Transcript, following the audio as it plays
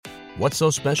What's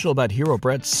so special about Hero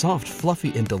Bread's soft,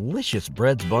 fluffy, and delicious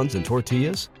breads, buns, and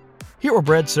tortillas? Hero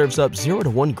Bread serves up 0 to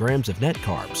 1 grams of net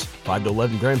carbs, 5 to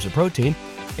 11 grams of protein,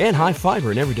 and high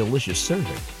fiber in every delicious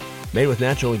serving. Made with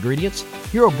natural ingredients,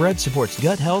 Hero Bread supports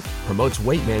gut health, promotes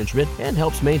weight management, and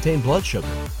helps maintain blood sugar.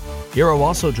 Hero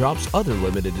also drops other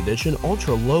limited edition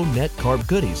ultra-low net carb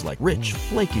goodies like rich,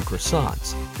 flaky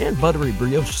croissants and buttery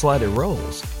brioche slider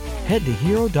rolls. Head to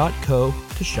hero.co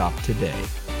to shop today.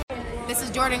 This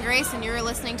is Jordan Grace, and you're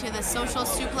listening to the Social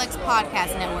Suplex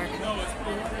Podcast Network.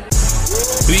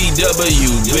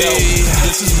 BWB,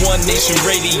 this is One Nation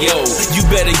Radio. You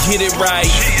better get it right.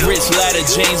 Rich Latta,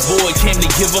 James Boyd came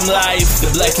to give them life. The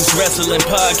Blackest Wrestling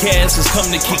Podcast has come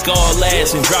to kick all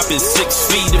ass and drop it 6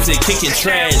 feet if they kicking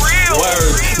trash.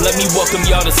 Word, let me welcome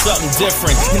y'all to something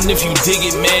different. And if you dig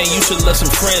it, man, you should let some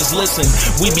friends listen.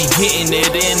 We be getting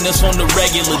it in, this on the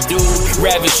regular, dude.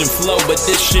 Ravish and flow, but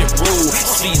this shit rule.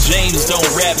 See, James don't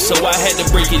rap, so I had to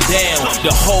break it down.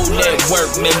 The whole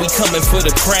network, man, we coming for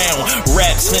the crown.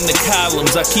 Raps in the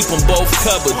columns, I keep them both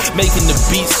covered. Making the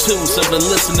beats too, so the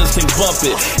listeners can bump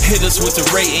it. Hit us with the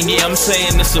rating, yeah, I'm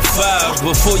saying it's a 5.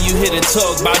 Before you hit it,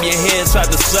 talk, bob your head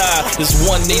side to side. It's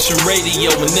One Nation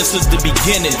Radio, and this is the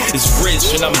beginning. It's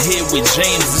Rich, and I'm here with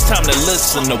James. It's time to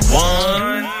listen to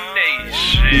One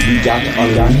Nation. We got to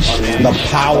unleash the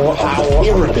power of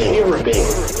the pyramid.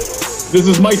 This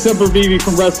is Mike Sempervive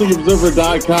from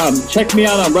WrestlingObserver.com. Check me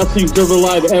out on Wrestling Observer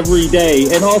Live every day.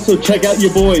 And also check out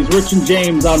your boys, Rich and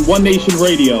James, on One Nation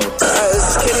Radio. This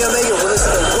is Kenny Omega. We're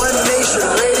listening to One Nation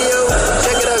Radio.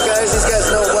 Check it out, guys. These guys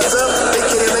know what's up. Big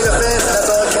Kenny Omega fans, and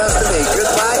that's all that counts to me.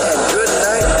 Goodbye and good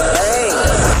night.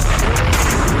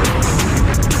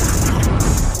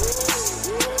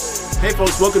 Bang. Hey,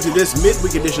 folks. Welcome to this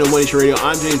midweek edition of One Nation Radio.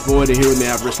 I'm James Boyd, and here with me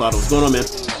I have Rich Latta. What's going on, man?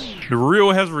 The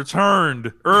real has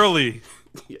returned early.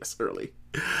 Yes, early.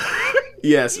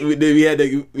 Yes, we had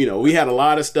to, we had a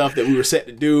lot of stuff that we were set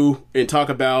to do and talk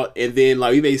about, and then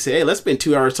we may say, hey, let's spend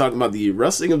 2 hours talking about the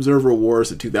Wrestling Observer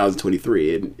Awards of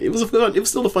 2023, and it was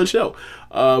still a fun show.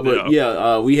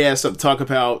 We had something to talk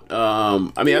about. I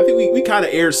think we kind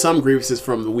of aired some grievances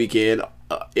from the weekend,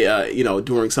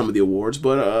 during some of the awards,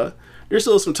 but there's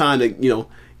still some time to,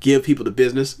 give people the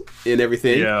business and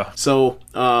everything. Yeah. So,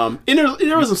 and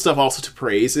there was some stuff also to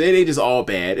praise. It ain't just all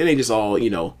bad. It ain't just all,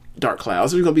 dark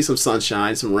clouds. There's going to be some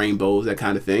sunshine, some rainbows, that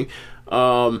kind of thing.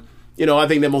 I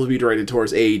think that most will be directed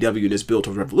towards AEW and this build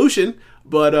to Revolution.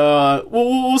 But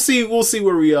we'll see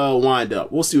where we wind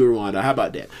up. We'll see where we wind up. How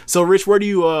about that? So, Rich, where do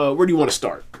you want to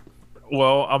start?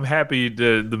 Well, I'm happy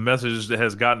that the message that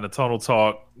has gotten the tunnel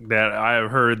talk that I have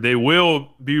heard. They will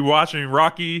be watching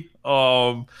Rocky.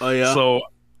 So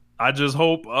I just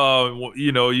hope y'all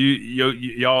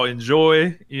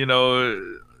enjoy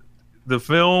the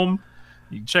film.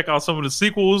 You can check out some of the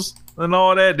sequels and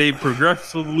all that. They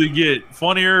progressively get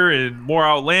funnier and more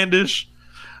outlandish.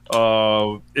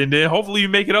 And then hopefully you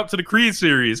make it up to the Creed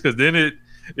series, because then it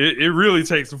really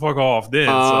takes the fuck off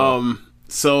then.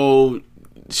 So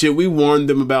should we warn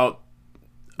them about?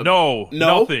 No,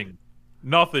 nothing.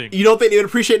 You don't think they would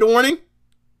appreciate the warning?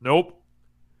 Nope.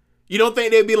 You don't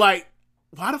think they'd be like,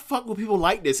 why the fuck would people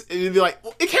like this? And they'd be like,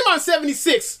 well, it came out in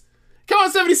 76.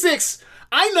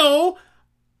 I know.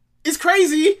 It's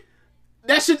crazy.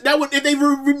 That would, if they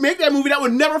remake that movie, that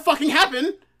would never fucking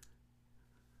happen.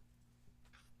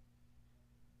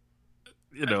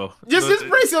 Just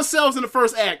brace yourselves in the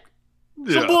first act.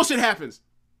 Some bullshit happens.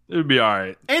 It'd be all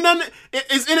right. Ain't nothing.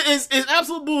 It's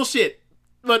absolute bullshit.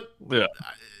 But yeah.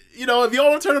 If y'all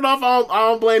want to turn it off, I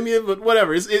don't blame you. But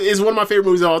whatever, it's one of my favorite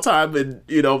movies of all time. And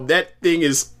that thing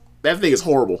is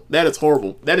horrible. That is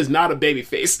horrible. That is not a baby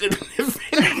face. That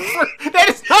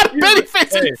is not a baby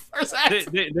face in the first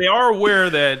act. They are aware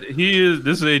that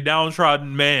this is a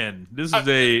downtrodden man. This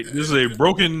is a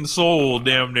broken soul.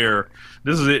 Damn near.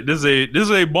 This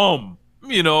is a bum.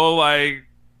 And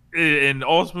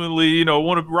ultimately,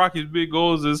 one of Rocky's big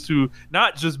goals is to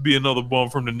not just be another bum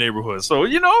from the neighborhood. So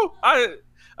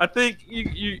I think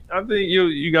you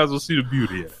guys will see the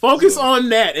beauty in it. Focus on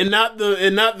that and not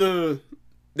the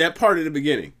that part at the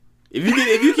beginning. If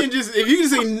you can just hey,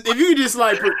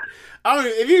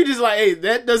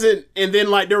 that doesn't, and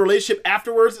then their relationship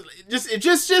afterwards, just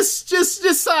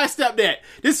sidestep that.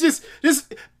 This is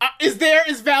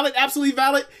valid, absolutely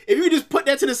valid. If you just put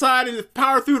that to the side and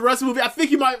power through the rest of the movie, I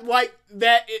think you might like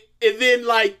that. And then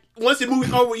once the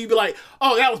movie's over, you'd be like,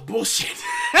 oh, that was bullshit.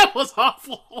 That was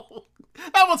awful.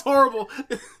 That was horrible.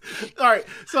 All right.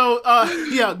 So,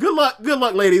 good luck,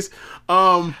 ladies.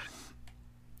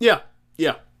 Yeah.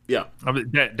 I mean,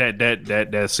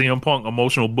 that CM Punk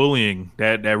emotional bullying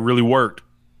that really worked.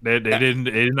 They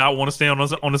did not want to stay on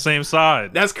the same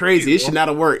side. That's crazy. It should not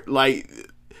have worked. Like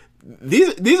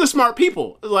these are smart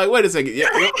people. Like, wait a second. Yeah,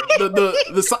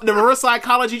 the reverse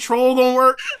psychology troll gonna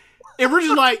work. And we're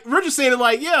just saying it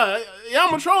like, yeah, I'm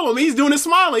gonna troll him. He's doing it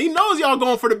smiling. He knows y'all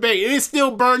going for the bait, and it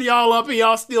still burned y'all up, and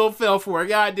y'all still fell for it.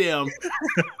 Goddamn,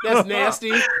 that's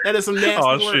nasty. That is some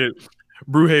nasty work. Shit.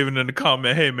 Brewhaven in the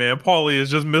comment, hey man, Paulie is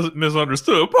just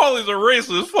misunderstood. Paulie's a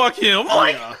racist. Fuck him.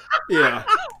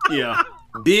 Yeah.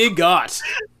 Big gots.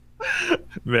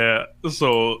 Man,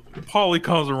 so Paulie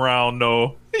comes around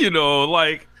though.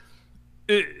 Like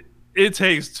it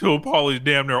takes till Paulie's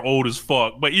damn near old as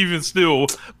fuck. But even still,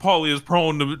 Paulie is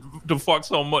prone to fuck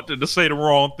so much to say the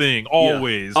wrong thing.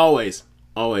 Always. Yeah,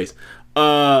 always.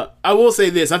 I will say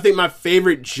this. I think my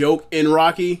favorite joke in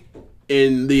Rocky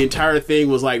in the entire thing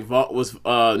was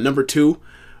number 2.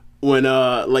 When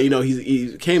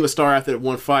he became a star after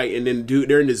one fight, and then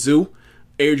they're in the zoo.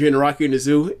 Adrian and Rocky in the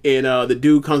zoo, and the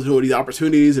dude comes in with these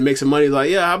opportunities and makes some money. He's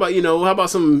like, yeah, how about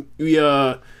some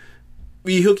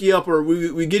we hook you up, or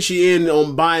we get you in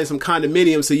on buying some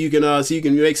condominiums so you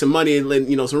can make some money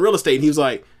and some real estate. And he was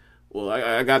like, well,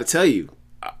 I got to tell you,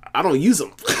 I don't use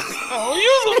them. Yeah.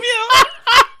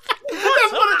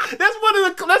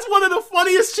 That's one of the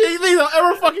funniest things I've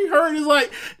ever fucking heard. Is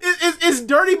like it's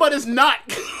dirty, but it's not.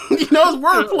 It's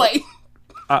wordplay.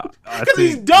 Because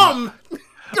he's dumb.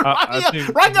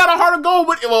 Rocky got a heart of gold,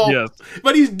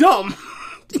 but he's dumb.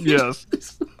 Yes.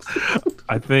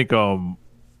 I think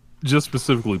just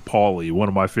specifically Paulie, one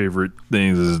of my favorite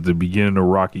things is the beginning of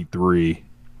Rocky 3,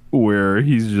 where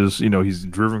he's just, he's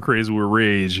driven crazy with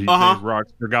rage. He thinks Rock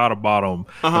forgot about him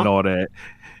and all that.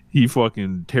 He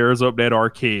fucking tears up that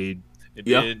arcade, and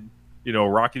then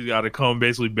Rocky's got to come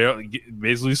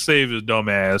basically save his dumb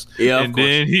ass. Yeah, and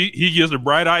then he gets a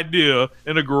bright idea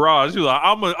in the garage. He's like,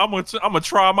 I'm gonna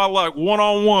try my luck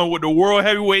one-on-one with the world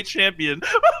heavyweight champion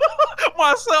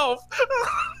myself.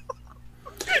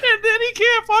 And then he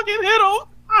can't fucking hit him.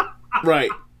 Right.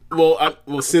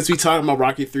 Well, since we talking about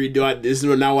Rocky 3, this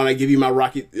is now when I give you my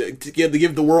Rocky to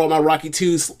give the world my Rocky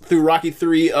 2 through Rocky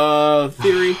 3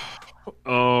 theory.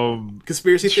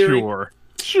 Conspiracy theory.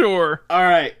 Sure. All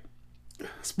right.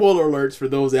 Spoiler alerts for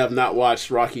those that have not watched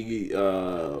Rocky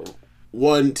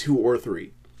 1, 2, or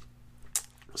 3.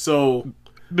 So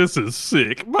this is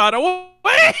sick, by the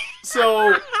way.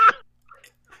 So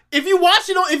if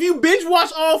you binge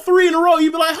watch all 3 in a row,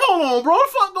 you'd be like, hold on, bro, what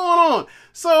the fuck going on?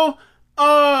 So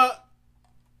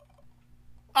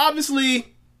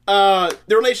obviously the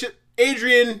relationship,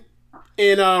 Adrian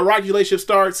and Rocky's relationship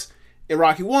starts in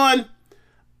Rocky 1,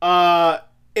 and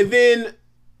then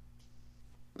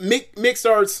Mick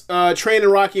starts training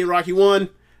Rocky in Rocky 1,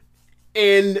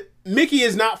 and Mickey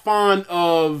is not fond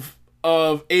of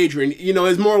Adrian.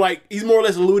 It's more like he's more or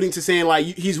less alluding to saying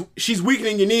like she's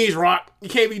weakening your knees, Rock. You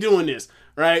can't be doing this,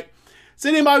 right?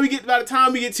 So then by the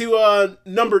time we get to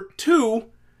number 2,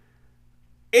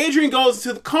 Adrian goes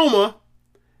into the coma,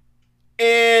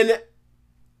 and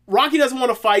Rocky doesn't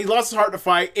want to fight. He lost his heart to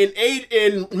fight, and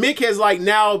Mick has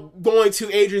now going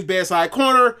to Adrian's bedside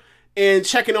corner and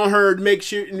checking on her to make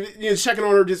sure, checking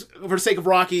on her just for the sake of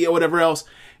Rocky or whatever else.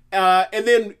 And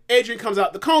then Adrian comes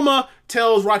out the coma,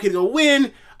 tells Rocky to go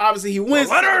win. Obviously, he wins.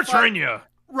 Well, let her train you.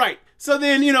 Right. So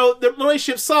then, the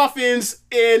relationship softens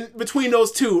in between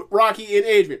those two, Rocky and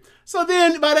Adrian. So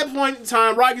then, by that point in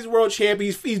time, Rocky's world champ.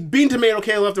 He's beating tomato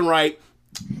can left and right.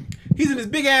 He's in this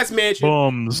big ass mansion.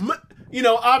 Bums.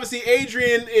 Obviously,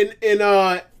 Adrian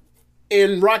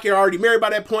and Rocky are already married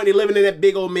by that point. They're living in that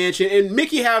big old mansion, and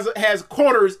Mickey has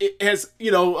quarters. It has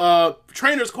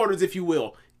trainers' quarters, if you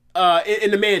will,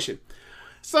 in the mansion.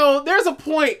 So there's a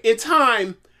point in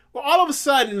time where all of a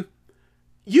sudden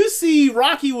you see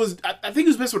Rocky I think he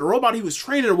was messing with a robot he was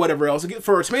training or whatever else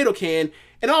for a tomato can,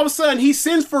 and all of a sudden he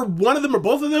sends for one of them or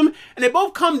both of them, and they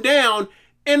both come down,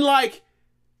 and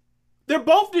they're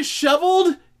both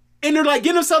disheveled, and they're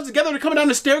getting themselves together. They're coming down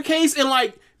the staircase,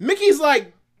 and Mickey's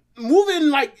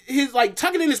moving his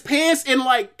tucking in his pants, and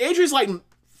Adrian's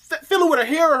fiddling with her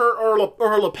hair or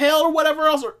her lapel or whatever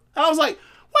else. And I was like,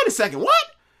 wait a second,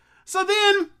 what? So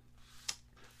then,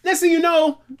 next thing you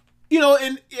know,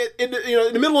 in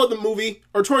the middle of the movie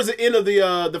or towards the end of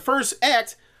the first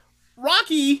act,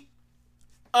 Rocky,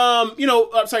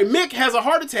 Mick has a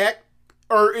heart attack,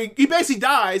 or he basically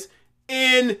dies,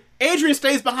 and Adrian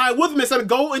stays behind with him instead of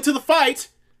go into the fight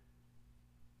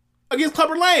against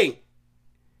Clubber Lang.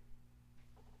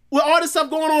 With all this stuff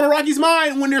going on in Rocky's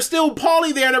mind when there's still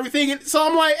Paulie there and everything, and so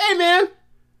I'm like, hey man,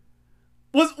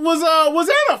 was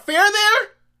there an affair there?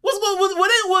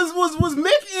 Was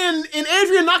Mick and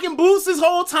Adrian knocking boots this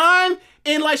whole time,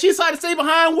 and she decided to stay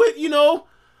behind with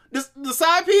the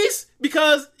side piece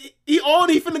because he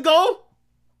finna go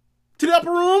to the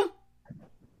upper room.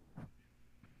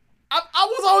 I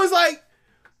was always like,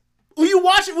 when you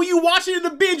watch it in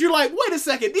the binge, you're like, wait a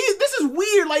second, this is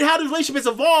weird, like how the relationship has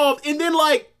evolved, and then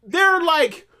like they're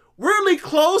like weirdly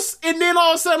close, and then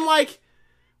all of a sudden like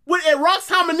at Rock's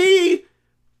time of need,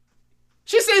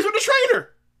 she stays with the trainer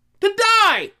to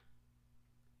die.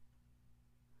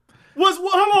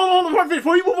 Hold on,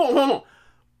 before you move on, hold on.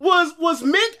 Was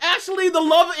Mick actually the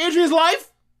love of Adrian's life?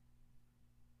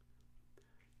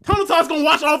 Tony Todd's gonna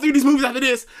watch all 3 of these movies after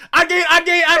this. I gave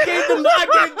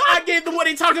them what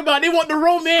they talking about. They want the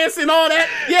romance and all that.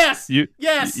 Yes.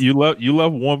 Yes. You left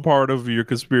one part of your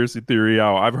conspiracy theory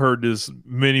out. I've heard this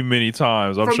many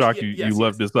times. I'm shocked you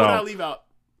left this out. What did I leave out?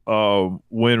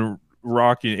 When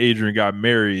Rock and Adrian got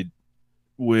married,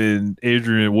 when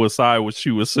Adrian was side what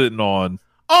she was sitting on.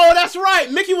 Oh, that's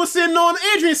right. Mickey was sitting on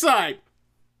Adrian's side.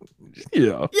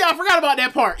 Yeah. Yeah, I forgot about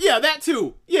that part. Yeah, that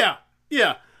too. Yeah.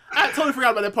 I totally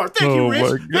forgot about that part. Thank you,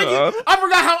 Rich. Thank you. I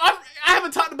forgot how I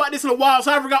haven't talked about this in a while,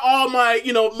 so I forgot all my,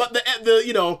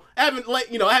 I haven't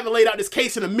laid out this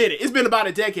case in a minute. It's been about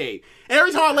a decade, and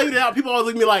every time I laid it out, people always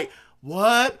look at me like,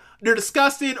 "What? They're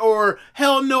disgusted," or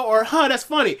 "Hell no," or "Huh, that's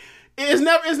funny." It's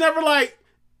never like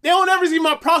they don't ever see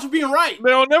my props for being right. They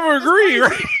don't never agree,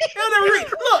 right? They don't ever agree.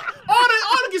 Look, all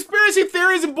the conspiracy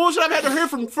theories and bullshit I've had to hear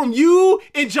from you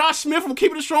and Josh Smith from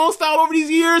Keeping It Strong style over these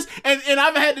years, and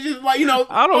I've had to just like,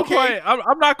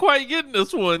 I'm not quite getting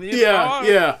this one.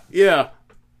 Yeah. Yeah.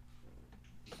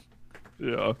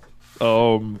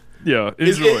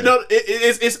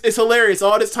 It's hilarious.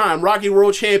 All this time, Rocky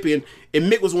world champion,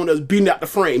 and Mick was one that was beating out the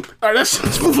frame. All right,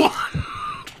 let's move on.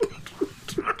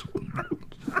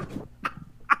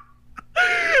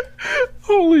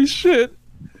 Holy shit.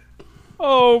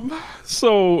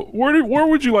 So where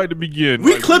would you like to begin?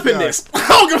 We clipping this. I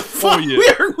don't give a fuck. Oh, yeah.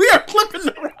 We are clipping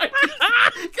the right.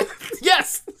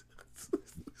 Yes.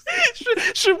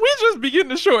 Should we just begin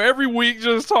the show every week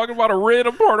just talking about a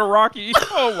random part of Rocky?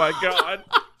 Oh my god.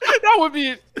 That would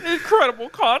be incredible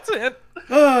content.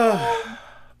 Okay.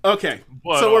 So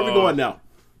where are we going now?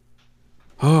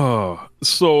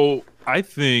 So I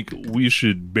think we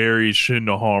should bury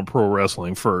Shindahan Pro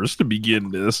Wrestling first to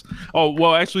begin this. Oh,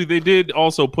 well, actually, they did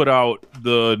also put out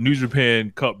the New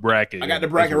Japan Cup bracket. I got the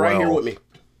bracket right here with me.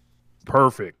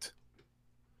 Perfect.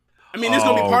 I mean, it's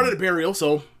going to be part of the burial,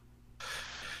 so.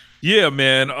 Yeah,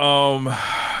 man.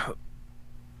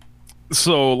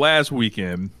 So last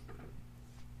weekend,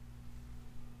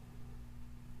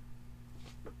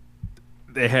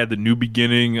 they had the New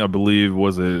Beginning, I believe,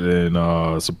 was it in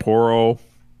Sapporo?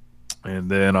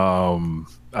 And then I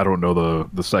don't know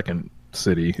the second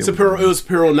city. It was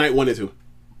Sapporo night 1 and 2.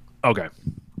 Okay.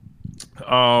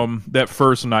 That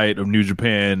first night of New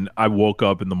Japan, I woke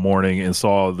up in the morning and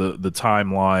saw the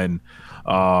timeline,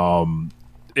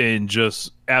 and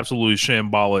just absolutely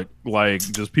shambolic. Like,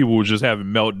 just people were just having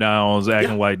meltdowns,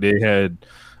 acting like they had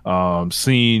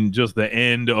seen just the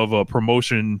end of a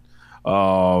promotion.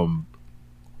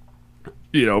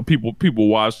 People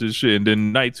watched this shit, and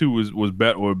then night 2 was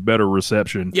better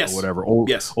reception, or whatever. Old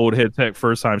head tech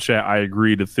first time chat. I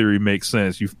agree. The theory makes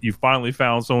sense. You finally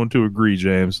found someone to agree,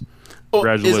 James.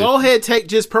 Congratulations. Is old head tech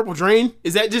just Purple Drain?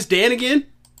 Is that just Dan again?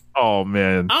 Oh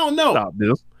man, I don't know. Stop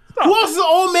this. Who else is an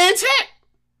old man tech?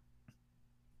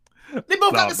 They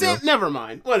both got the same. Never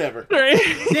mind. Whatever.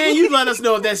 Dan, you let us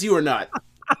know if that's you or not.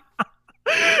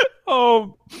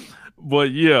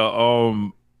 But yeah,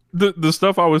 the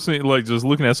stuff I was seeing, like just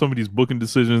looking at some of these booking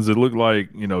decisions, it looked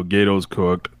like Gato's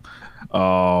cooked.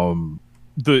 The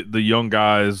young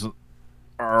guys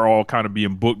are all kind of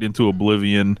being booked into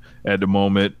oblivion at the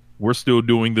moment. We're still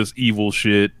doing this evil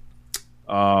shit.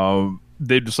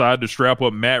 They decided to strap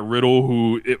up Matt Riddle,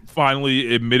 who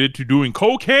finally admitted to doing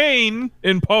cocaine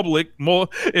in public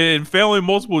and failing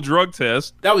multiple drug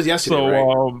tests. That was yesterday,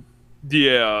 right?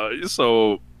 Yeah.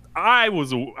 So I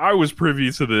was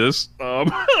privy to this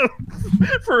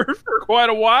for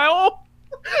quite a while,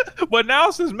 but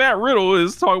now since Matt Riddle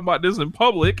is talking about this in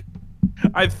public,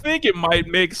 I think it might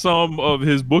make some of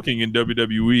his booking in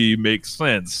WWE make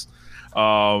sense.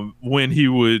 When he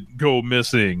would go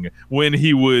missing, when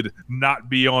he would not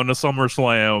be on the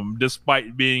SummerSlam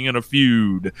despite being in a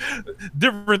feud,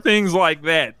 different things like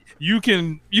that. You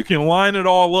can line it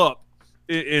all up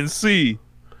and see.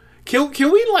 Can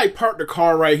we like park the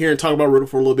car right here and talk about Riddle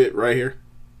for a little bit right here?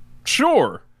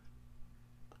 Sure.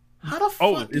 How the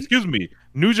fuck? Excuse me.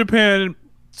 New Japan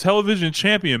Television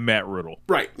Champion Matt Riddle.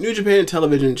 Right. New Japan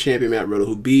Television Champion Matt Riddle,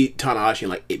 who beat Tanahashi in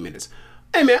like 8 minutes.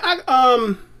 Hey man,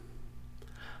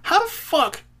 how the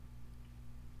fuck?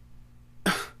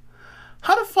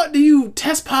 how the fuck do you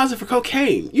test positive for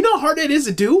cocaine? You know how hard that is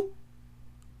to do?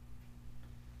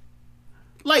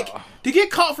 Like, to get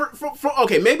caught for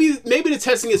okay, maybe the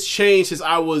testing has changed since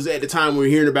I was at the time we were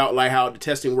hearing about like how the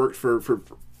testing worked for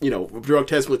drug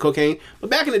testing with cocaine. But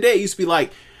back in the day, it used to be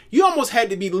like, you almost had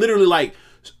to be literally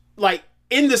like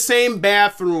in the same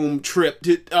bathroom trip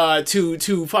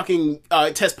to fucking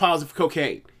test positive for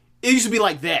cocaine. It used to be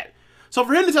like that. So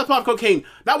for him to test positive for cocaine,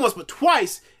 not once but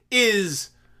twice,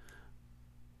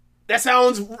 that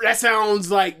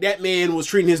sounds like that man was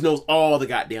treating his nose all the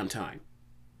goddamn time.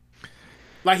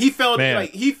 Like he failed, like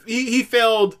he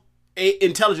failed a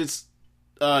intelligence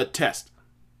test.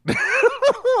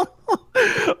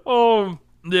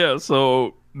 Yeah.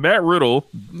 So Matt Riddle,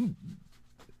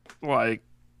 like,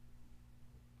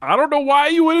 I don't know why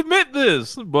you would admit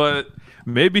this, but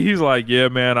maybe he's like, yeah,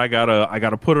 man, I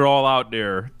gotta put it all out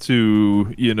there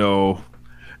to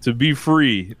to be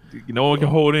free. No one can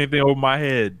hold anything over my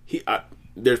head.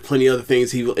 There's plenty of other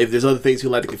things if there's other things he'd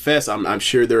like to confess, I'm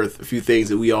sure there are a few things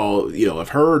that we all have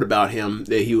heard about him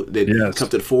that he come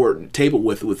to the table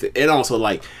with it. And also,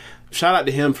 like, shout out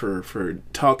to him for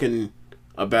talking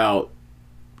about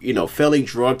failing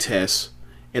drug tests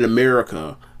in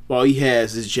America while he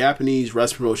has his Japanese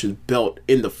wrestling promotion belt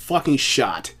in the fucking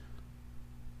shot.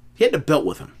 He had the belt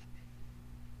with him.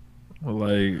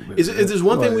 Like, is there's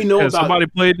one thing we know has about? Somebody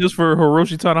played this for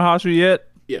Hiroshi Tanahashi yet?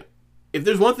 Yeah. If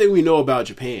there's one thing we know about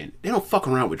Japan, they don't fuck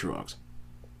around with drugs.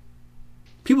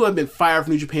 People have been fired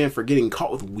from New Japan for getting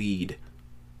caught with weed.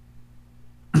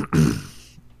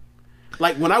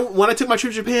 Like when I took my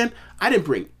trip to Japan, I didn't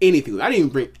bring anything. I didn't even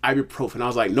bring ibuprofen. I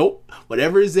was like, nope,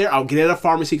 whatever is there, I'll get it at a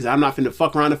pharmacy because I'm not finna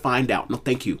fuck around and find out. No,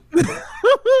 thank you.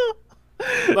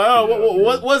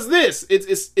 What's this?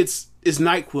 It's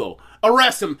NyQuil.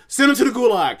 Arrest him. Send him to the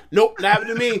gulag. Nope, not happened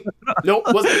to me. Nope,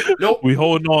 nope. We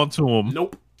holding on to him.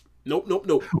 Nope.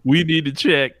 We need to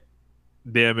check.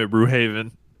 Damn it,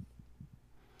 Brewhaven.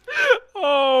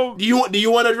 Do you want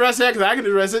to address that? Because I can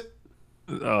address it.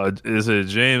 It said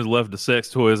James left the sex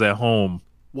toys at home.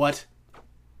 What?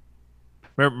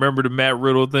 Remember the Matt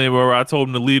Riddle thing where I told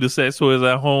him to leave the sex toys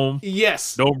at home?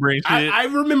 Yes. Don't bring shit. I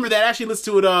remember that. I actually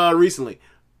listened to it recently.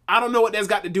 I don't know what that's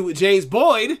got to do with James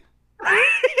Boyd.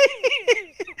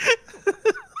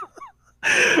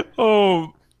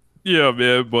 Yeah,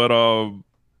 man, but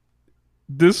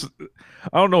this,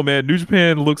 I don't know, man. New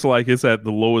Japan looks like it's at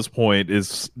the lowest point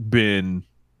it's been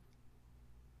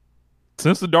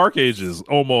since the Dark Ages,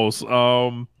 almost.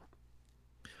 Okada's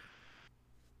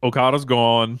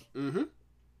gone. Mm-hmm.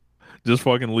 Just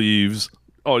fucking leaves.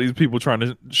 All these people trying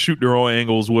to shoot their own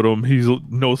angles with him. He's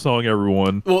no-selling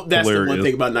everyone. Well, that's hilarious. The one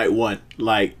thing about night one.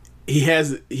 Like, he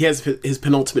has his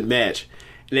penultimate match,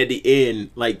 and at the end,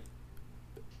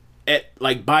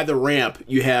 by the ramp,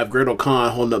 you have Great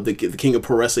Khan holding up the King of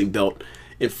Pro Wrestling belt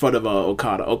in front of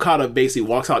Okada. Okada basically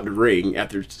walks out the ring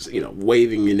after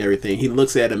waving and everything. He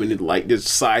looks at him and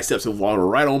just sidesteps and walks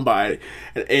right on by,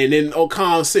 and then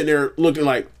Okada's sitting there looking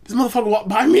like, this motherfucker walked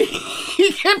by me.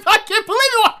 I can't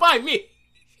believe he walked by me.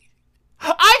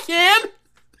 I can.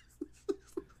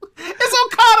 It's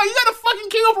Okada. You got a fucking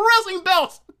King of Pro Wrestling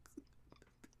belt.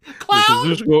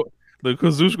 Clown. The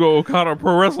Kazuchika Okada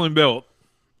Pro Wrestling belt.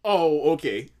 Oh,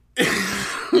 okay. So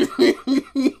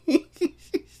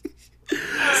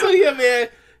yeah, man,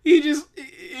 he just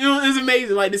it was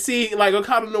amazing. Like to see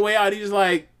Okada on the way out, he's just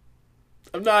like,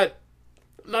 I'm not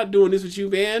doing this with you,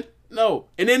 man. No.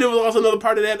 And then there was also another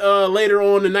part of that later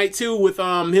on in night two with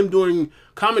him doing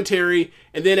commentary,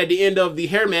 and then at the end of the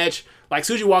hair match,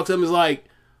 Suji walks up and is like,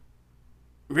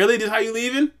 really, this how you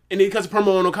leaving? And then he cuts a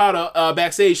promo on Okada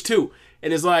backstage too,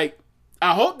 and it's like,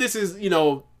 I hope this is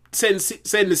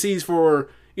setting the seeds for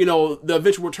the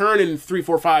eventual return in 3,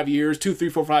 4, 5 years, 2, 3,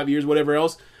 4, 5 years, whatever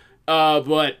else.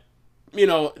 But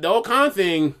the whole Khan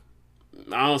thing,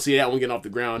 I don't see that one getting off the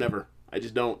ground ever. I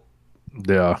just don't.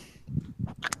 Yeah.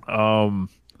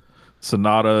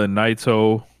 Sonata and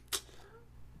Naito.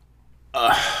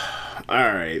 All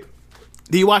right.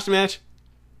 Do you watch the match?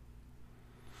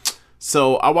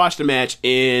 So I watched the match,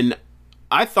 and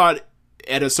I thought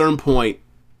at a certain point,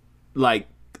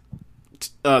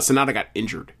 Sonata got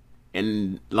injured,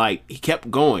 and he kept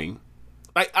going.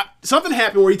 Something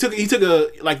happened where he took a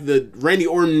the Randy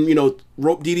Orton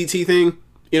rope DDT thing,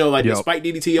 the spike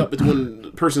DDT up between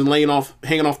the person hanging off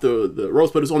the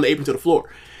ropes, but it was on the apron to the floor,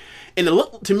 and it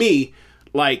looked to me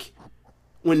like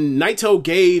when Naito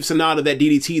gave Sonata that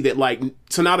DDT that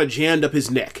Sonata jammed up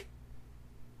his neck,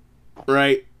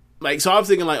 right? So I was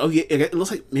thinking oh yeah, it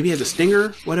looks like maybe he has a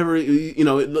stinger, whatever.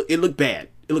 It looked bad.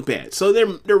 It looked bad. So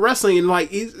they're wrestling and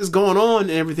it's going on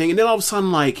and everything, and then all of a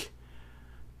sudden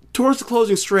towards the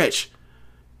closing stretch,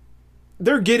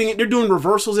 they're doing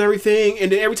reversals and everything,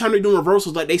 and then every time they're doing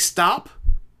reversals, like they stop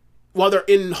while they're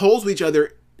in holes with each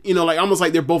other, you know, like almost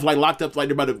like they're both like locked up, like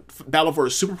they're about to battle for a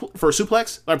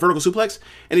suplex, like vertical suplex,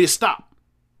 and they just stop.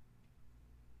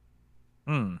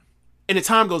 And the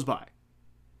time goes by.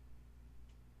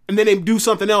 And then they do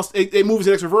something else, they move to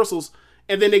the next reversals,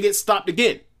 and then they get stopped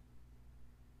again.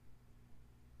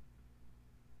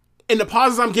 And the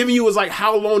pauses I'm giving you was like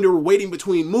how long they were waiting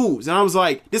between moves. And I was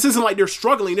like, this isn't like they're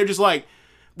struggling. They're just like,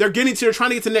 they're trying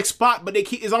to get to the next spot, but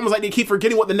it's almost like they keep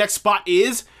forgetting what the next spot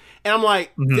is. And I'm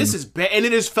like, this is bad. And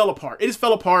it just fell apart. It just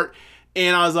fell apart.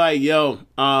 And I was like, yo,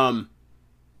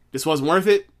 this wasn't worth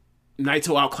it.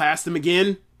 Naito outclassed him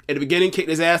again at the beginning, kicked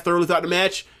his ass thoroughly throughout the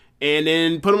match, and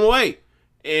then put him away.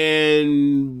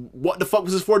 And what the fuck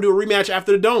was this for? Do a rematch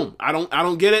after the Dome? I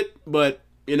don't get it, but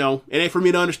you know, it ain't for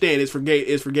me to understand. It's for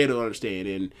Gator to understand.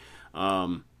 And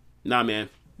nah, man,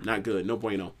 not good. No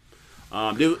bueno.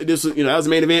 This was, you know, that was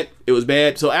the main event. It was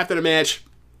bad. So after the match,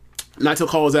 Naito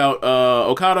calls out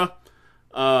Okada.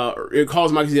 It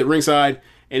calls him out because he's at ringside,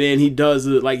 and then he does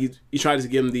like he tries to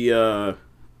give him the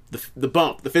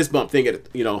bump, the fist bump thing, at,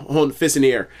 you know, holding the fist in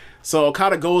the air. So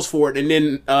Okada goes for it, and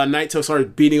then Naito starts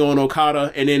beating on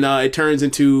Okada, and then it turns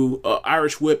into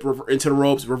Irish whip into the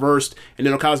ropes, reversed, and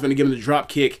then Okada's going to give him the drop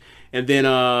kick, and then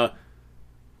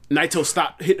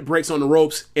Naito hit the brakes on the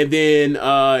ropes, and then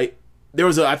there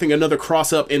was I think another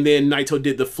cross up, and then Naito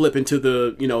did the flip into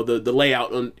the, you know, the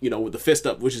layout on, you know, with the fist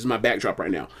up, which is my backdrop right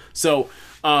now. So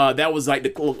that was like the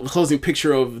closing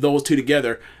picture of those two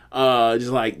together.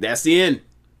 Just like that's the end.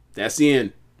 That's the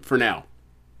end for now.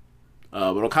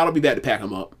 But Okada will be back to pack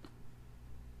him up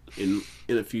in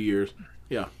a few years.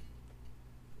 Yeah.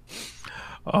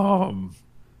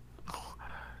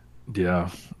 Yeah,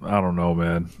 I don't know,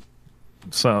 man.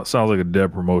 Sounds like a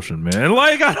dead promotion, man.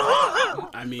 Like,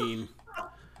 I mean,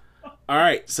 all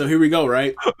right. So here we go,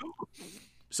 right?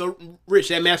 So, Rich,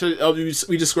 that match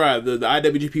we described, the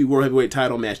IWGP World Heavyweight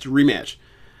Title match, the rematch.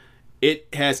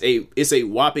 It's a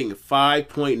whopping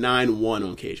 5.91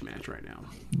 on Cage Match right now.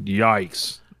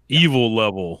 Yikes. Evil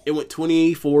level. It went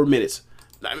 24 minutes.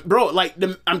 Bro, like,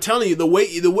 I'm telling you, the way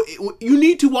you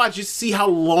need to watch just to see how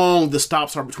long the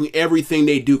stops are between everything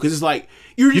they do, because it's like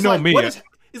you're just like, what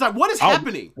is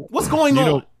happening? What's going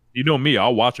on? You know me,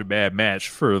 I'll watch a bad match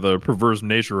for the perverse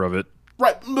nature of it.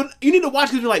 Right, but you need to watch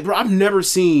because you're like, bro, I've never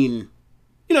seen.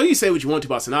 You know, you say what you want to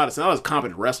about Sonata. Sonata's a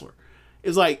competent wrestler.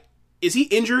 It's like, is he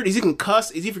injured? Is he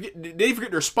concussed? Did they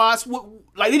forget their spots?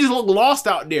 Like, they just look lost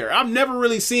out there. I've never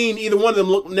really seen either one of them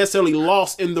look necessarily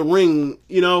lost in the ring.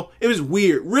 You know, it was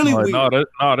weird, really weird.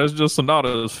 No, that's just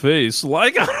Sonata's face.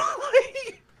 Like,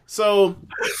 so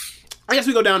I guess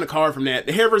we go down the card from that.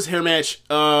 The hair versus hair match.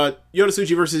 Yota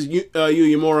Tsuchi versus Yu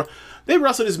Yamura. They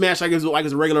wrestled this match like it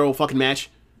was a regular old fucking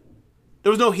match. There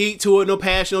was no heat to it, no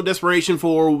passion, no desperation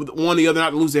for one or the other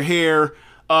not to lose their hair.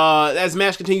 As the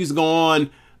match continues to go on,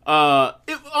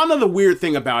 another weird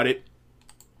thing about it,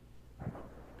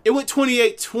 it went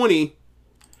 28-20.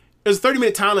 There's a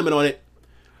 30-minute time limit on it,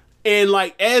 and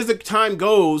like as the time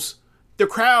goes,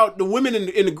 the women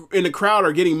in the crowd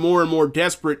are getting more and more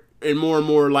desperate and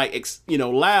more like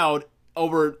loud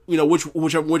over, you know,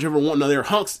 whichever one of their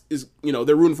hunks is, you know,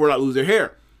 they're rooting for not to lose their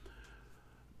hair.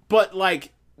 But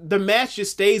like the match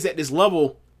just stays at this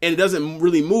level and it doesn't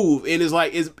really move, and it's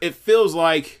like it feels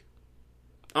like,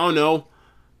 I don't know,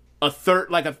 a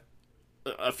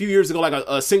few years ago, like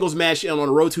a singles match on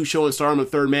a Road 2 show and Stardom, the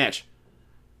third match.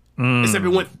 Except it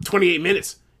went 28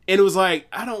 minutes. And it was like,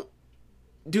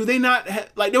 there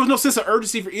was no sense of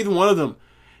urgency for either one of them.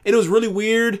 And it was really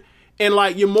weird. And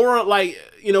like, Yamura, like,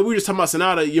 you know, we were just talking about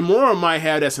Sonata. Yamura might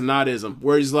have that Sonatism,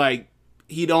 where he's like,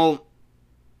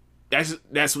 that's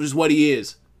just what he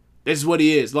is. That's just what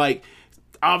he is. Like,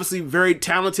 obviously very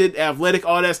talented, athletic,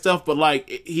 all that stuff, but like,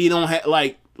 he don't have,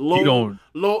 like, low,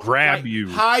 grab like, you,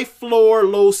 high floor,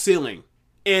 low ceiling,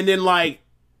 and then like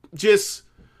just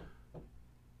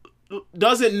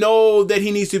doesn't know that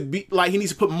he needs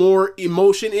to put more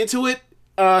emotion into it.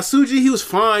 Tsuji, he was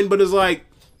fine, but it's like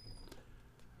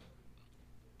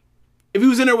if he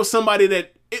was in there with somebody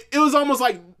that it was almost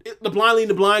like the blind leading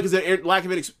the blind because their lack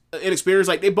of inexperience.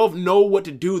 Like, they both know what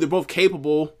to do, they're both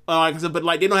capable, like I said, but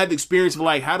like they don't have the experience of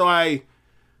like how do I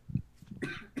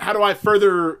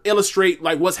further illustrate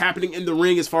like what's happening in the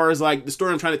ring as far as like the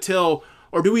story I'm trying to tell,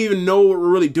 or do we even know what we're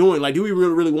really doing? Like, do we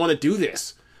really want to do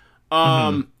this?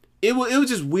 It was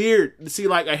just weird to see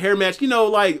like a hair match. You know,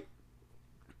 like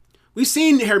we've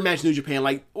seen hair match in New Japan.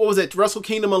 Like, what was it, Wrestle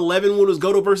Kingdom 11 when it was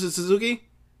Goto versus Suzuki?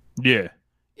 Yeah,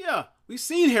 we've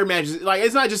seen hair matches. Like,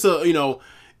 it's not just a, you know,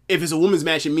 if it's a women's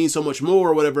match it means so much more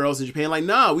or whatever else in Japan. Like,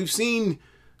 nah, we've seen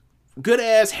good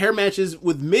ass hair matches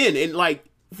with men, and like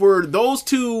for those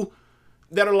two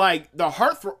that are like the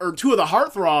two of the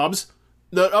heartthrobs,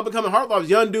 the up and coming heartthrobs,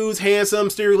 young dudes, handsome,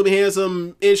 stereotypically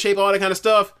handsome, in shape, all that kind of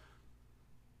stuff,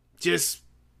 just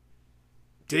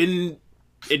didn't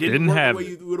work the way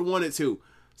you would have wanted to.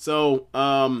 So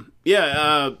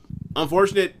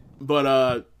unfortunate,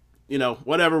 but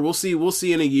whatever. We'll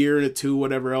see in a year and a two,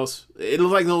 whatever else. It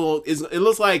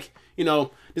looks like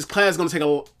this class is going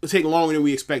to take longer than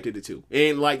we expected it to,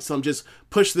 and like some just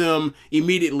push them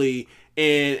immediately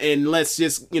and let's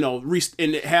just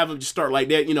and have them just start like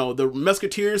that. The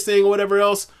Musketeers thing or whatever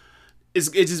else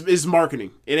is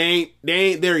marketing. They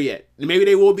ain't there yet. Maybe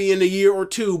they will be in a year or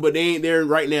two, but they ain't there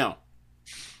right now.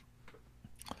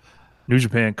 New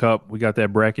Japan Cup, we got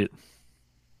that bracket.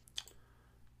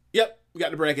 Yep, we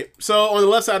got the bracket. So on the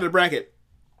left side of the bracket,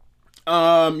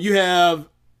 you have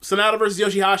Sonata versus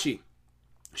Yoshihashi.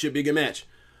 Should be a good match.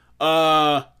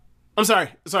 I'm sorry.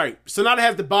 Sonata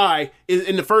has the bye.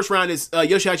 In the first round is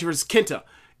Yoshihashi versus Kenta.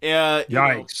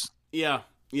 Yikes. Yeah.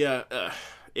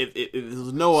 If it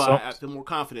was Noah, I feel more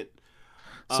confident.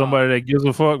 Somebody that gives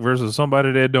a fuck versus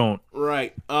somebody that don't.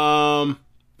 Right. So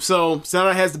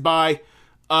Sonata has the bye.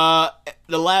 The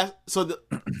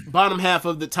bottom half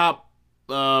of the top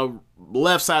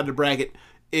left side of the bracket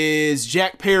is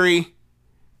Jack Perry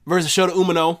versus Shota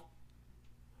Umino.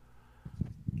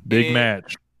 Big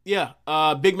match. Yeah,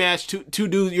 big match. Two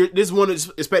dudes. This one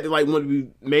is expected like one to be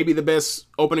maybe the best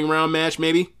opening round match,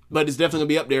 maybe, but it's definitely gonna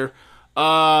be up there.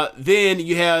 Then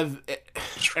you have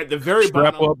at the very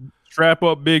bottom. Strap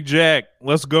up, Big Jack.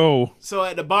 Let's go. So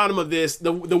at the bottom of this,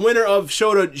 the winner of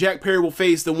Shota Jack Perry will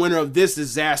face the winner of this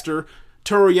disaster,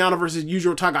 Toru Yano versus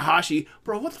Yujiro Takahashi.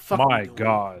 Bro, what the fuck? My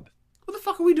God. What the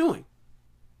fuck are we doing?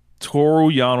 Toru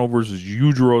Yano versus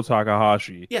Yujiro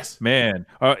Takahashi. Yes. Man,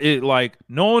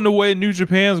 knowing the way New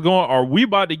Japan's going, are we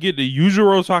about to get the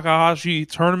Yujiro Takahashi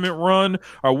tournament run?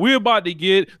 Are we about to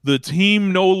get the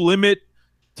Team No Limit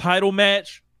title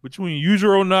match between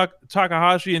Yujiro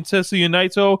Takahashi and Tetsuya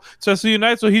Naito? Tetsuya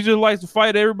Naito, he just likes to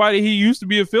fight everybody he used to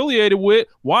be affiliated with.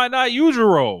 Why not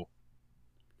Yujiro?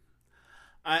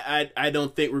 I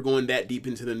don't think we're going that deep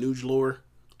into the Nuge lore.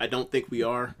 I don't think we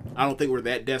are. I don't think we're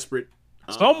that desperate.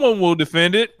 Someone will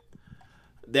defend it.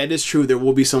 That is true. There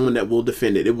will be someone that will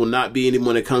defend it. It will not be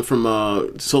anyone that comes from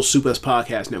Social Suplex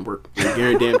Podcast Network.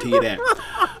 I guarantee you that.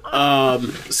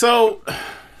 So,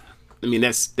 I mean,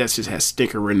 that's just has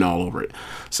sticker written all over it.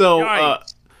 So,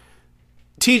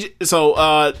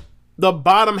 the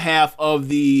bottom half of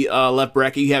the left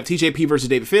bracket, you have TJP versus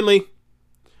David Finlay.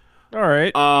 All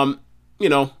right.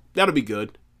 That'll be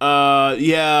good.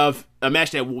 You have a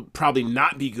match that will probably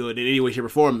not be good in any way, shape, or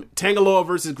form. Tangaloa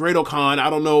versus Great Khan.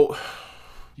 I don't know.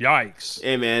 Yikes.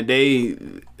 Hey, man,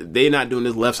 they not doing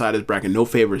this left side of this bracket no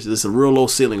favors. This is a real low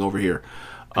ceiling over here.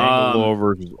 Tangaloa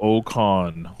versus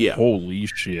Okan. Yeah. Holy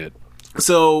shit.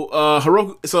 So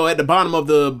at the bottom of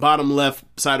the bottom left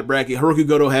side of the bracket, Hiroki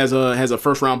Goto has a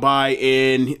first round bye,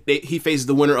 and he faces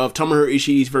the winner of Tomohiro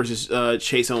Ishii versus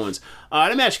Chase Owens.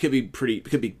 That match could be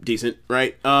decent,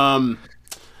 right?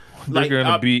 They're going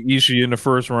to beat Ishii in the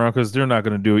first round because they're not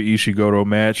going to do an Ishii Goto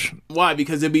match. Why?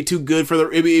 Because it'd be too good for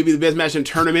it'd be the best match in the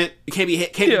tournament. You can't be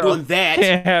doing that.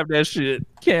 Can't have that shit.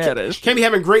 Can't be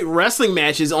having great wrestling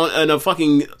matches in a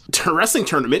fucking wrestling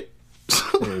tournament.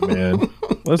 Hey man,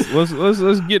 let's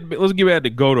get back to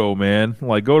Goto, man.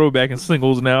 Like Goto back in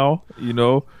singles now,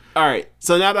 All right.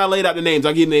 So now that I laid out the names,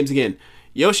 I'll give you the names again.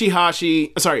 Sonata,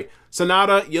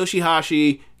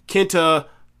 Yoshihashi, Kenta,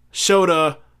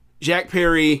 Shota, Jack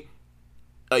Perry,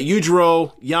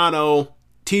 Yujiro, Yano,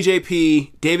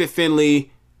 TJP, David Finlay,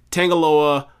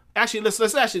 Tangaloa. Actually, let's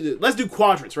do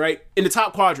quadrants, right? In the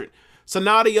top quadrant,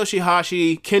 Sonata,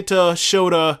 Yoshihashi, Kenta,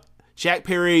 Shota, Jack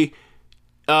Perry,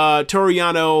 Toru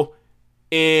Yano,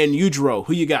 and Yujiro.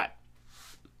 Who you got?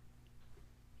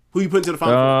 Who you putting to the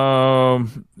final?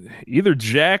 Either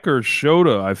Jack or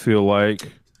Shota. I feel like.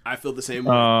 I feel the same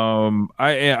way.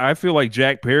 I feel like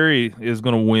Jack Perry is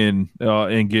going to win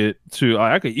and get to.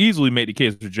 I could easily make the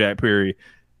case for Jack Perry.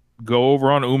 Go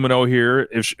over on Umino here.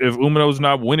 If Umino's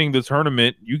not winning the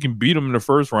tournament, you can beat him in the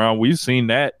first round. We've seen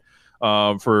that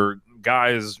for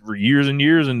guys for years and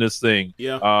years in this thing.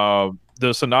 Yeah.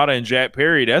 The Sonata and Jack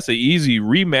Perry, that's an easy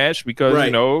rematch because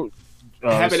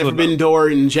having a forbidden door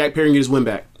and Jack Perry get his win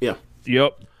back. Yeah.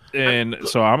 Yep. And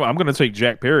so I'm going to take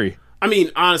Jack Perry. I mean,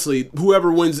 honestly,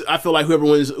 whoever wins, I feel like whoever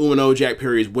wins Umino, Jack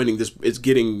Perry is winning this. Is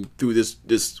getting through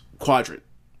this quadrant.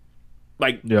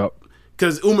 Like, yep.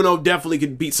 Because Umino definitely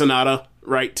could beat Sonata,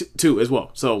 right? Too as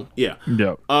well. So yeah.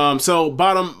 Yep. So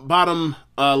bottom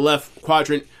left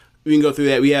quadrant, we can go through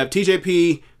that. We have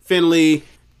TJP, Finlay,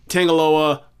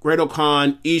 Tangaloa, Great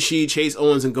Khan, Ishii, Chase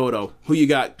Owens, and Goto. Who you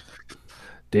got?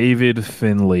 David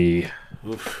Finlay.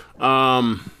 Oof.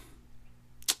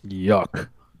 Yuck.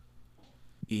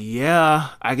 Yeah,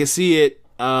 I can see it.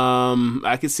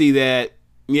 I can see that.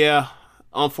 Yeah,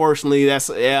 unfortunately, I'm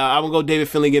gonna go David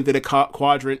Finlay get into the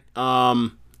quadrant.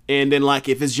 And then like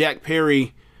if it's Jack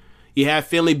Perry, you have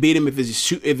Finlay beat him. If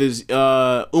it's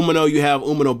Umino, you have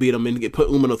Umino beat him and put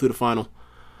Umino through the final.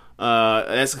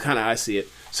 That's kind of how I see it.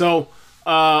 So,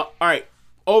 all right,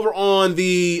 over on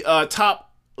the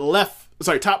top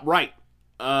right,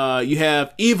 you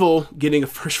have Evil getting a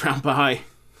first round bye.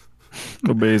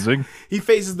 Amazing. He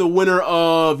faces the winner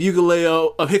of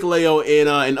Hikuleo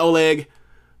and Oleg.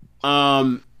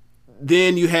 Then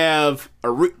you have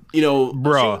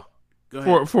Bruh.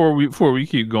 Before we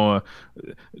keep going,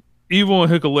 Evil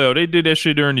and Hikuleo, they did that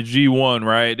shit during the G1,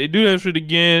 right? They do that shit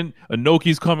again.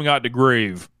 Inoki's coming out the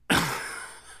grave.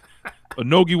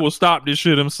 Inoki will stop this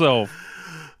shit himself.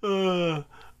 All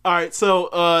right,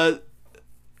 so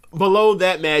below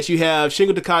that match, you have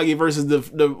Shingo Takagi versus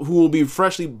the who will be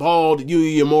freshly bald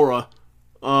Yuya Uemura.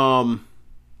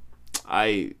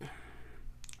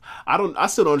 I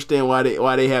still don't understand why they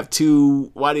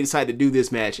decided to do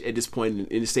this match at this point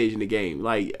in the stage in the game.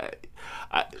 Like,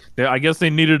 I guess they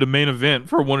needed a main event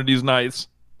for one of these nights.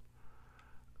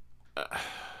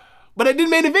 But it didn't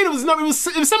main event. It was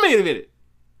some main event,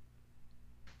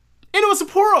 and it was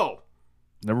Sapporo.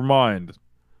 Never mind.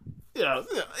 Yeah,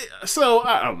 so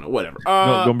I don't know. Whatever. It's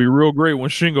gonna be real great when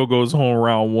Shingo goes home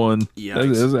round one. Yeah,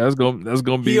 that's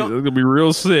gonna be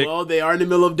real sick. Well, they are in the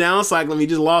middle of down cycling. He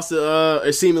just lost to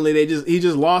he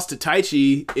just lost to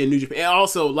Taichi in New Japan. And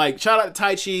also, like, shout out to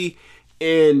Taichi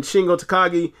and Shingo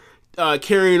Takagi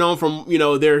carrying on from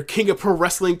their King of Pro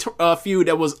Wrestling feud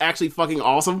that was actually fucking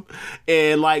awesome.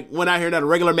 And like when I heard that a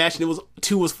regular match and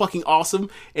two was fucking awesome.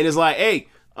 And it's like, hey,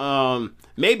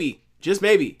 maybe, just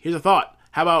maybe, here's a thought.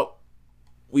 How about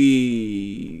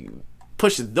we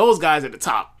push those guys at the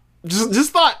top?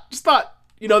 Just thought.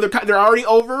 They're already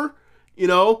over.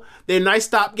 They're nice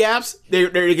stop gaps.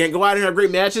 They can go out and have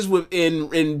great matches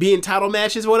in being title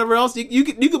matches, or whatever else. You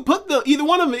could put either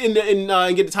one of them in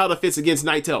and get the title fits against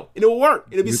Naito, and it will work.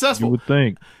 It'll be successful. You would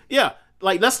think. Yeah,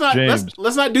 like let's not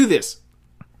do this.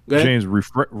 James,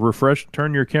 refresh.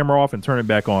 Turn your camera off and turn it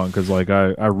back on because like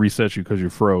I reset you because you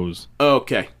froze.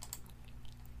 Okay.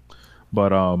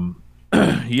 But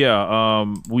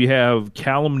we have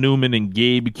Callum Newman and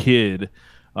Gabe Kidd,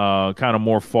 kind of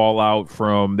more fallout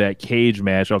from that cage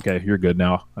match. Okay, you're good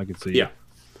now. I can see. Yeah.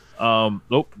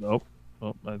 Nope.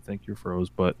 I think you're froze,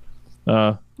 but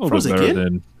a little bit better again?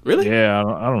 than Really? Yeah,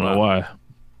 I don't know why.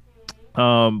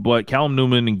 But Callum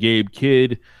Newman and Gabe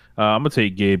Kidd. I'm gonna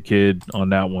take Gabe Kidd on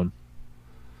that one.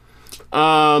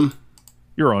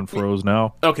 You're on froze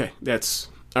now. Okay, that's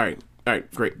all right. All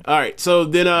right, great. All right, so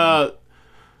then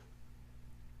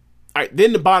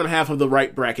then the bottom half of the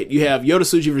right bracket, you have Yota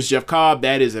Tsuji versus Jeff Cobb.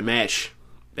 That is a match.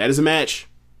 That's going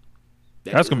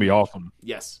to be awesome.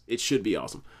 Yes, it should be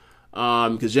awesome.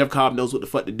 Because Jeff Cobb knows what the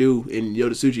fuck to do, and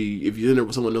Yota Tsuji, if you're in there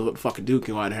with someone who knows what the fuck to do,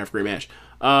 can go out and have a great match.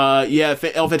 El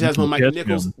Phantasmo and Mikey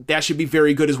Nichols. That should be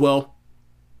very good as well.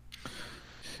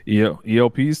 Yeah,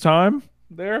 ELP's time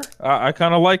there. I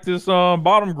kind of like this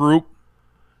bottom group.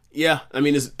 Yeah,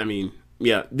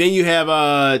 yeah. Then you have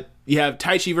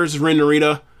Taichi versus Ren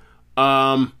Narita.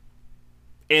 And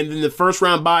then the first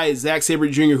round bye is Zack Sabre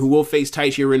Jr., who will face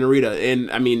Taichi or Narita. And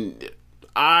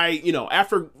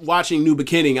after watching New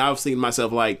Beginning, I was thinking to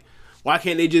myself, like, why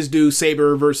can't they just do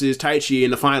Sabre versus Taichi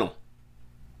in the final?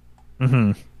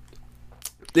 Mm-hmm.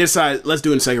 This side, let's do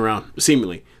it in the second round,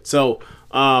 seemingly. So,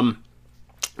 I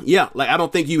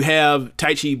don't think you have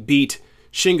Taichi beat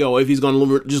Shingo if he's going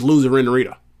to just lose to Ren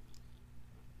Narita.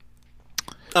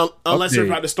 Unless they're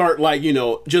about to start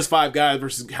just 5 guys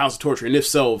versus House of Torture, and if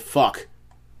so, fuck.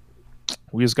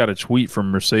 We just got a tweet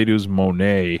from Mercedes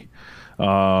Monet,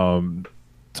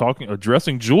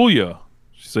 addressing Julia.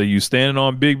 She said, "You standing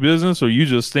on big business, or you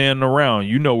just standing around?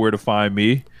 You know where to find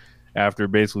me." After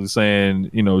basically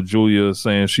saying, Julia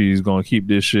saying she's gonna keep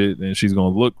this shit and she's gonna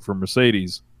look for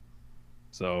Mercedes.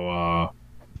 So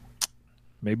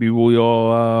maybe we'll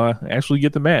all actually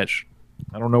get the match.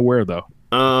 I don't know where though.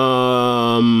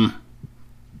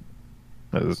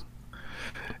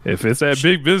 If it's at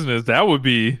big business, that would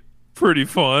be pretty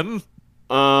fun.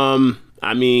 They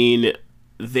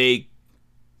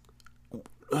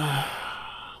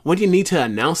what do you need to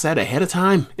announce that ahead of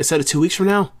time instead of 2 weeks from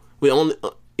now? We only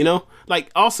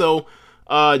also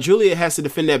Julia has to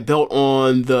defend that belt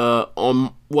on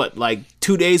 3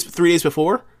 days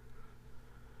before,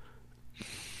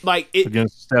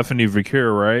 against Stephanie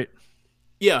Vaquer, right?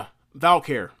 Yeah.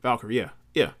 Valkyrie,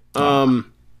 yeah.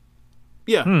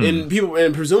 Yeah,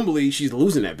 and presumably she's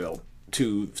losing that belt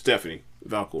to Stephanie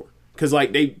Valcour because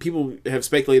like people have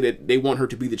speculated that they want her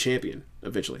to be the champion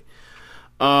eventually.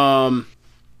 So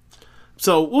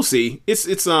we'll see.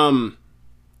 It's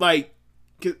like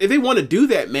if they want to do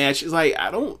that match, it's like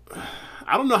I don't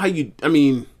know how you. I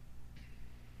mean,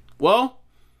 well,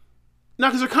 no,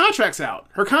 because her contract's out.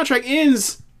 Her contract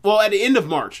ends at the end of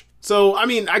March. So I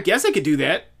mean, I guess I could do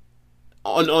that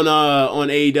on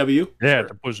AEW. They had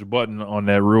to push the button on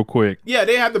that real quick. Yeah,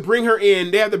 they have to bring her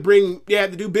in. They have to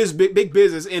do big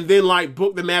business, and then like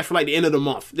book the match for like the end of the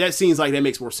month. That seems like that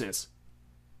makes more sense.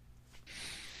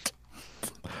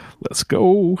 Let's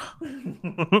go.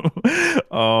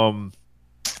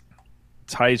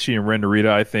 Taichi and Ren Narita,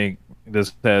 I think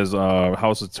this has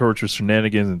House of Torture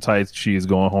shenanigans, and Taichi is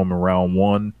going home in round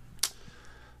 1.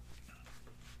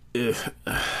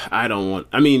 I don't want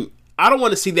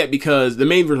to see that because the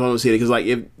main reason I want to see it because like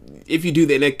if you do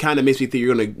that, that kind of makes me think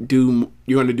you're gonna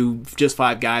do just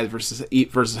 5 guys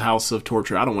versus House of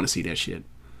Torture. I don't want to see that shit.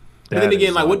 But then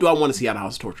again, like what do I want to see out of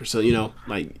House of Torture? So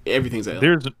like everything's out.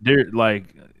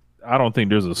 I don't think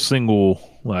there's a single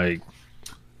like.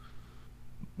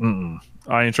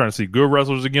 I ain't trying to see good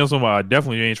wrestlers against them. I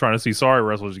definitely ain't trying to see sorry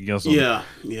wrestlers against them.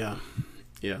 Yeah.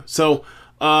 So,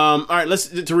 all right, let's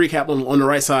to recap on the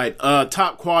right side.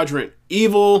 Top quadrant: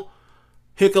 Evil,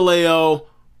 Hikuleo,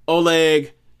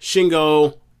 Oleg,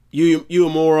 Shingo,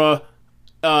 Uemura,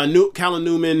 Callan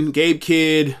Newman, Gabe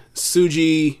Kidd,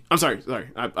 Suji. I'm sorry,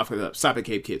 I fucked it up. Stop it,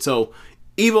 Gabe Kidd. So,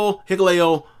 Evil,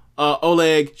 Hikuleo,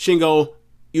 Oleg, Shingo,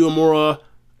 Uemura,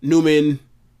 Newman,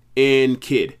 and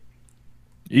Kidd.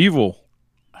 Evil.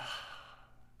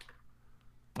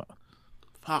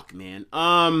 Fuck, man.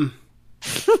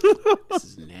 This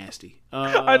is nasty.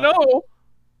 I know.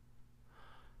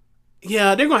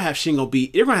 Yeah, they're gonna have Shingo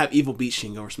beat. They're gonna have Evil beat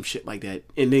Shingo or some shit like that,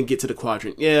 and then get to the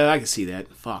quadrant. Yeah, I can see that.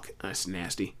 Fuck, that's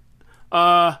nasty.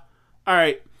 All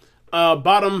right.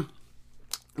 Bottom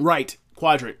right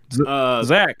quadrant.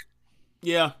 Zach.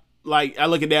 Yeah, like I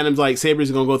look at that and I'm like, Saber's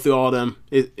gonna go through all of them.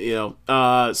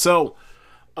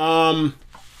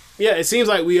 Yeah, it seems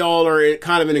like we all are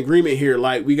kind of in agreement here.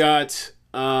 Like we got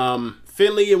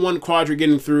Finley in one quadrant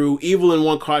getting through, Evil in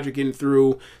one quadrant getting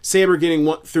through, Saber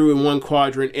getting through in one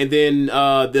quadrant, and then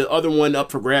the other one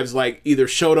up for grabs like either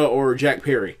Shota or Jack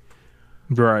Perry.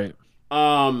 Right.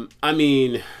 I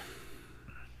mean,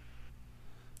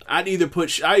 I either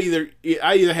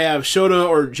have Shota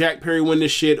or Jack Perry win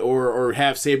this shit, or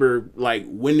have Saber like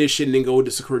win this shit and then go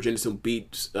to Sakura Genesis and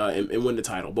beat and win the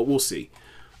title. But we'll see.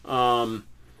 They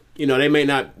may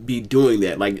not be doing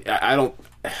that. Like I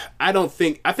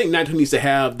think Naito needs to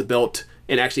have the belt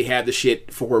and actually have the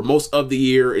shit for most of the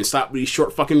year and stop these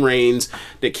short fucking reigns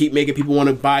that keep making people want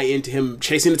to buy into him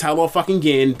chasing the title all fucking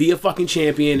again, be a fucking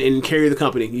champion and carry the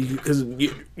company because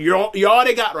you're all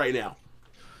they got right now.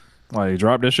 Like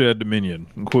drop that shit at Dominion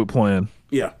and quit playing.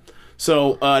 Yeah.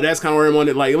 So that's kind of where I'm on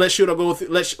it. Like, let Shota go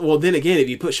through. Well, then again, if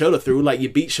you put Shota through, like you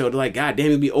beat Shota, like goddamn,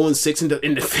 you'll be 0-6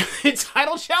 in the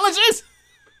title challenges.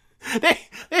 They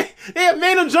have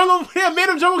made him jungle. They have made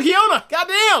him jungle Kiona.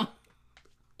 Goddamn.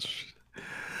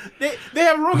 They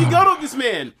have Roki Goto this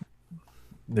man.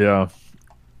 Yeah.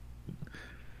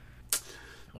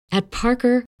 At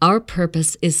Parker, our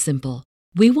purpose is simple.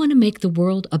 We want to make the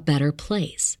world a better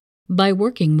place by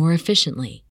working more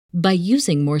efficiently, by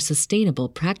using more sustainable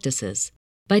practices,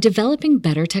 by developing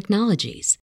better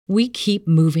technologies. We keep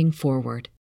moving forward.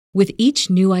 With each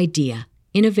new idea,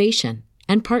 innovation,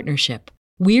 and partnership,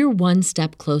 we're one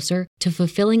step closer to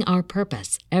fulfilling our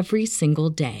purpose every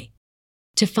single day.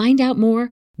 To find out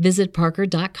more, visit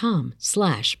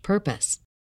parker.com/purpose.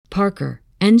 Parker,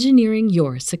 engineering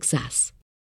your success.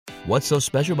 What's so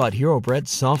special about Hero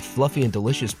Bread's soft, fluffy, and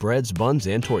delicious breads, buns,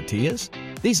 and tortillas?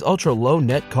 These ultra-low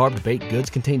net-carb baked goods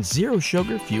contain zero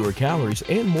sugar, fewer calories,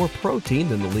 and more protein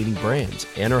than the leading brands,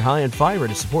 and are high in fiber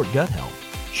to support gut health.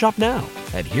 Shop now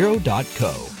at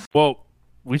hero.co. Well,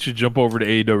 we should jump over to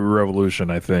AEW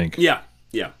Revolution, I think. Yeah.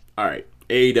 All right,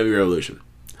 AEW Revolution.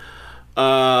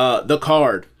 The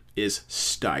card is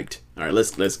stiked. All right,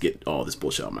 let's get all this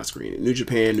bullshit on my screen. New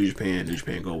Japan,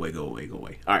 go away. All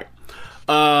right.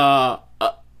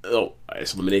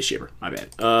 It's Elimination Chamber. My bad.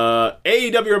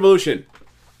 AEW Revolution.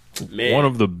 Man. One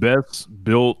of the best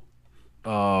built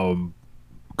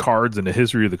cards in the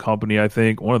history of the company, I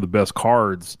think. One of the best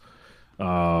cards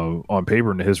on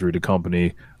paper in the history of the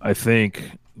company. I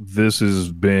think this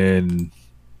has been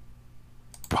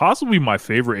possibly my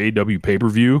favorite AEW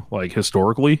pay-per-view, like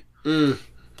historically. Okay.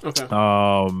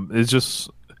 It's just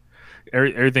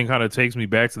everything kind of takes me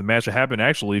back to the match that happened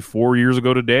actually 4 years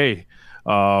ago today.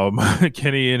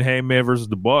 Kenny and Hangman versus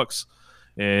the Bucks.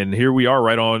 And here we are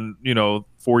right on,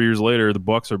 4 years later, the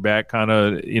Bucks are back kind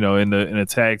of, in a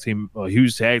tag team, a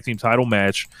huge tag team title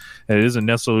match. And it isn't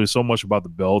necessarily so much about the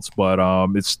belts, but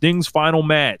it's Sting's final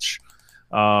match.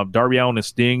 Darby Allin and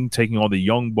Sting taking on the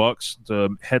Young Bucks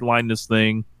to headline this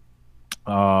thing.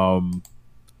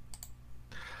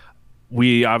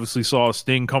 We obviously saw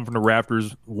Sting come from the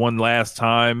Raptors one last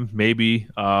time, maybe,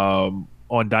 on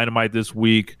Dynamite this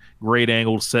week. Great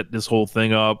angle to set this whole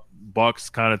thing up. Bucks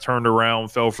kind of turned around,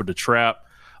 fell for the trap.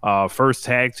 First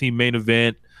tag team main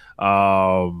event.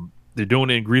 They're doing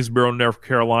it in Greensboro, North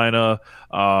Carolina.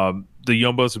 The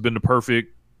Young Bucks have been the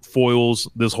perfect foils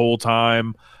this whole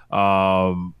time.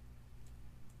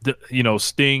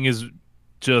 Sting is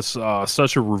just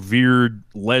such a revered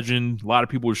legend. A lot of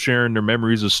people are sharing their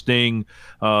memories of Sting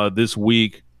this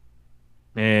week.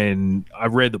 And I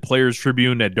read the Players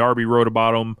Tribune that Darby wrote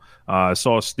about him. I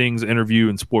saw Sting's interview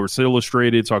in Sports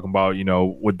Illustrated talking about,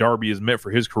 what Darby has meant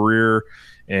for his career.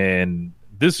 And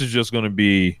this is just going to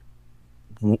be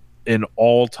an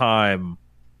all-time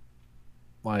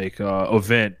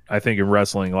event, I think, in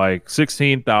wrestling.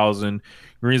 16,000,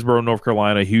 Greensboro, North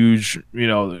Carolina, huge.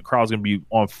 The crowd's going to be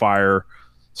on fire.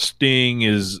 Sting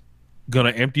is going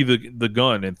to empty the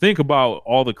gun. And think about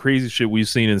all the crazy shit we've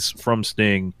seen from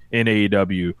Sting in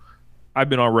AEW. I've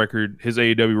been on record. His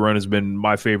AEW run has been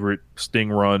my favorite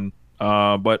Sting run.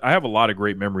 But I have a lot of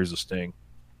great memories of Sting.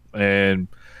 And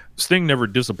Sting never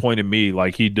disappointed me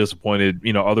like he disappointed,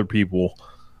 other people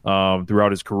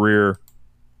throughout his career.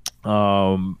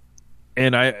 And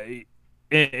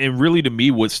really, to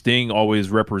me, what Sting always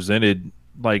represented,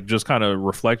 just kind of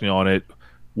reflecting on it,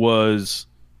 was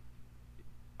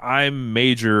I'm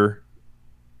major,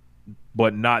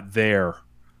 but not there.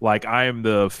 I am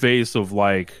the face of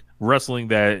wrestling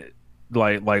that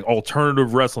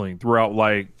alternative wrestling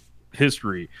throughout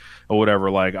history or whatever.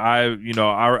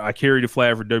 I carried the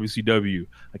flag for WCW.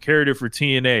 I carried it for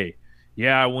TNA.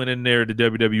 Yeah, I went in there to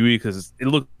WWE because it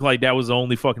looked like that was the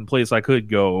only fucking place I could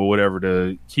go or whatever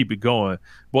to keep it going.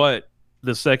 But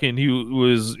the second he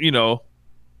was,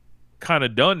 kind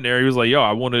of done there, he was like, yo,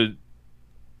 I want to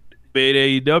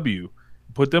beat AEW,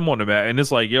 put them on the map. And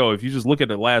it's if you just look at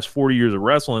the last 40 years of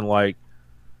wrestling,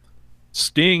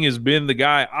 Sting has been the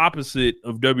guy opposite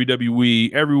of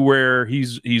WWE everywhere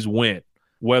he's went,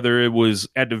 whether it was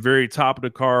at the very top of the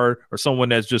card or someone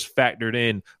that's just factored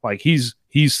in. He's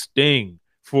Sting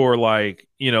for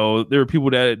there are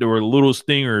people that there were little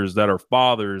Stingers that are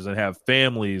fathers and have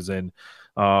families. And,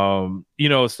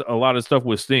 it's a lot of stuff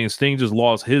with Sting. Sting just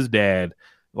lost his dad.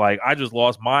 I just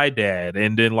lost my dad.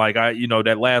 And then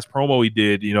that last promo he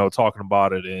did, talking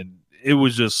about it. And it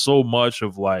was just so much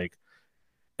of an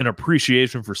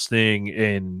appreciation for Sting.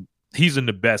 And he's in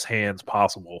the best hands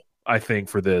possible, I think,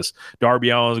 for this.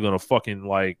 Darby Allin's going to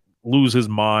fucking lose his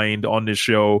mind on this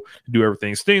show, do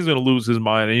everything. Sting's going to lose his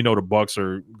mind. And, the Bucks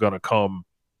are going to come,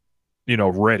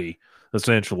 ready,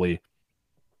 essentially.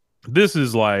 This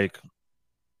is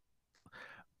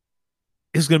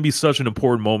it's going to be such an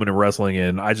important moment in wrestling,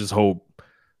 and I just hope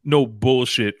no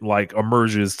bullshit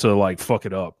emerges to fuck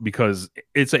it up, because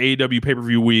it's an AEW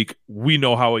pay-per-view week. We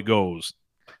know how it goes.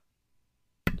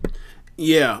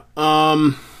 Yeah.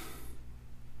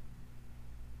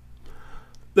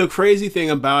 The crazy thing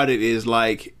about it is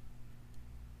would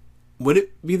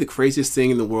it be the craziest thing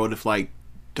in the world if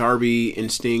Darby and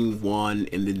Sting won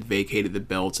and then vacated the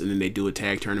belts and then they do a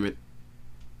tag tournament?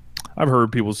 I've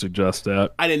heard people suggest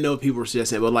that. I didn't know if people were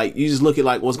suggesting it, but you just look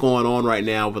at what's going on right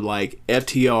now with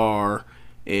FTR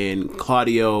and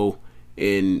Claudio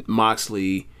and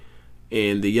Moxley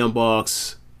and the Young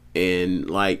Bucks, and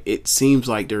it seems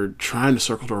like they're trying to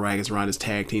circle the wagons around this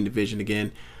tag team division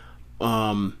again.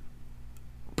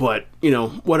 But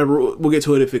whatever, we'll get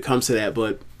to it if it comes to that.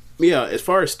 But yeah, as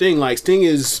far as Sting, Sting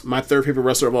is my third favorite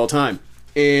wrestler of all time,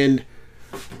 and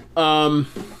from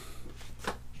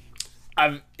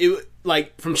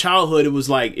childhood, it was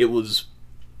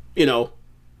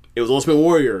Ultimate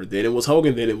Warrior, then it was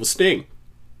Hogan, then it was Sting,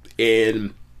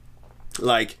 and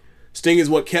Sting is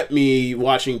what kept me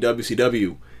watching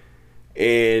WCW,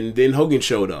 and then Hogan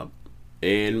showed up,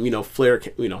 and Flair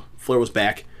was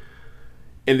back,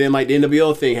 and then the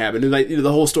NWO thing happened, and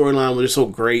the whole storyline was just so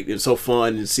great and so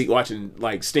fun, and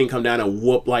watching Sting come down and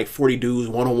whoop 40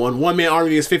 dudes 1-on-1, one man army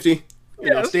against 50,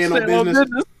 stand on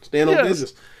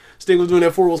business. Sting was doing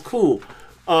that for was cool.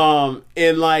 And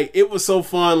it was so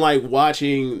fun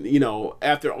watching,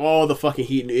 after all the fucking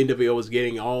heat NWO was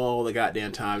getting all the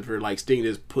goddamn time for Sting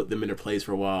just put them in their place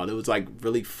for a while. It was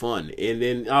really fun. And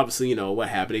then obviously, what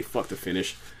happened? They fucked the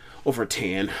finish over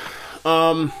Tan.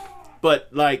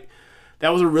 But that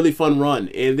was a really fun run.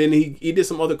 And then he did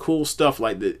some other cool stuff,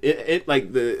 like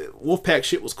the Wolfpack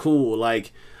shit was cool.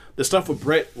 Like the stuff with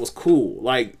Brett was cool.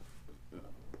 Like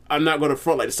I'm not going to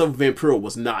front, like the stuff with Vampiro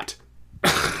was not.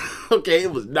 Okay,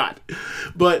 it was not.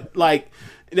 But like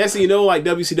that's like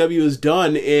WCW is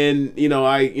done, and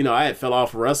I had fell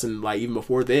off wrestling like even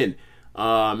before then.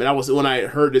 And I was, when I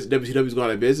heard this WCW was going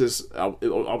out of business, I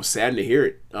was saddened to hear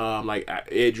it.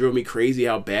 It drove me crazy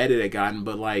how bad it had gotten,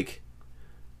 but like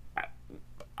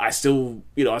I still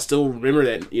remember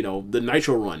that, the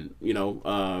Nitro run,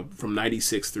 from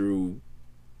 96 through,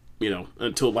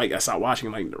 until like I stopped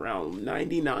watching like around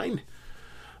 99.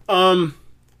 And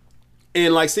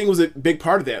like Sting was a big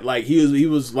part of that. Like he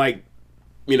was like,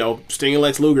 Sting and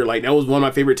Lex Luger, like that was one of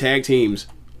my favorite tag teams.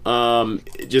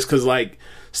 Just cause like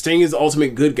Sting is the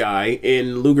ultimate good guy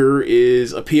and Luger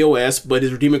is a POS, but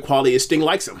his redeeming quality is Sting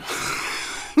likes him.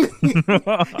 You know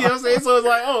what I'm saying? So it's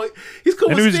like, oh, he's cool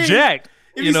with Sting. And he was jacked.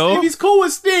 If he's cool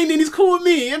with Sting, then he's cool with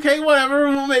me. Okay, whatever.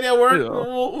 We'll make that work. Yeah.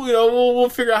 We'll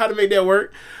figure out how to make that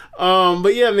work.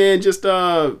 But yeah, man, just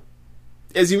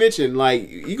as you mentioned, like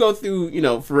you go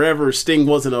through, forever. Sting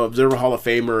wasn't an Observer Hall of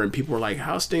Famer, and people were like,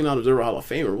 "How's Sting not an Observer Hall of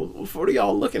Famer? What are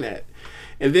y'all looking at?"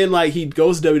 And then like he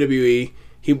goes to WWE.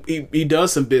 He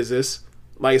does some business,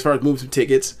 like as far as moving some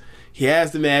tickets. He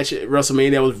has the match at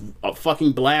WrestleMania that was a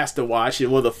fucking blast to watch,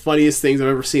 and one of the funniest things I've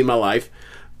ever seen in my life.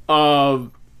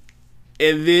 And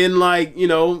then like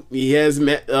he has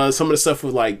met some of the stuff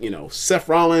with like Seth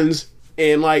Rollins,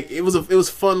 and like it was a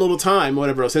fun little time,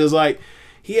 whatever else. And it was like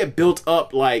he had built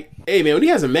up like, hey man, when he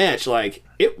has a match, like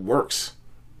it works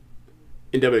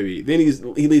in WWE. Then he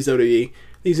leaves WWE,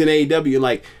 he's in AEW, and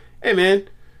like, hey man,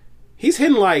 he's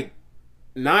hitting like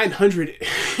 900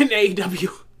 in AEW.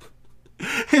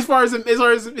 As far as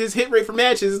his hit rate for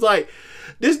matches, it's like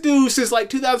this dude since like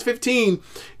 2015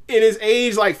 in his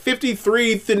age like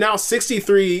 53 to now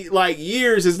 63 like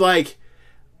years is like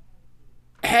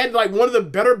had like one of the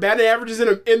better batting averages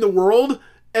in the world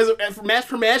as match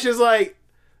per match. Is like,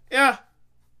 yeah,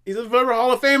 he's a former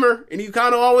Hall of Famer, and he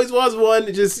kind of always was one.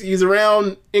 He's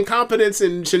around incompetence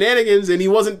and shenanigans, and he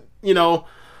wasn't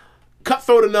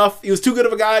cutthroat enough. He was too good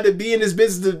of a guy to be in this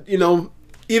business to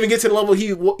even get to the level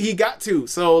he got to.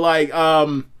 So like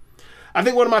I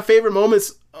think one of my favorite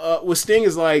moments with Sting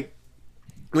is like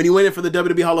when he went in for the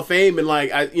WWE Hall of Fame, and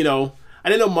like I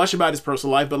didn't know much about his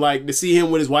personal life, but like to see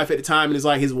him with his wife at the time, and it's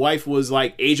like his wife was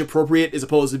like age appropriate as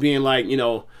opposed to being like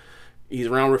he's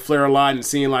around Ric Flair a lot and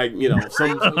seeing like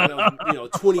some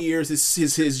 20 years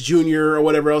his junior or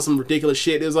whatever else, some ridiculous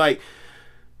shit. It was like,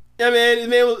 yeah, man,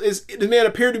 this man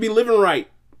appeared to be living right.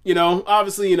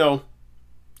 Obviously,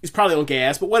 he's probably on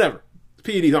gas, but whatever.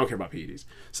 PEDs, I don't care about PEDs.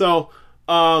 So,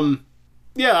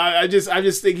 yeah, I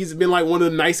just think he's been like one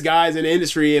of the nice guys in the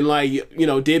industry, and like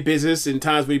did business in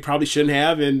times where he probably shouldn't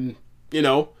have, and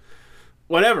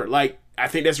whatever. Like I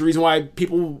think that's the reason why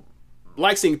people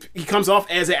like seeing he comes off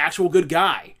as an actual good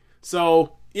guy.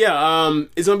 So yeah,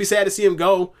 it's gonna be sad to see him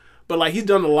go, but like he's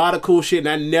done a lot of cool shit, and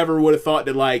I never would have thought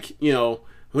that like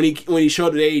when he showed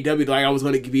up at AEW, like I was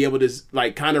going to be able to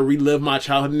like kind of relive my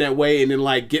childhood in that way, and then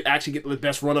like get the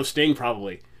best run of Sting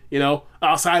probably,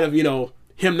 outside of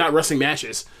him not wrestling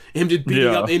matches, him just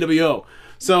beating up NWO.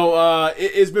 So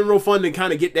it's been real fun to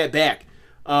kind of get that back.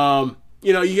 You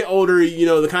get older,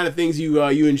 the kind of things you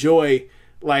enjoy,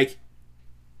 like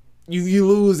you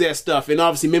lose that stuff, and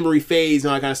obviously memory fades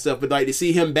and all that kind of stuff. But like to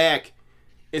see him back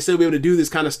and still be able to do this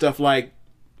kind of stuff, like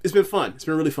it's been fun. It's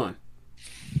been really fun.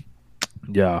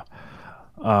 Yeah.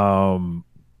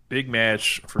 Big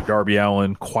match for Darby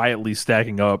Allin, quietly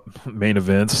stacking up main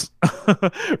events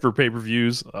for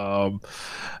pay-per-views. The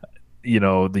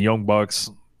Young Bucks,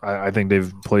 I think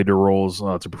they've played their roles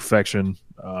to perfection.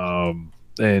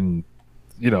 And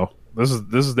this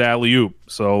is the alley-oop.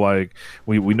 So like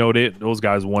we know that those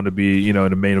guys want to be, in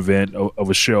the main event of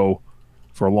a show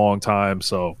for a long time.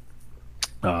 So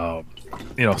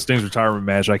Sting's retirement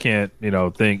match, I can't,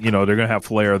 think, they're going to have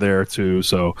Flair there too.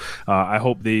 So I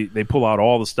hope they pull out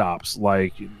all the stops.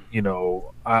 Like,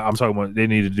 I'm talking about they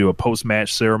need to do a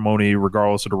post-match ceremony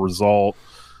regardless of the result.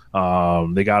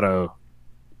 They got to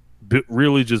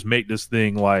really just make this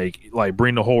thing like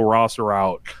bring the whole roster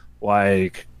out,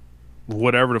 like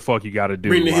whatever the fuck you got to do.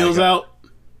 Bring the heels out.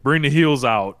 Bring the heels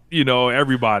out,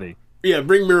 everybody. Yeah,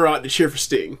 bring Miro out to cheer for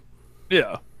Sting.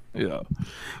 Yeah. Yeah.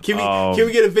 Can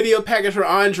we get a video package from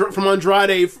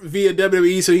Andrade via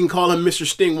WWE so he can call him Mr.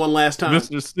 Sting one last time?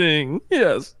 Mr. Sting,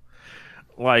 yes.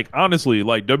 Like honestly,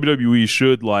 like WWE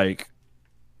should like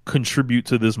contribute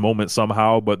to this moment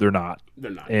somehow, but they're not.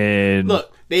 They're not. And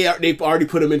look, they've already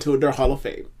put him into their Hall of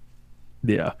Fame.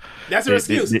 Yeah. That's an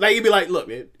excuse. Like, you'd be like, look,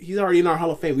 man, he's already in our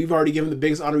Hall of Fame. We've already given him the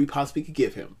biggest honor we possibly could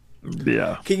give him.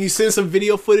 Yeah. Can you send some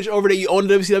video footage over that you own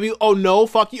the WCW? Oh, no,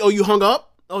 fuck you. Oh, you hung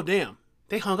up? Oh, damn.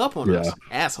 They hung up on us.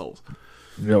 Assholes.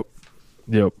 Yep.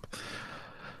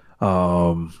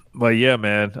 But yeah,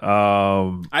 man.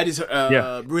 I just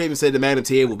Brew Haven said the Magnum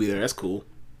TA will be there. That's cool.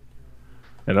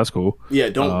 Yeah, that's cool. Yeah,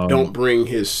 don't bring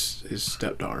his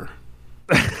stepdaughter.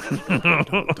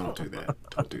 Don't do that.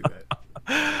 Don't do that.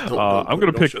 I'm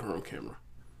gonna pick her on camera.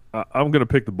 I'm gonna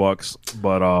pick the Bucks,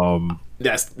 but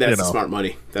that's smart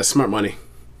money. That's smart money.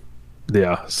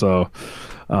 Yeah. So,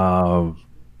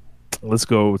 let's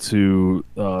go to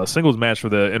singles match for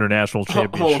the international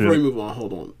championship. Hold on,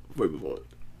 before we move on.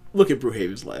 Look at Brew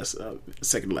Haven's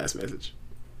second to last message.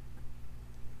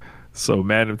 So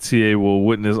Madam TA will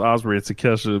witness Ospreay and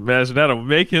Takeshita. Imagine that'll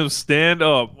make him stand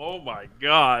up. Oh my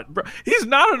God, bro. He's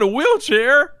not in a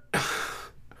wheelchair.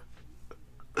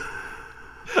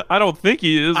 I don't think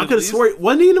he is. I could have sworn,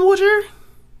 wasn't he in a wheelchair?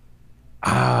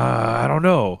 I don't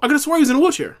know. I could have sworn he was in a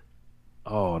wheelchair.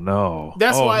 Oh no.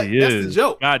 That's why. He that's is. the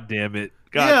joke. God damn it.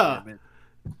 Damn it.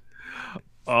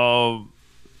 AEW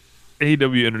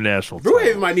International. Brew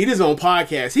Haven might need his own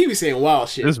podcast. He be saying wild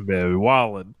shit. This man be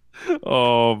wildin'.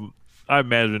 I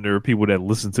imagine there are people that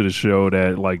listen to the show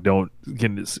that like don't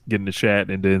get in the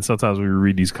chat, and then sometimes we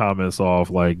read these comments off.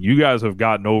 Like, you guys have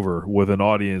gotten over with an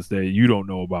audience that you don't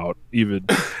know about, even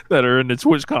that are in the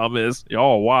Twitch comments.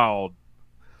 Y'all wild.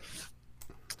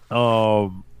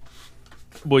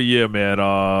 But yeah, man.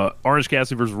 Orange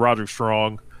Cassidy versus Roderick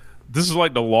Strong. This is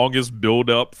like the longest build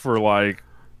up for like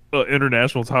an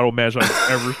international title match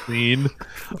I've ever seen.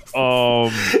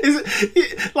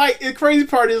 Like, the crazy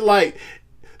part is like,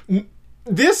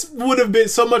 this would have been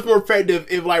so much more effective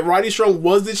if like Roddy Strong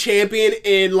was the champion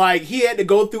and like he had to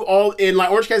go through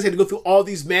Orange Cassidy had to go through all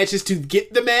these matches to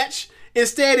get the match.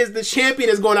 Instead, is the champion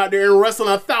is going out there and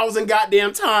wrestling 1,000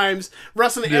 goddamn times,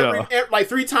 wrestling every like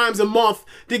 3 times a month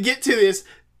to get to this.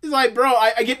 It's like, bro,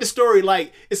 I get the story,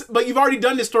 like, but you've already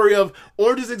done the story of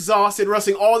Orange is exhausted,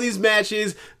 wrestling all these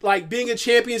matches, like being a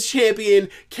champion's champion,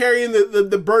 carrying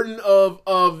the burden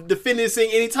of defending this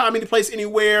thing anytime, any place,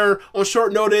 anywhere, on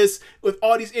short notice, with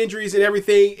all these injuries and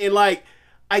everything, and like,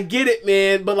 I get it,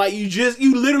 man, but like, you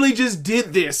literally just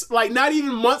did this, like, not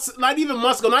even months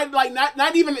ago,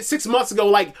 not even 6 months ago,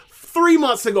 like 3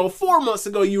 months ago, 4 months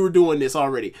ago, you were doing this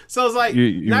already. So it's like,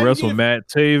 you wrestled Matt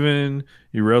Taven,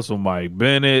 you wrestled Mike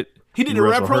Bennett. He did the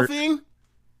Repro thing.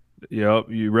 Yep,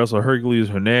 you wrestled Hercules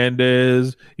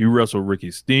Hernandez. You wrestled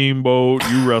Ricky Steamboat.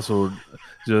 You wrestled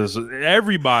just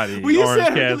everybody. When you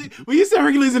said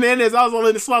Hercules Hernandez, I was all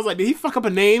in the slot. I was like, did he fuck up a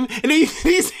name? And then he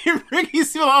said Ricky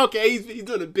Steamboat. Okay, he's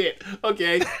doing a bit.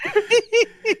 Okay.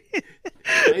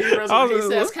 He wrestled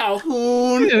Jesus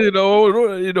Calhoun. You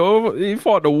know, he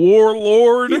fought the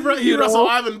Warlord. He wrestled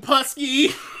Ivan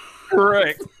Putski.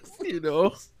 Correct. You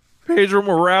know, Pedro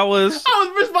Morales.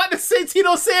 I was just about to say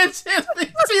Tito Sanchez.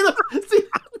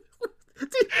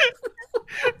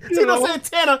 Tito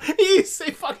Santana. He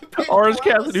say fucking Pedro Orange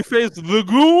Cassidy faced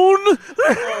Lagoon.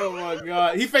 Oh my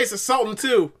God. He faced a Sultan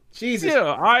too. Jesus.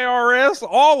 Yeah, IRS,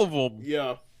 all of them.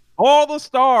 Yeah. All the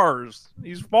stars.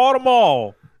 He's fought them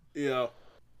all. Yeah.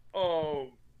 Oh.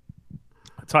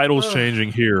 Title's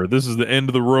changing here. This is the end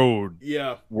of the road.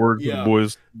 Yeah. Word to the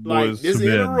boys. Like, this is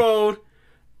the end of the road.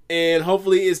 And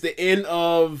hopefully it's the end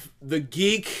of the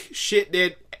geek shit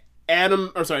that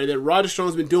that Roderick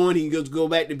Strong's been doing. He goes go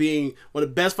back to being one of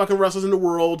the best fucking wrestlers in the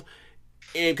world.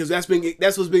 And because that's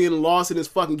what's being lost in his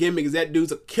fucking gimmick, is that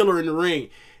dude's a killer in the ring.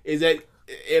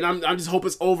 And I'm just hope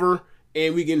it's over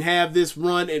and we can have this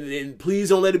run, and please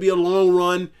don't let it be a long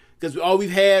run, because all we've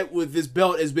had with this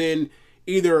belt has been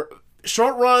either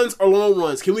short runs or long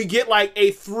runs. Can we get like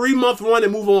a 3-month run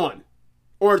and move on?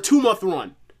 Or a 2-month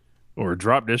run? Or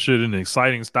drop that shit in an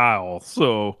exciting style.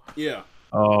 So yeah.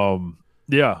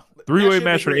 3-way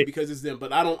match for because it's them,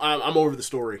 but I'm over the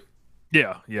story.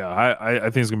 Yeah. I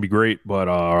think it's gonna be great, but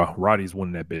Roddy's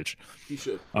winning that bitch. He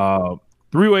should.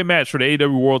 3-way match for the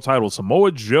AEW World Title: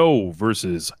 Samoa Joe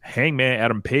versus Hangman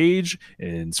Adam Page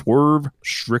and Swerve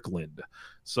Strickland.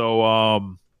 So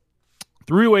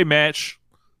 3-way match.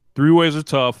 3 ways are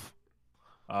tough.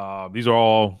 These are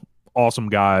all awesome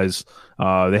guys.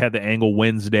 They had the angle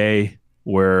Wednesday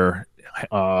where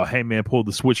Hangman pulled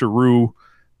the switcheroo,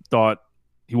 thought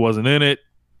he wasn't in it,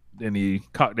 then he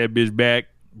cocked that bitch back,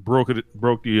 broke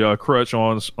the crutch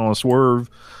on Swerve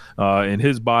in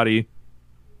his body.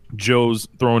 Joe's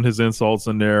throwing his insults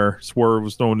in there. Swerve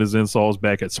was throwing his insults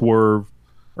back at Swerve,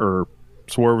 or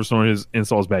Swerve was throwing his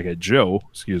insults back at Joe.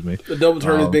 Excuse me. The double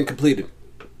turn has been completed.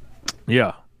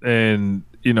 Yeah. And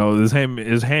this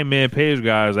Hangman Page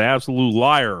guy is an absolute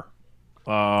liar.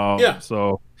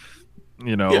 So,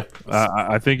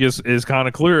 I think it's kind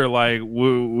of clear like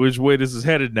which way this is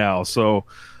headed now. So,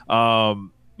 a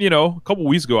couple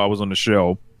weeks ago I was on the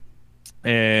show,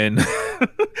 and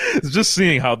just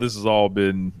seeing how this has all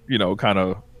been, kind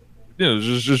of,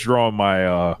 just drawing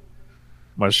my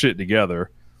my shit together.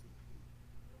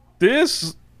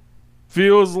 This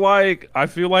I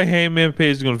feel like Hangman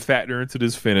Page is going to factor into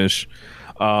this finish.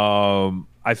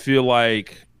 I feel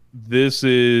like this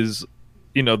is,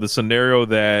 the scenario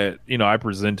that, I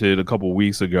presented a couple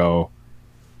weeks ago.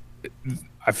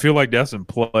 I feel like that's in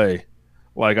play.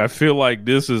 Like, I feel like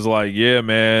this is like, yeah,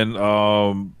 man,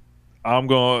 I'm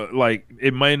going, like,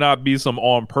 it might not be some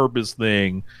on purpose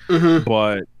thing,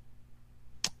 but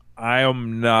I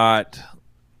am not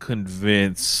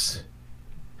convinced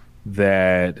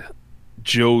that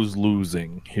Joe's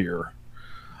losing here.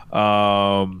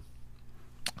 I'm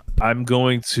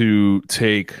going to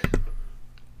take,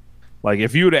 like,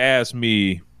 if you would have asked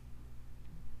me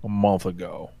a month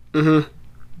ago, I would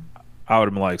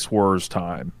have been like, Swerve's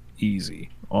time, easy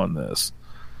on this.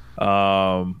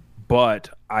 But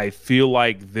I feel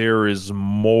like there's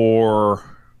more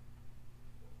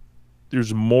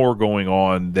going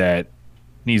on that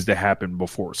needs to happen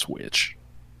before Switch.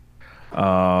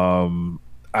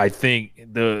 I think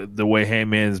the way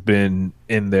Hangman's been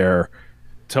in there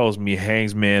tells me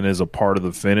Hangman is a part of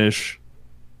the finish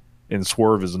and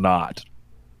Swerve is not.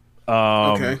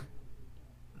 Okay.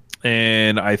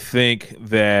 And I think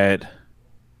that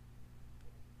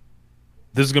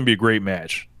this is going to be a great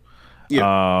match.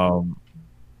 Yeah.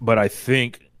 But I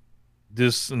think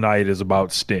this night is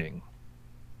about Sting.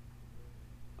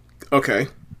 Okay.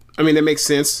 I mean, that makes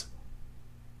sense.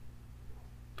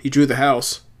 He drew the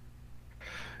house.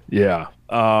 Yeah.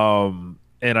 And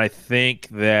I think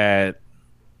that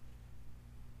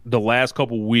the last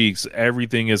couple weeks,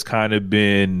 everything has kind of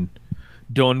been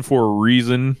done for a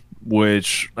reason,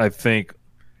 which I think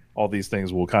all these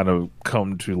things will kind of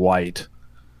come to light.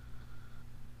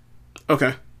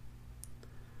 Okay.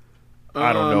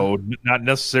 I don't know. Not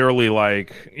necessarily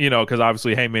like, because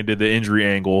obviously Hangman did the injury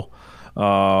angle.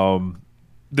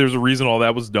 There's a reason all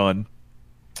that was done.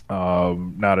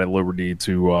 Not at liberty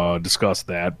to discuss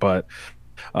that, but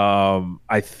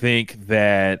I think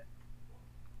that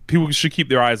people should keep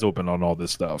their eyes open on all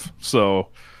this stuff. So,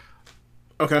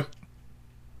 okay.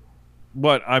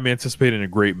 But I'm anticipating a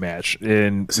great match,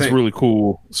 and Same. It's really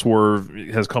cool. Swerve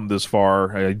has come this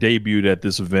far. I debuted at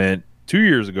this event 2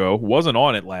 years ago, wasn't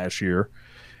on it last year,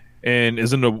 and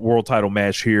is in the world title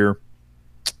match here.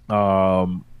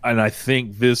 And I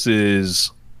think this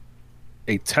is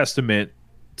a testament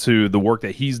to the work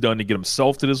that he's done to get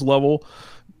himself to this level.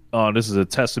 This is a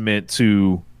testament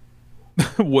to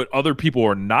what other people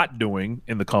are not doing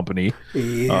in the company.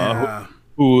 Yeah.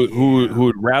 Who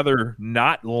would rather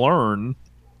not learn,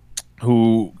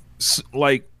 I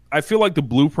feel like the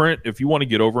blueprint, if you want to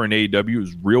get over in AEW,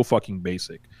 is real fucking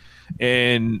basic.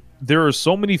 And there are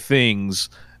so many things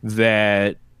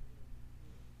that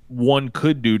one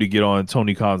could do to get on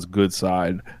Tony Khan's good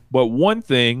side. But one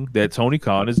thing that Tony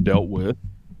Khan has dealt with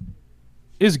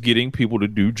is getting people to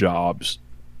do jobs.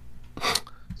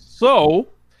 So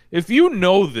if you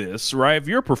know this, right, if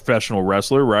you're a professional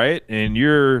wrestler, right, and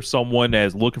you're someone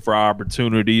that's looking for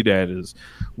opportunity, that is,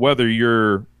 whether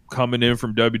you're coming in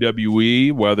from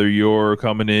WWE, whether you're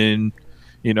coming in,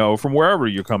 from wherever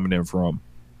you're coming in from,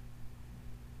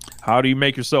 how do you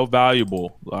make yourself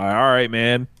valuable? All right,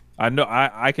 man, I know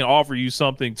I can offer you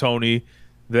something, Tony,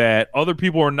 that other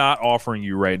people are not offering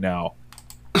you right now.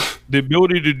 The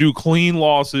ability to do clean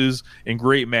losses and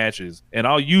great matches. And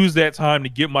I'll use that time to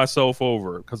get myself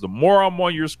over, because the more I'm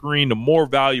on your screen, the more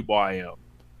valuable I am.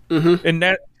 Mm-hmm.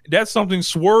 And that's something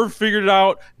Swerve figured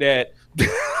out, that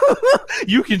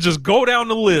you can just go down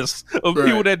the list of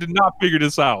people that did not figure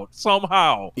this out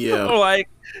somehow. Yeah.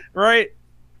 Right?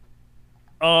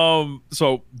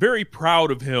 So very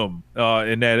proud of him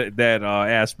in that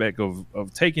aspect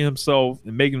of taking himself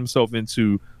and making himself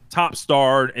into top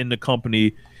star in the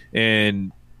company.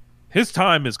 And his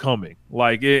time is coming.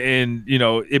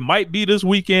 It might be this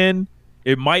weekend.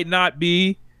 It might not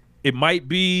be. It might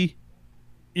be,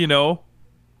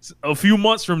 a few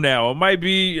months from now. It might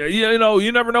be,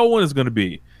 you never know when it's going to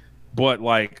be. But,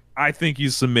 I think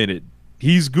he's cemented.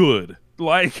 He's good.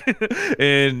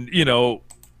 And,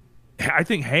 I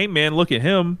think Hangman, look at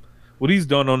him, what he's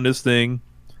done on this thing.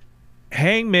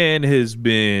 Hangman has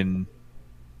been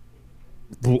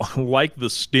like the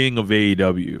Sting of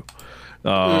AEW.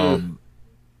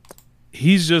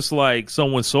 he's just like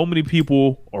someone so many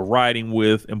people are riding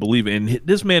with and believe in. And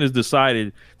this man has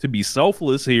decided to be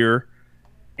selfless here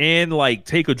and like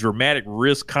take a dramatic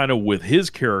risk kind of with his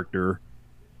character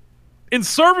in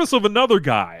service of another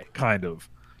guy, kind of.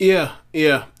 Yeah.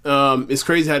 It's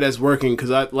crazy how that's working, because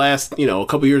a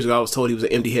couple years ago I was told he was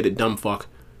an empty-headed dumb fuck.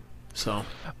 So,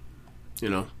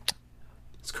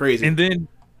 it's crazy. And then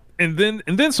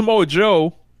Samoa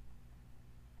Joe's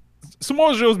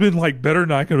been like better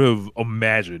than I could have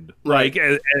imagined. Right.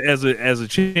 Like as a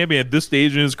champion at this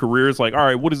stage in his career, it's like, all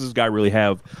right, what does this guy really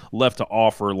have left to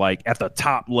offer? Like at the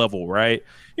top level, right?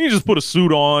 He just put a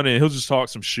suit on and he'll just talk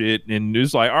some shit, and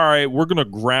it's like, all right, we're gonna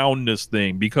ground this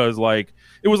thing, because like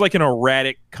it was like an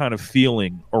erratic kind of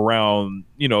feeling around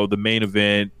the main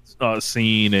event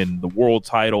scene and the world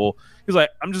title. He's like,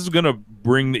 I'm just gonna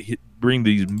bring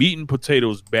these meat and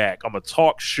potatoes back. I'm gonna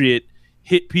talk shit,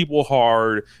 hit people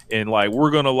hard, and like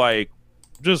we're gonna like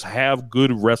just have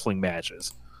good wrestling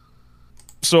matches.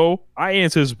 So I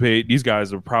anticipate these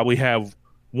guys will probably have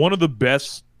one of the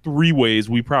best 3-ways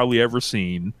we probably ever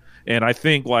seen, and I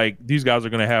think like these guys are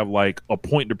gonna have like a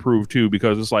point to prove too,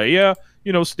 because it's like, yeah,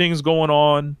 Sting's going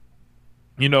on,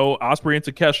 Ospreay and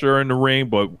Takeshita are in the ring,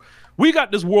 but we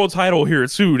got this world title here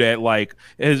too that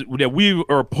we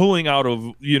are pulling out of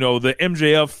the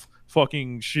MJF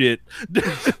fucking shit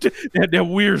that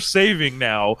we're saving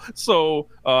now. So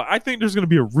I think there's going to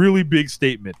be a really big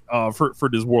statement for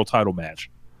this world title match.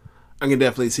 I can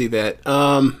definitely see that.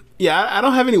 I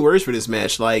don't have any words for this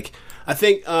match. Like, I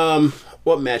think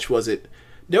what match was it?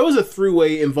 There was a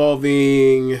 3-way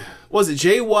involving, was it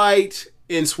Jay White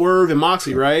and Swerve and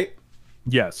Moxley, right?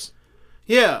 Yes.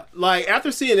 Yeah, like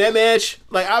after seeing that match,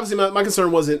 like obviously my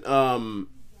concern wasn't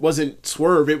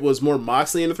Swerve, it was more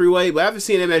Moxley in the 3-way. But after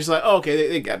seeing that match, it's like, oh, okay,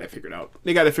 they got that figured out.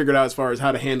 They got it figured out as far as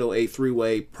how to handle a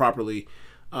 3-way properly,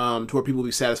 to where people will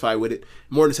be satisfied with it,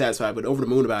 more than satisfied, but over the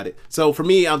moon about it. So for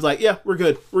me, I was like, yeah, we're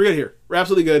good here, we're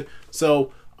absolutely good.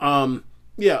 So I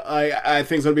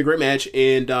think it's gonna be a great match,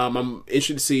 and I'm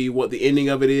interested to see what the ending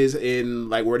of it is and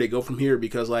like where they go from here,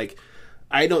 because like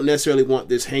I don't necessarily want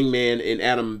this Hangman and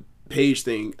Adam Page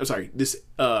thing. I'm sorry, this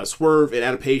Swerve and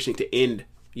Adam Page thing to end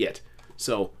yet.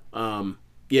 So,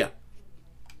 yeah.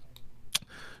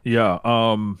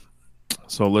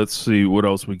 So let's see what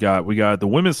else we got. We got the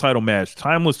women's title match: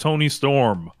 Timeless Toni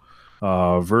Storm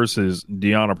versus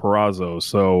Deonna Purrazzo.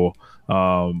 So,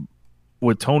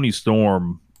 with Toni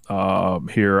Storm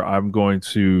here, I'm going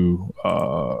to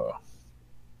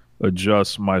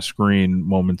adjust my screen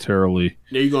momentarily.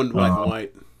 Yeah, you're going to black and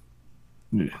white.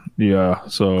 Yeah,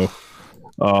 so it's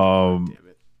going to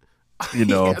black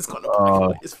and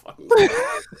white. It's fucking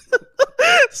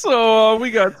so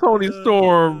we got Toni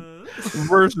Storm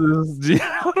versus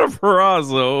Deonna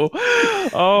Purrazzo.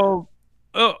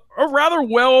 A rather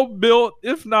well built,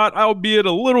 if not albeit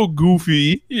a little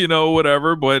goofy,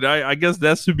 whatever, but I guess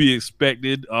that's to be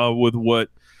expected with what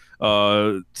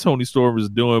Toni Storm is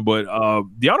doing. But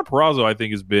Deonna Purrazzo, I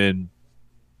think, has been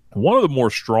one of the more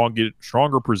stronger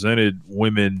presented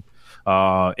women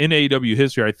in AEW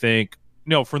history. I think,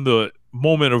 from the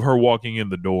moment of her walking in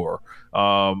the door,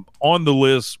 on the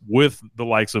list with the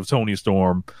likes of Toni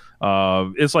Storm.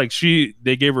 It's like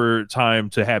they gave her time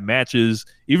to have matches,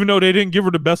 even though they didn't give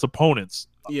her the best opponents.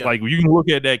 Yeah. Like you can look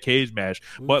at that cage match,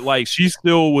 but like she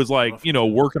still was like,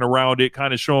 working around it,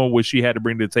 kind of showing what she had to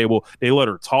bring to the table. They let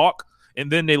her talk,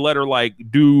 and then they let her like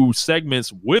do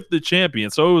segments with the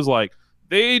champion. So it was like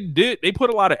they put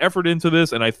a lot of effort into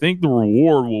this, and I think the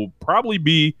reward will probably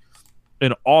be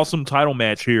an awesome title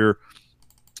match here.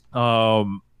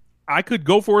 I could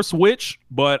go for a switch,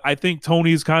 but I think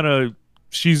Tony's kind of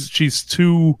she's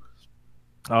too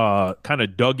kind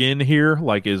of dug in here,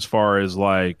 like as far as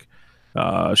like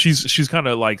she's kind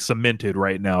of like cemented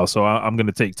right now. So I'm going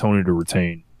to take Tony to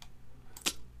retain.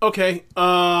 Okay.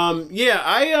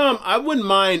 I wouldn't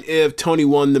mind if Tony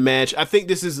won the match. I think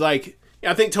this is like,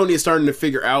 I think Tony is starting to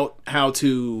figure out how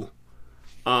to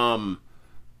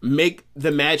make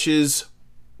the matches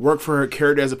work for her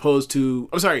character as opposed to,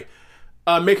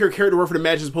 make her character work for the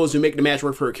match as opposed to making the match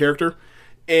work for her character.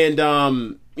 And,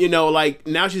 like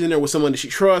now she's in there with someone that she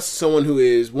trusts, someone who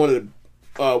is one of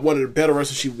the better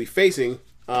wrestlers she will be facing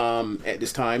at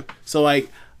this time. So like,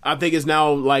 I think it's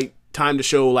now like time to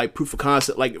show like proof of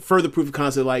concept, like further proof of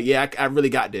concept. Like, yeah, I really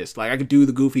got this. Like I could do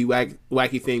the goofy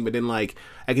wacky thing, but then like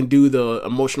I can do the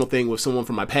emotional thing with someone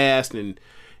from my past and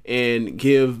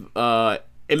give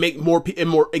and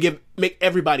make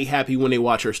everybody happy when they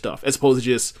watch her stuff, as opposed to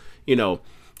just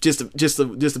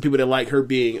the people that like her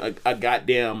being a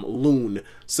goddamn loon.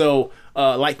 So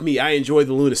like me, I enjoy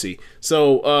the lunacy.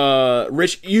 So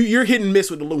Rich, you're hit and miss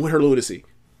with her lunacy.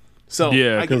 So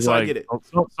yeah, I guess like, I get it.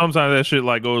 Sometimes that shit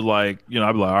like goes like, you know,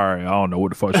 I'd be like, all right, I don't know what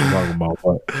the fuck she's talking about,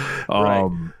 but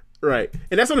right,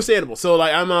 and that's understandable. So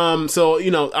like so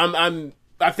you know,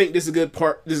 I think this is a good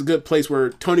part. This is a good place where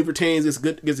Tony retains.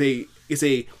 It's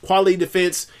a quality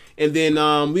defense, and then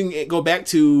we can go back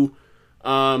to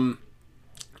Deanna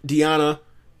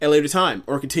at a later time,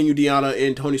 or continue Deanna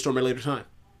and Tony Storm at a later time.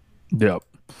 Yep.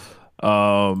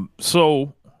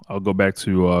 So I'll go back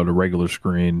to the regular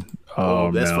screen. That's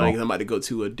now. funny because I'm about to go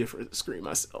to a different screen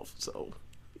myself. So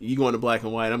you going to black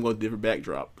and white, I'm going to different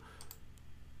backdrop.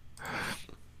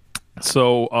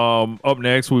 So up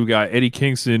next we've got Eddie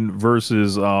Kingston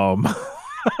versus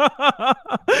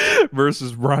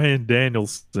versus Bryan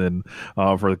Danielson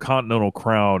for the Continental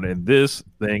Crown, and this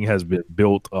thing has been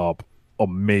built up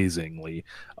amazingly.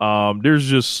 There's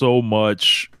just so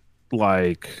much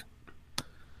like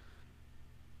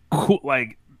cool,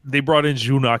 like they brought in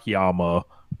Jun Akiyama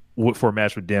for a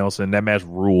match with Danielson. That match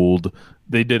ruled.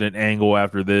 They did an angle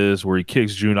after this where he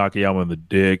kicks Jun Akiyama in the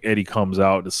dick. Eddie comes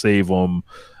out to save him.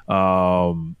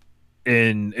 And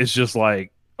it's just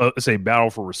like it's a battle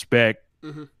for respect.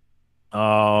 Mm-hmm.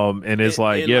 And it's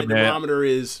like, yeah, man. The man. barometer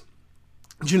is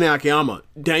Jun Akiyama.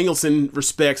 Danielson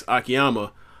respects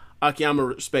Akiyama. Akiyama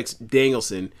respects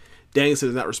Danielson. Danielson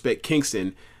does not respect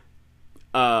Kingston.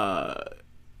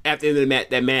 At the end of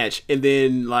that match, and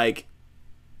then like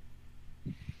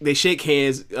they shake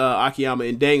hands, Akiyama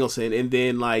and Danielson, and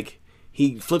then like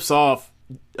he flips off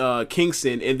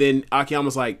Kingston, and then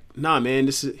Akiyama's like, "Nah, man,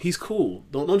 he's cool.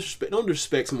 Don't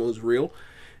disrespect someone who's real."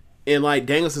 And like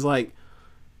Danielson's like,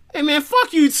 "Hey man,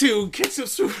 fuck you too." Kicks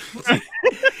him,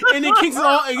 and then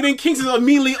Kingston's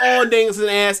immediately on Danielson's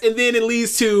ass, and then it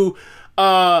leads to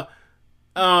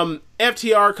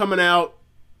FTR coming out.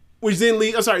 Which then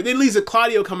leads to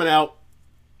Claudio coming out,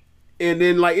 and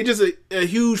then like it's just a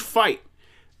huge fight.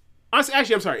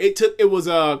 Actually, I'm sorry. It was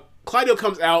Claudio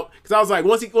comes out because I was like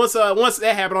once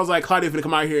that happened, I was like Claudio's gonna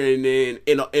come out here and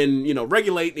you know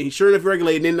regulate, and he sure enough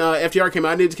regulated. And then FTR came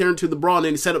out and then turned to the brawl, and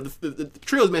then set up the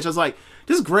trios match. I was like,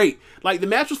 this is great. Like the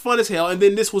match was fun as hell, and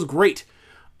then this was great.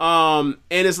 And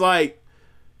it's like,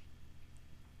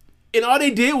 and all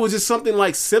they did was just something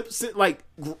like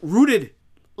rooted.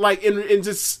 Like in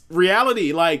just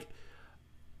reality, like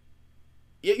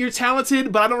you're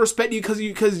talented, but I don't respect you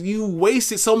because you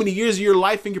wasted so many years of your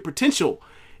life and your potential.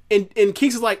 And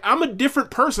Kings is like, I'm a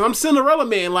different person. I'm Cinderella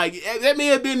Man. Like that may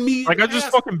have been me. Like I just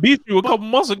fucking beat you a couple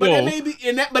months ago.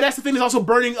 But that's the thing that's also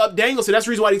burning up Danielson. That's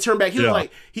the reason why he turned back. He was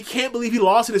like, he can't believe he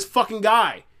lost to this fucking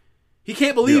guy. He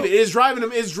can't believe it. It's driving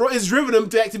him. It's driven him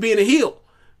back to being a heel,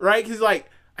 right? He's like,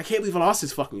 I can't believe I lost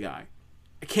this fucking guy.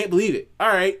 I can't believe it. All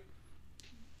right.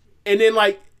 And then,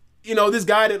 like, you know, this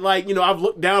guy that, like, you know, I've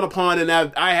looked down upon and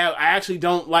I actually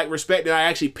don't, like, respect and I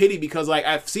actually pity because, like,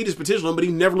 I see this potential in him, but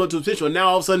he never looked to his potential. And now,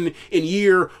 all of a sudden, in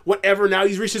year whatever, now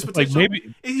he's reached his potential. Like,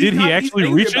 maybe, did he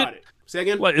actually reach it? Say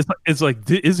again? Like, it's like,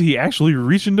 is he actually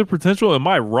reaching the potential? Am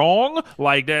I wrong?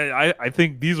 Like, that, I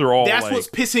think these are all, That's what's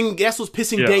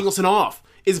pissing Danielson off.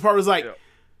 Is the part was like,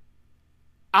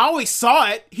 I always saw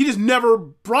it, he just never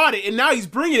brought it, and now he's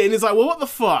bringing it, and it's like, well, what the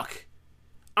fuck?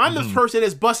 I'm the person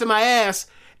that's busting my ass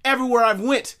everywhere I've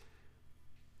went.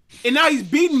 And now he's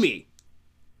beating me.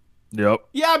 Yep.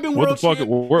 Yeah, I've been world champion.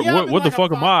 What the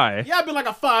fuck am I? Yeah, I've been like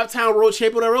a 5-time world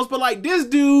champion, whatever else. But like this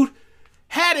dude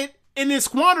had it and then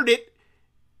squandered it.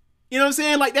 You know what I'm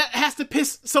saying? Like that has to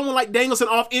piss someone like Danielson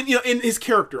off in his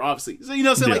character, obviously. So you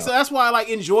know what I'm saying? Like, so that's why I like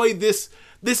enjoy this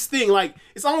thing. Like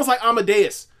it's almost like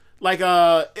Amadeus. Like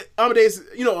Amadeus,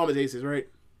 you know what Amadeus is, right?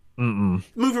 Mm-mm.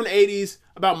 Movie from the 80s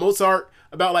about Mozart.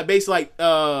 About like basically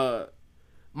like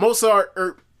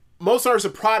Mozart's a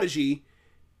prodigy,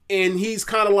 and he's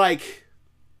kind of like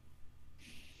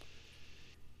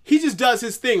he just does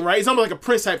his thing, right? It's almost like a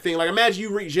Prince type thing. Like imagine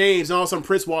you read James, and all of a sudden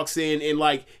Prince walks in, and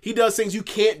like he does things you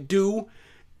can't do,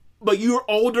 but you're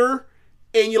older,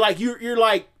 and you're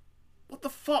like, what the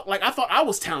fuck? Like I thought I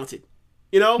was talented,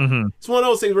 you know? Mm-hmm. It's one of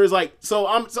those things where it's like, so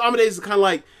Amadeus is kind of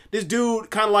like this dude,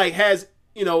 kind of like has,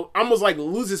 you know, almost like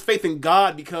loses faith in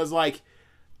God because like.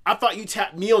 I thought you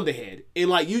tapped me on the head, and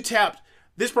like you tapped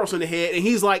this person on the head, and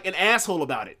he's like an asshole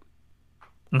about it.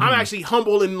 Mm-hmm. I'm actually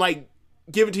humble and like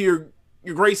give it to your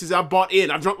graces. I bought in.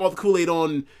 I've drunk all the Kool-Aid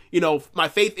on, you know, my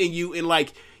faith in you, and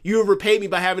like you have repaid me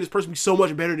by having this person be so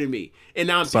much better than me, and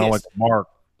now I'm sound pissed. Like Mark,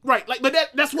 right? Like, but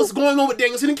that's what's going on with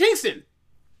Danielson and Kingston.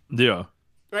 Yeah,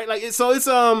 right. Like so, it's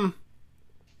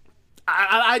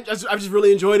I just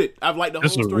really enjoyed it. I've liked the whole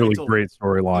story. This is a really great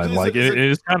storyline. Like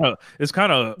it's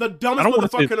kind of the dumbest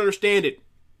motherfucker can understand it.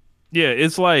 Yeah,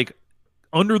 it's like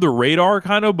under the radar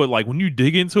kind of, but like when you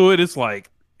dig into it, it's like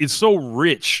it's so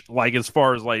rich, like as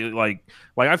far as like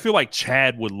I feel like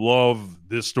Chad would love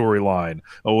this storyline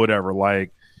or whatever,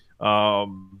 like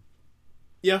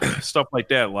stuff like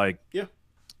that, like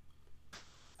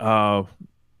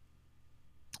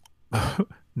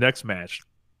next match,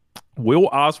 Will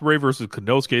Ospreay versus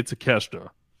Konosuke Takeshita.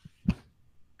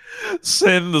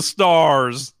 Send the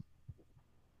stars.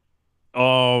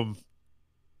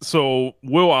 So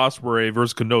Will Ospreay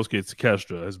versus Konosuke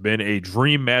Takeshita has been a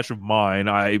dream match of mine.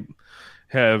 I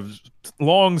have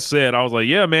long said, I was like,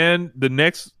 yeah, man, the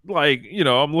next, like, you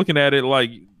know, I'm looking at it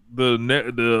like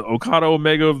the Okada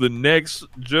Omega of the next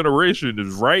generation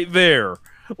is right there.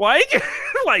 Like,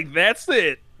 like that's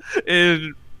it.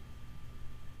 And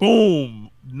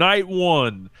boom, night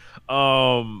one.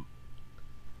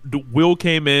 Will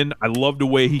came in. I love the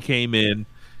way he came in.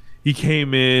 He's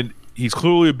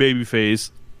clearly a babyface.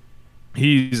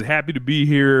 He's happy to be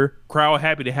here. Crowd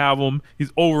happy to have him.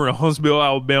 He's over in Huntsville,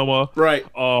 Alabama. Right.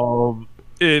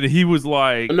 And he was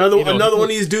like another one of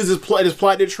these dudes is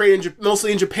plotting to trade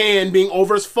mostly in Japan, being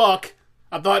over as fuck.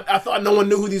 I thought no one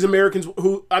knew who these Americans,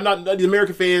 these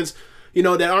American fans, you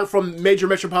know, that aren't from major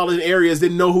metropolitan areas,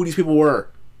 didn't know who these people were.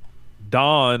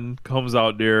 Don comes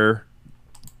out there,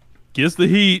 gets the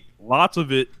heat, lots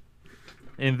of it.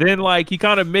 And then, like, he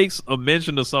kind of makes a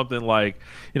mention of something, like,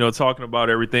 you know, talking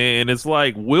about everything. And it's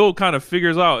like, Will kind of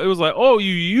figures out, it was like, oh,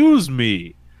 you used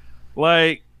me.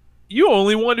 Like, you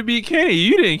only wanted to beat Kenny.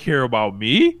 You didn't care about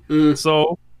me.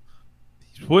 So,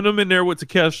 he's putting him in there with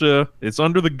Takeshita. It's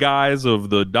under the guise of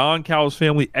the Don Callis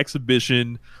family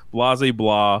exhibition, blah, blah,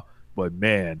 blah. But,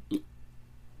 man,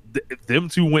 them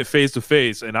two went face to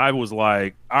face. And I was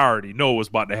like, I already know what's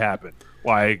about to happen.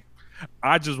 Like,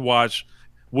 I just watched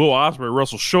Will Ospreay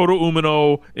wrestle Shota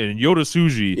Umino and Yota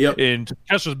Tsuji, and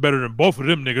Takesha's better than both of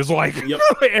them niggas. Like,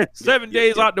 7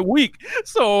 days out the week.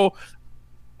 So,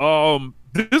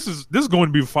 this is going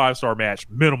to be a 5-star match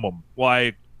minimum.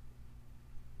 Like,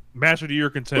 match of the year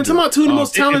contender. We're talking about two of the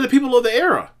most talented people of the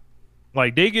era.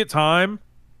 Like, they get time.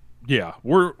 Yeah,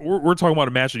 we're talking about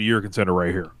a match of the year contender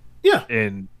right here. Yeah,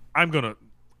 and I'm going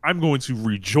to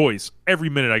rejoice every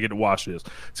minute I get to watch this.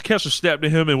 Takesha stepped to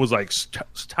him and was like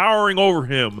towering over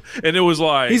him, and it was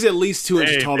like he's at least 2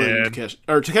 inches taller than Takesha,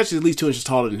 or Takesha's at least 2 inches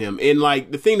taller than him. And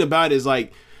like the thing about it is,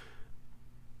 like,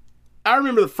 I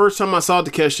remember the first time I saw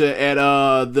Takesha at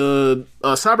the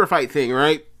cyber fight thing,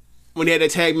 right? When he had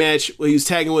that tag match where he was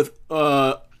tagging with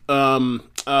Yuki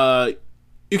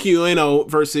Ueno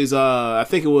versus I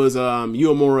think it was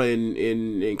Uemura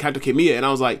and Kaito Kiyomiya, and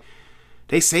I was like,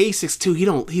 they say he's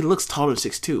 6'2". He looks taller than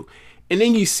 6'2". And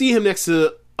then you see him next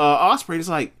to Ospreay, it's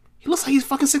like, he looks like he's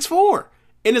fucking 6'4".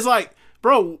 And it's like,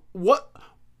 bro, what?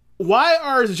 Why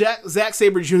are Zack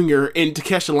Sabre Jr. and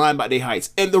Takesha lying about their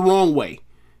heights and the wrong way?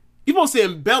 You're supposed to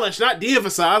embellish, not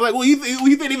de-emphasize. Like, well, you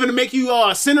think even to make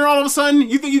you center all of a sudden?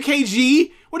 You think you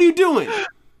KG? What are you doing?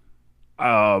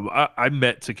 I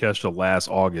met Takesha last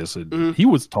August, and he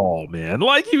was tall, man.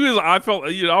 Like, he was. I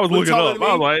felt, you know, I was looking up.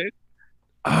 I was like,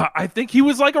 I think he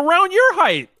was like around your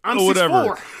height. I'm or whatever.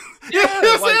 6'4". Yeah, you know what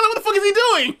I'm saying? What the fuck is he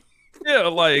doing? Yeah,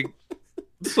 like,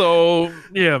 so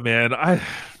yeah, man.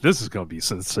 This is gonna be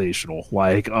sensational.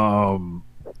 Like, I'm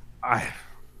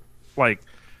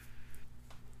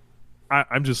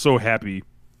just so happy.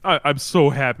 I'm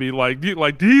so happy. Like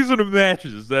these are the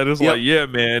matches that is like, yeah,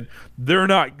 man. They're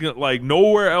not like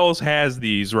nowhere else has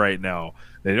these right now.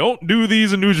 They don't do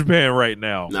these in New Japan right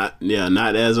now. Not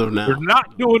as of now. They're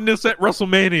not doing this at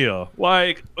WrestleMania.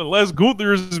 Like, unless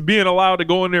Gunther is being allowed to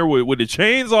go in there with the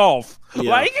chains off.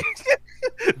 Yeah. Like,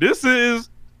 this is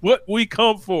what we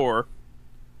come for.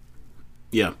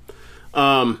 Yeah.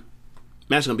 Match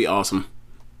gonna be awesome.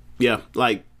 Yeah,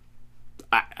 like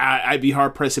I'd be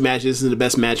hard pressed to match this is the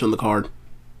best match on the card.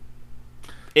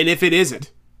 And if it isn't,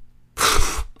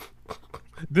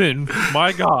 then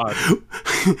my God.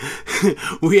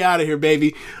 We out of here,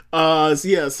 baby. I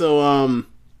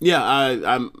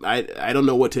don't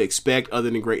know what to expect other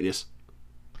than greatness.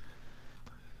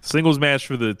 Singles match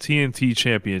for the TNT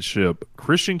Championship.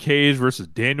 Christian Cage versus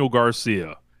Daniel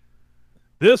Garcia.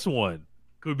 This one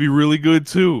could be really good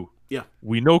too. Yeah.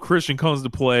 We know Christian comes to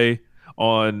play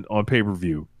on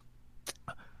pay-per-view.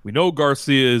 We know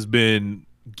Garcia has been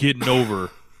getting over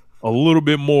a little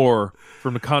bit more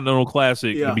from the Continental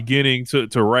Classic, the beginning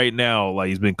to right now. Like,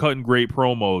 he's been cutting great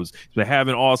promos. He's been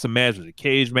having awesome matches. The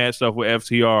cage match stuff with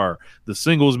FTR. The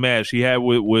singles match he had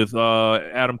with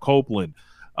Adam Copeland.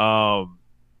 Now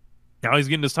he's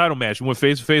getting this title match. He went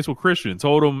face-to-face with Christian.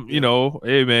 Told him, you know,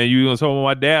 hey, man, you going to tell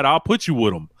my dad? I'll put you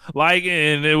with him. Like,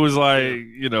 and it was like,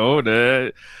 you know,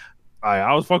 that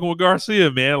I was fucking with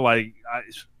Garcia, man. Like,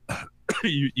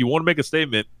 you want to make a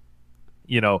statement.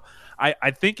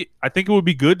 I think it would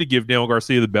be good to give Daniel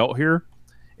Garcia the belt here,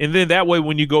 and then that way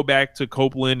when you go back to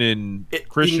Copeland and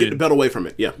Christian, you can get the belt away from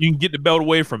it. Yeah, you can get the belt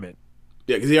away from it.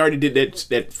 Yeah, because he already did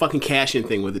that fucking cash-in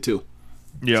thing with it too.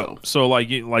 Yeah, so like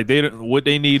what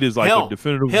they need is like a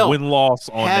definitive win-loss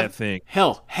on that thing.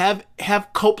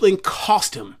 Have Copeland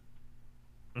cost him.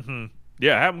 Mm-hmm.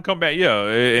 Yeah, have him come back. Yeah,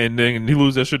 and then he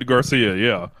lose that shit to Garcia.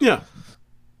 Yeah.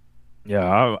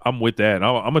 I'm with that.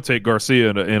 I'm gonna take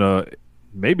Garcia in a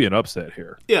maybe an upset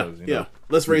here. Yeah.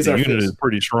 Let's raise our unit fist. is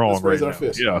pretty strong. Let's raise right our now.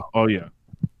 fist. Yeah. Oh yeah.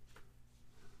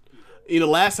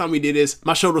 Last time we did this,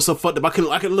 my shoulder was so fucked up I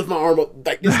couldn't lift my arm up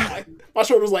like this. My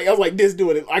shoulder was like I was like this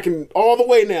doing it. I can all the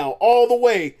way now, all the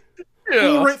way.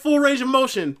 Yeah. Full range of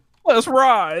motion. Let's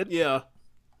ride. Yeah.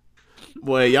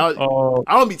 Boy, y'all,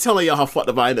 I don't be telling y'all how fucked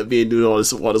up I end up being doing all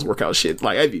this workout shit.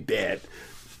 Like, it'd be bad.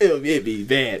 It'd be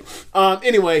bad.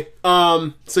 Anyway,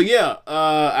 so yeah,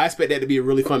 I expect that to be a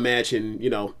really fun match, and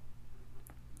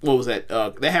what was that?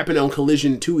 That happened on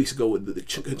Collision 2 weeks ago with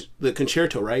the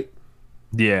Concerto, right?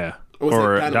 Yeah.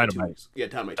 Or Dynamite. Yeah,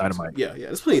 Dynamite. Yeah.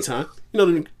 There's plenty of time.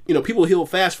 People heal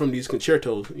fast from these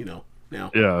Concertos. Now.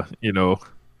 Yeah,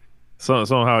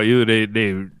 somehow either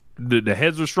the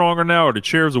heads are stronger now or the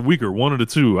chairs are weaker. One of the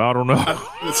two. I don't know.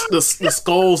 The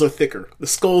skulls are thicker. The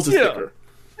skulls are thicker.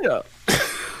 Yeah.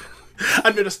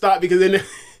 I better stop because then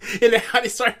how they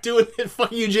start doing that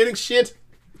fucking eugenics shit.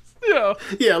 Yeah.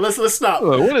 Yeah. Let's stop.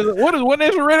 What is One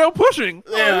Nation Radio pushing?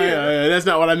 Yeah. That's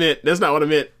not what I meant.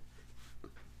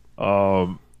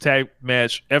 Tag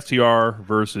match: FTR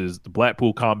versus the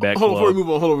Blackpool Combat Club. Hold on,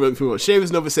 before we move on.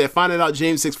 Seamus Nova said, "Finding out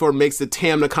James 6'4" makes the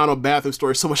Tam Nakano bathroom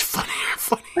story so much funnier."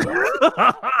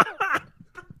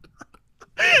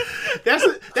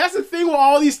 That's the thing with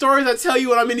all these stories I tell you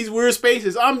when I'm in these weird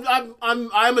spaces. I'm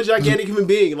a gigantic human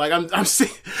being. Like I'm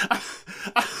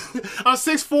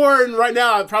 6'4" and right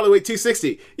now I probably weigh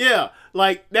 260. Yeah,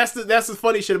 like that's the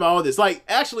funny shit about all this. Like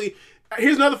actually,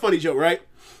 here's another funny joke, right?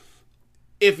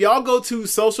 If y'all go to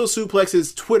Social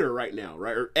Suplex's Twitter right now,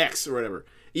 right, or X or whatever,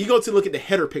 you go to look at the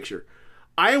header picture.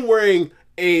 I am wearing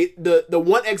the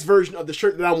 1X version of the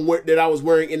shirt that I was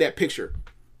wearing in that picture,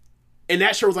 and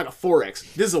that shirt was like a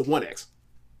 4X. This is a 1X.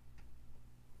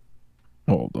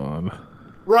 Hold on.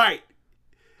 Right.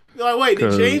 You're like, wait,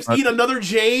 did James eat another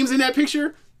James in that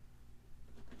picture?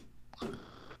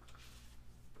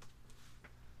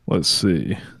 Let's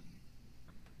see.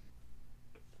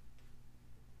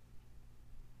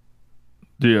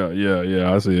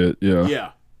 Yeah, I see it.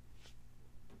 Yeah.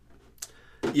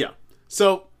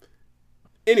 So,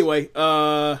 anyway,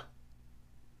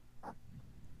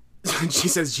 she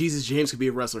says Jesus James could be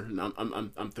a wrestler. No,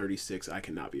 I'm 36. I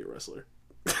cannot be a wrestler.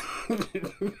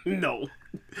 No.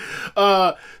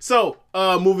 So,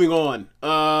 moving on.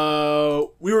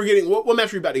 We were getting what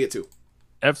match were we about to get to?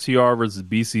 FTR versus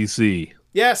BCC.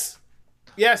 Yes.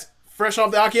 Fresh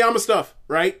off the Akiyama stuff,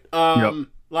 right?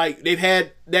 Like they've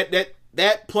had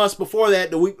that plus before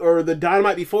that, the week or the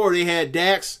Dynamite before, they had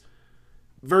Dax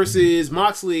versus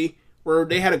Moxley, where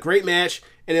they had a great match,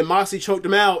 and then Moxley choked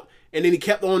him out, and then he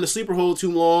kept on the sleeper hold too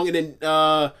long, and then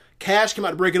Cash came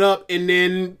out to break it up, and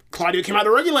then Claudio came out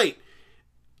to regulate.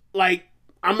 Like,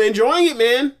 I'm enjoying it,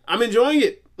 man. I'm enjoying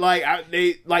it. Like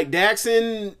Dax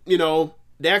and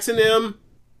them.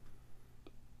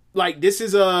 Like this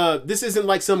isn't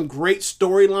like some great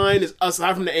storyline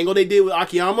aside from the angle they did with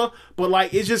Akiyama, but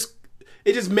like it just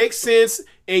makes sense,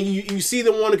 and you see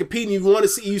them want to compete, and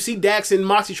you see Dax and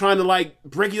Moxie trying to like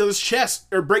break each other's chest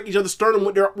or break each other's sternum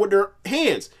with their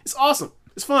hands. It's awesome.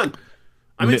 It's fun.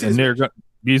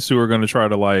 These two are going to try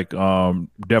to like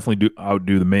definitely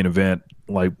outdo the main event,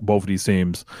 like both of these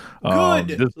teams.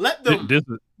 Good. Let them.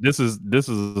 This is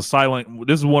a silent.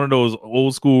 This is one of those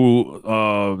old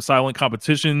school silent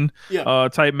competition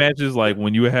type matches, like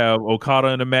when you have Okada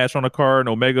in a match on a card, and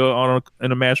Omega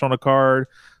in a match on a card,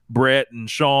 Brett and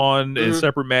Shawn in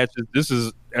separate matches. This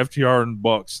is FTR and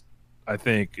Bucks, I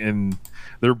think, and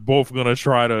they're both gonna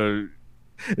try to.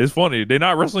 It's funny, they're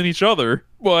not wrestling each other,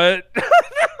 but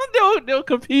they'll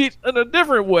compete in a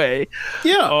different way.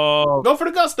 Yeah, go for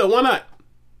the gusto. Why not?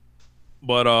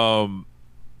 But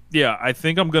yeah, I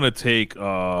think I'm gonna take.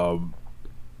 I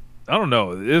don't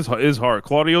know. It's hard.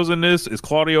 Claudio's in this. Is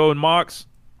Claudio and Mox?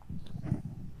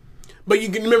 But you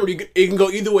can remember, it can go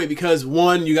either way, because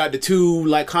one, you got the two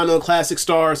like Kano classic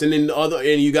stars, and then the other,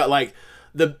 and you got like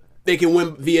they can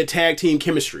win via tag team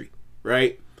chemistry,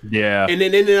 right? Yeah. And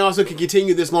then they also can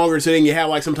continue this longer, so then you have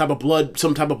like some type of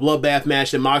bloodbath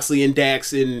match that Moxley and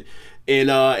Dax and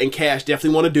Cash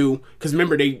definitely want to do, because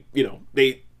remember they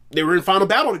were in Final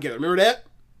Battle together. Remember that?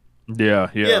 Yeah,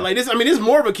 like this. I mean, it's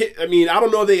more of a. I mean, I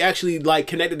don't know if they actually like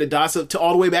connected the dots up to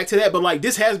all the way back to that, but like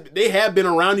they have been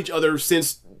around each other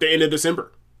since the end of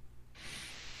December.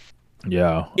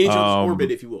 Yeah, in each other's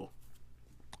orbit, if you will.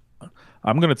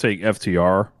 I'm gonna take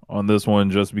FTR on this one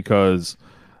just because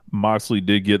Moxley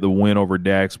did get the win over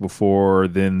Dax before.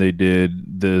 Then they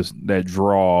did that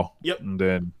draw. Yep. And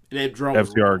then that draw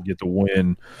FTR get the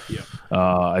win. Yep.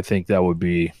 I think that would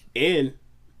be and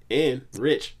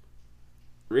Rich.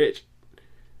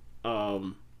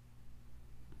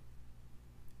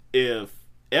 If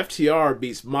FTR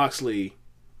beats Moxley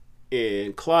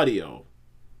and Claudio,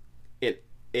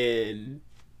 and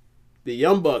the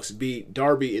Young Bucks beat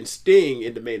Darby and Sting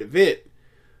in the main event,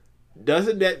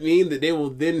 doesn't that mean that they will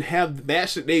then have the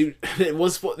match that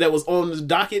was on the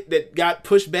docket that got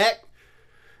pushed back?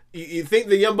 You think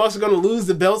the Young Bucks are going to lose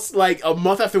the belts like a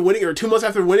month after winning or 2 months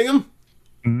after winning them?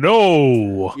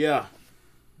 No. Yeah.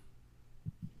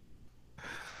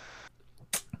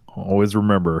 Always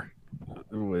remember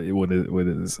when it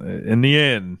is in the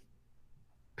end,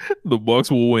 the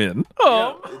Bucks will win.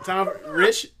 Yeah. Time,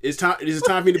 Rich. Is it time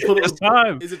for me to pull up? It's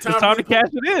time. Is it it's time to cash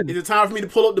it in. Is it time for me to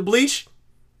pull up the bleach?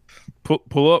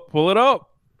 Pull it up.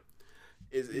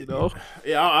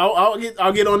 Yeah,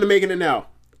 I'll get on to making it now.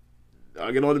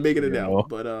 I'll get on to making it now.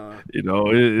 But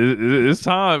it's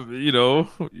time.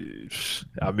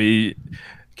 I mean,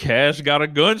 Cash got a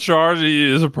gun charge.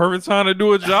 It's a perfect time to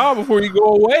do a job before you go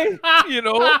away. I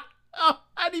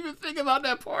didn't even think about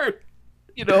that part.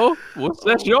 We'll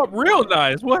set you up real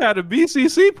nice. We'll have the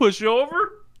BCC push you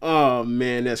over. Oh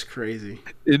man, that's crazy.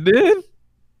 And then,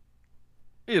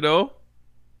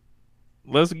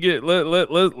 let's get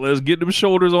them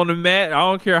shoulders on the mat. I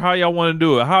don't care how y'all want to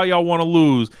do it. How y'all want to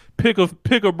lose? Pick a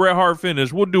Bret Hart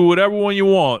finish. We'll do whatever one you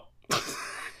want.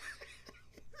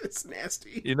 It's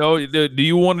nasty. Do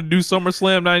you want to do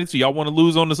SummerSlam 92? Y'all want to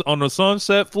lose on the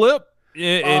sunset flip?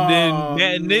 And then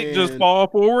Matt and Nick just fall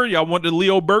forward. Y'all want the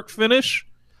Leo Burke finish?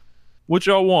 What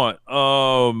y'all want?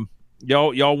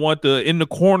 Y'all want the in the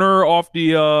corner off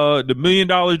the $1 Million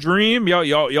Dream?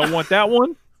 Y'all want that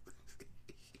one?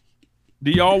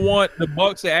 Do y'all want the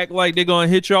Bucks to act like they're gonna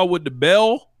hit y'all with the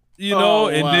bell?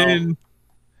 Then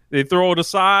they throw it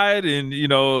aside, and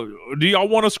do y'all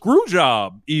want a screw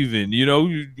job? Even y'all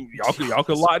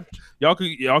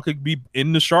could be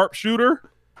in the sharpshooter.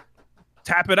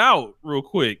 Tap it out real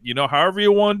quick, however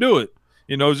you want to do it.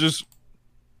 Just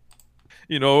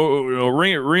ring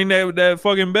that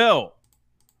fucking bell.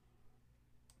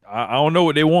 I don't know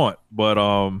what they want, but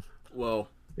come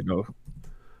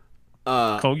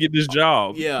get this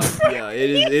job. Yeah, it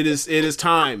is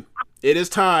time. It is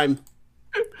time.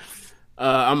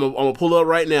 I'm gonna pull up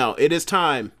right now. It is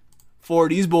time for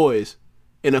these boys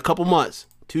in a couple months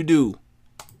to do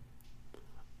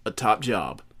a top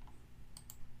job.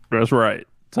 That's right.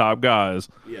 Top guys.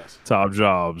 Yes. Top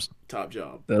jobs. Top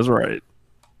job. That's right.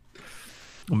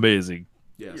 Amazing.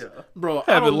 Yes. Yeah. Bro,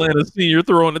 have Atlanta Senior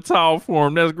throwing the towel for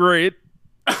him. That's great.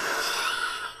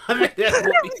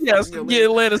 Yes, get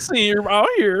Atlanta Senior out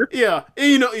here. Yeah.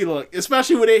 And look,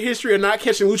 especially with their history of not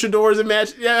catching luchadors in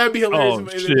match. Yeah, that'd be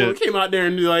hilarious if they came out there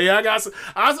and be like, yeah,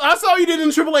 I saw you did in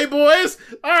AAA, boys.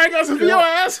 All right, got some for your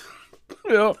ass.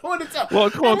 Yeah. Well,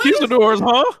 conquistadors,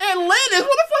 huh? Atlantis,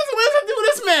 what the fuck does Atlantis have to do with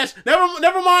this match?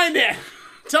 Never mind that.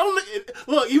 Tell them,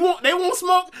 look, they won't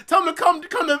smoke. Tell them to come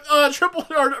to Triple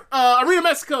or Arena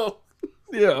Mexico.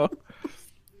 Yeah.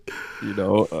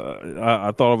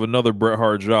 I thought of another Bret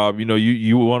Hart job.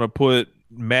 You want to put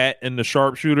Matt in the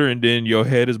sharpshooter, and then your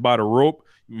head is by the rope.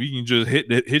 We can just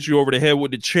hit you over the head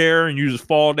with the chair, and you just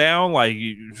fall down. Like,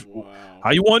 wow.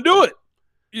 How you want to do it?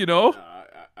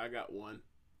 I got one.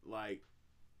 Like,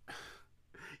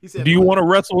 do you want to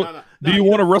wrestle? Do you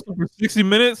want to wrestle for 60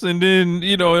 minutes and then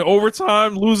in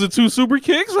overtime lose the 2 super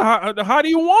kicks? How do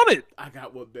you want it? I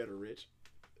got one better, Rich.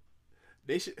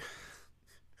 They should,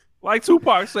 like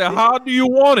Tupac said, how do you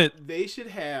want it? They should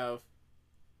have,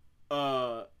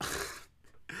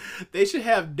 they should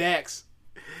have Dax,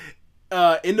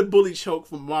 in the bully choke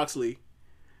from Moxley,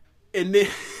 and then.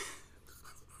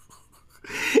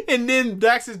 And then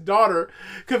Dax's daughter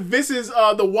convinces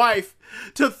the wife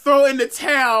to throw in the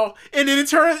towel, and then it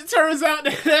turns out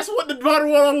that that's what the daughter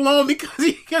wanted all along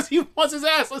because he wants his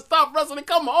ass to stop wrestling and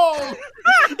come home.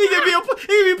 he can be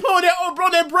pulling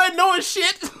that bread knowing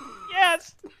shit.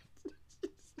 Yes.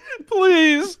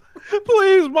 Please,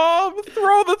 Mom,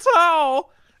 throw the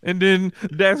towel. And then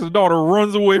Dax's daughter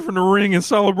runs away from the ring in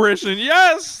celebration.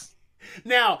 Yes.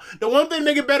 Now, the one thing to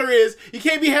make it better is you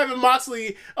can't be having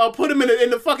Moxley put him in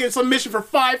the fucking submission for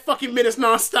 5 fucking minutes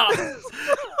nonstop.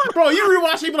 Bro, you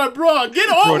rewatch it, be like, bro, get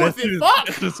on with it. Fuck.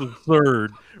 That's just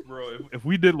absurd. bro, if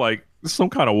we did like some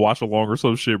kind of watch along or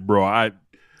some shit, bro,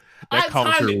 that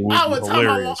commentary would be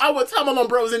hilarious. I would time along,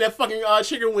 bro, was in that fucking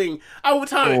chicken wing. I would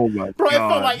time Oh it. my Bro,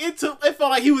 God. it felt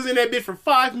like he was in that bit for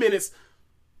 5 minutes.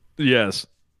 Yes.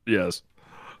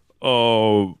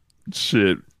 Oh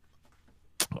shit.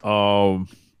 What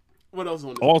else on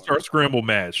this? All-Star Scramble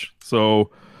match.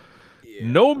 So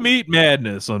no Meat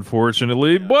Madness,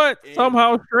 unfortunately, but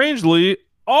somehow strangely,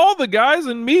 all the guys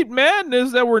in Meat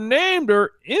Madness that were named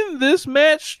are in this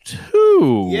match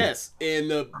too. Yes, and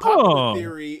the popular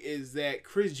theory is that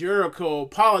Chris Jericho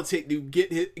politic to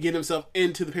get himself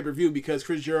into the pay-per-view because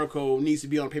Chris Jericho needs to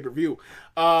be on pay-per-view.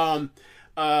 I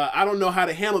don't know how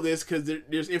to handle this because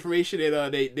there's information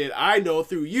that I know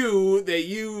through you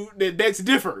that begs to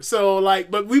differ. So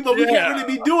but we can't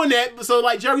really be doing that. So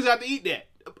Jericho's have to eat that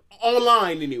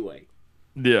online anyway.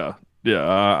 Yeah.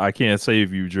 I can't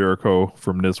save you, Jericho,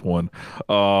 from this one.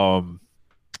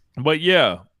 But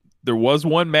yeah, there was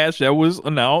one match that was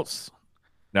announced.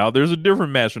 Now there's a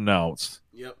different match announced.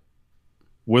 Yep.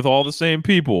 With all the same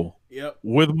people. Yep.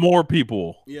 With more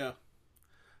people. Yeah.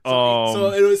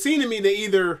 So it would seem to me that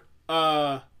either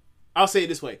I'll say it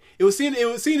this way. It would seem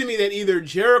to me that either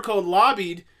Jericho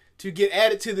lobbied to get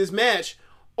added to this match,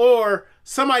 or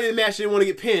somebody in the match didn't want to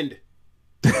get pinned.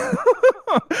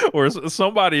 Or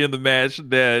somebody in the match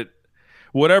that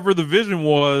whatever the vision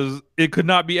was, it could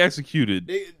not be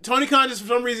executed. Tony Khan just for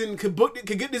some reason could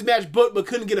get this match booked, but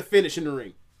couldn't get a finish in the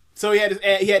ring. So he had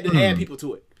to add people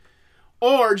to it.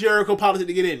 Or Jericho politics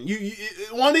to get in. You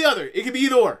one or the other. It could be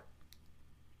either or.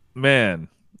 Man,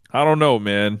 I don't know,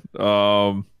 man.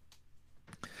 You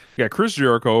got Chris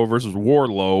Jericho versus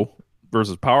Wardlow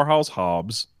versus Powerhouse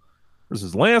Hobbs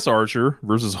versus Lance Archer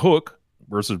versus Hook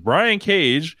versus Brian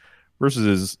Cage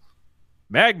versus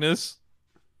Magnus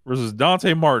versus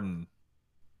Dante Martin.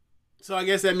 So I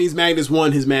guess that means Magnus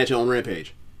won his match on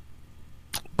Rampage.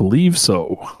 Believe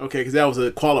so. Okay, because that was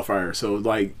a qualifier. So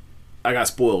I got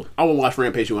spoiled. I won't watch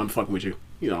Rampage when I'm fucking with you.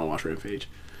 You know I don't watch Rampage.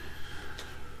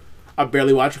 I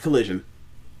barely watch Collision.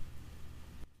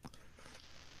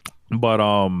 But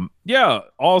yeah,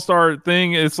 All-Star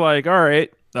thing, it's like, all right.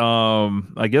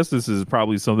 I guess this is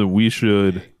probably something we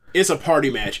should. It's a party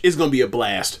match. It's gonna be a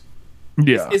blast.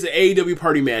 Yeah. It's an AEW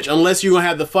party match. Unless you're gonna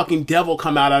have the fucking devil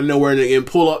come out of nowhere and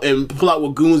pull out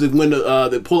with goons and win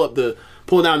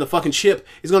pull down the fucking ship.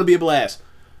 It's gonna be a blast.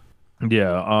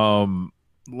 Yeah.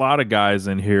 A lot of guys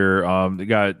in here. They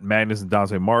got Magnus and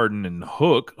Dante Martin and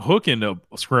Hook. Hook in the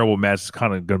scramble match is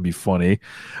kind of going to be funny.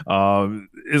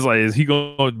 It's like, is he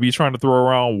going to be trying to throw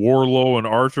around Wardlow and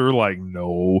Archer? Like,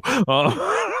 no.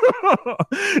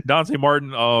 Dante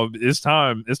Martin. It's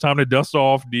time to dust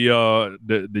off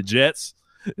the jets.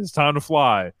 It's time to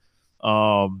fly.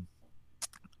 I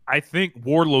think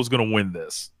Wardlow's going to win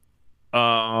this.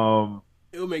 It'll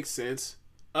make sense.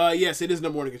 Yes, it is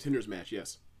number one in contenders match.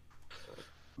 Yes.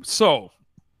 So,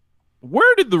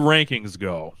 where did the rankings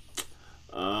go?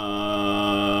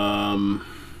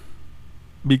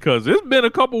 Because it's been a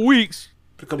couple weeks,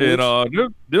 and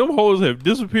them hoes have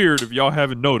disappeared. If y'all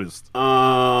haven't noticed,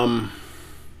 I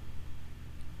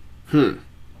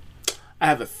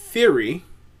have a theory.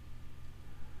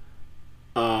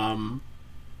 But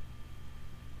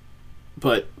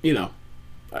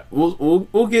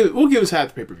we'll give us half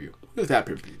the pay-per-view.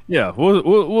 Yeah,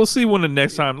 we'll see when the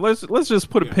next time. Let's just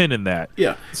put a pin in that.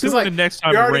 Yeah, see when the next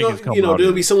time the rankings come out.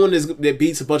 There'll be someone that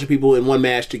beats a bunch of people in one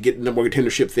match to get the number one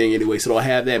contendership thing anyway. So they'll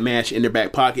have that match in their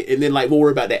back pocket, and then we'll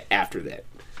worry about that after that.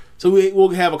 So we'll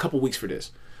have a couple weeks for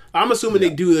this. I'm assuming they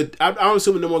do I'm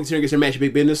assuming number one contender gets their match in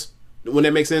Big Business. Wouldn't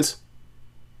that make sense?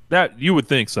 That you would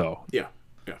think so. Yeah.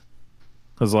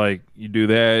 Because you do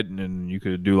that, and then you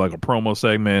could do a promo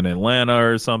segment in Atlanta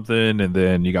or something, and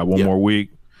then you got one more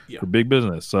week. For Big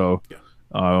Business. So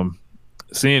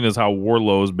seeing as how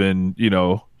Wardlow's been,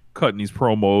 cutting these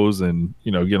promos and,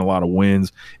 getting a lot of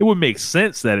wins, it would make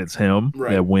sense that it's him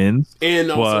that wins. And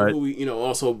also,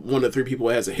 also one of the three people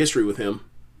that has a history with him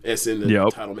that's in the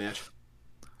title match.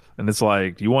 And it's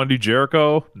like, do you want to do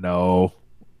Jericho? No.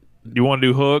 Do you want to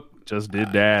do Hook? Just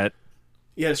did that.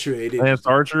 Yeah, that's true. They did. Lance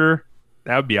Archer?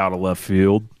 That would be out of left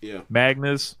field. Yeah.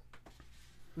 Magnus?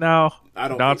 No. I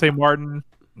don't Dante Martin?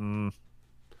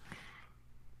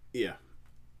 Yeah.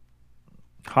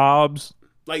 Hobbs.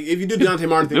 If you do the Dante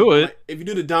Martin thing, if you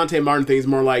do the Dante Martin thing, it's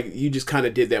more like you just kind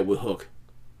of did that with Hook.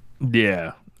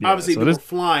 Yeah. Obviously, so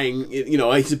flying.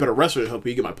 He's a better wrestler than Hook, but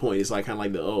you get my point. It's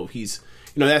he's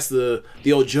that's the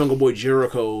old Jungle Boy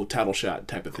Jericho title shot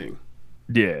type of thing.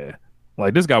 Yeah.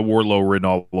 This got Wardlow written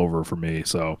all over for me.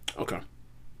 So okay.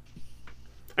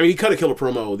 I mean, he cut a killer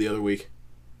promo the other week.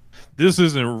 This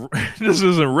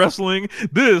isn't wrestling.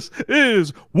 This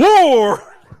is war.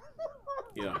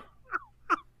 Yeah.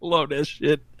 Love that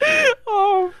shit.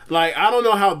 Oh. Like, I don't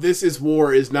know how This Is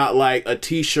War is not like a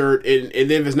t-shirt, and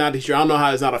then if it's not a t-shirt, I don't know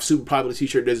how it's not a super popular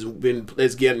t-shirt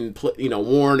that's getting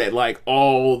worn at like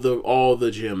all the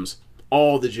gyms.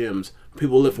 All the gyms.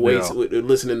 People lift weights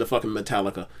listening to fucking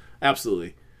Metallica.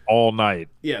 Absolutely. All night.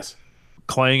 Yes.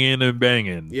 Clanging and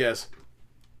banging. Yes.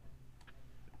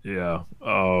 Yeah.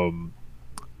 In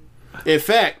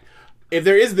fact, if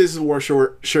there is This Is War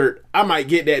shirt, I might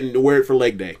get that and wear it for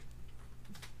leg day.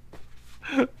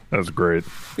 That's great.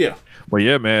 Yeah. Well,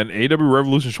 yeah, man. AEW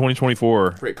Revolution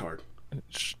 2024. Great card.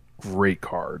 Great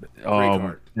card. Great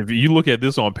card. If you look at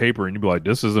this on paper and you be like,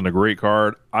 "This isn't a great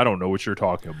card," I don't know what you're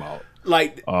talking about.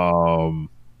 Like,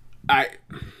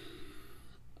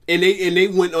 they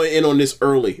went in on this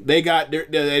early. They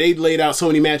laid out so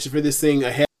many matches for this thing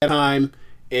ahead of time,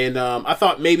 and I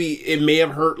thought maybe it may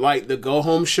have hurt like the go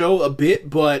home show a bit,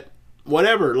 but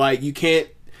whatever. Like, you can't.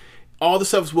 All the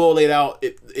stuff's well laid out.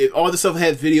 All the stuff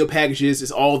has video packages. It's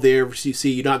all there. You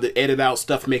see, you don't have to edit out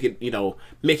stuff to make it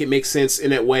make sense in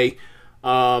that way.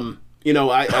 I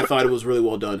thought it was really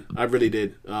well done. I really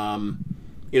did. And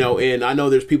I know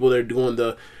there's people that are doing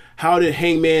how did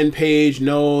Hangman Page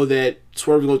know that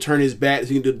Swerve's going to turn his back so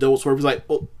he can do the double swerve? It's like,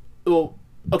 well,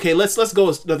 okay, let's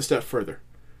go another step further.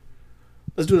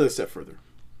 Let's do another step further.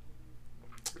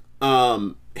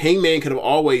 Hangman could have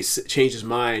always changed his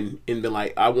mind and been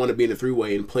like, I want to be in a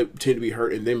three-way and pretend to be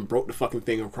hurt, and then broke the fucking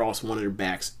thing across one of their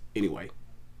backs anyway.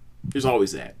 There's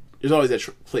always that. There's always that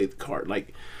play the card.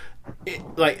 Like,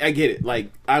 I get it.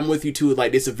 Like, I'm with you too.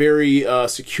 Like, it's a very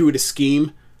circuitous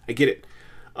scheme. I get it.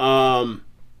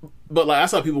 But like, I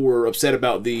saw people were upset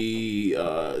about the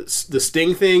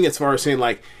Sting thing, as far as saying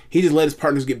like he just let his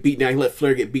partners get beat down. He let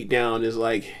Flair get beat down. Is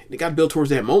like they got built towards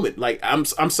that moment. Like, I'm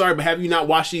sorry, but have you not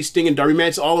watched these Sting and Darby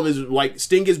matches? All of them is like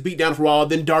Sting gets beat down for a while,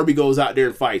 then Darby goes out there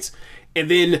and fights, and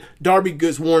then Darby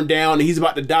gets worn down and he's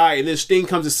about to die, and then Sting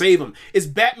comes to save him. It's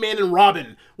Batman and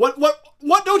Robin. What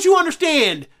don't you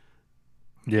understand?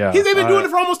 Yeah, they've been doing it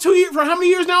for almost 2 years. For how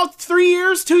many years now? 3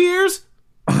 years? 2 years?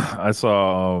 I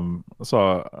saw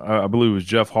I believe it was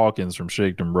Jeff Hawkins from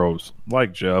Shake Them Bros.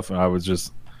 Like Jeff, and I was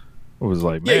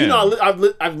like, man. Yeah,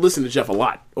 I've listened to Jeff a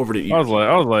lot over the years. I was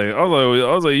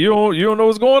like, you don't know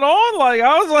what's going on? Like,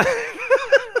 I was like,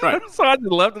 right. So I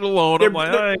just left it alone. I'm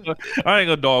like, I ain't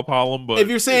gonna dog pile him. But if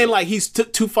you're saying like he's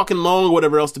took too fucking long or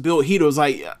whatever else to build heat, it was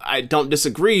like, I don't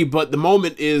disagree, but the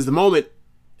moment is the moment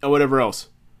or whatever else.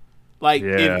 Like,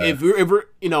 if we're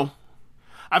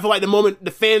I feel like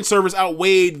the fan service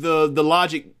outweighed the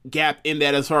logic gap in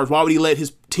that, as far as why would he let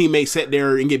his teammates sit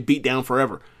there and get beat down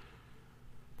forever.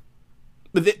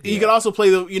 But you could also play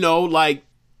like,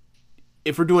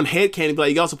 if we're doing headcanon, like,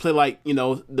 you can also play like,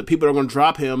 the people that are going to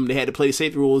drop him, they had to play the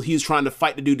safety rules. He's trying to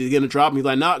fight the dude to get to drop him. He's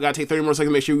like, no, I got to take 30 more seconds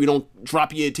to make sure we don't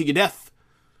drop you to your death.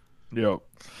 Yep.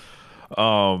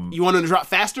 You want him to drop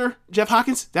faster, Jeff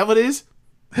Hawkins? That what it is?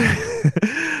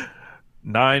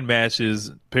 9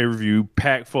 matches, pay-per-view,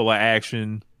 packed full of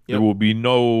action. Yep. There will be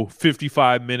no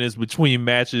 55 minutes between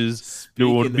matches. There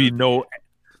will be no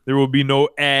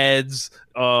ads.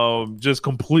 Just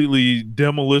completely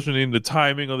demolishing the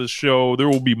timing of the show. There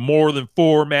will be more than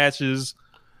 4 matches.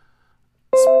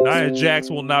 Nia Jax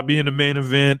will not be in the main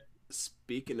event.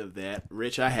 Speaking of that,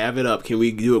 Rich, I have it up. Can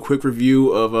we do a quick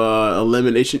review of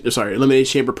Elimination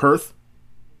Chamber Perth?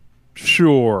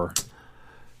 Sure.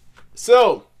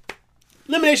 So,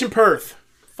 Elimination Perth.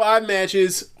 5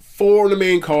 matches, 4 on the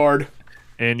main card.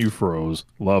 And you froze.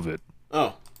 Love it.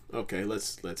 Oh, okay.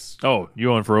 Let's. Oh, you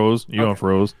unfroze. You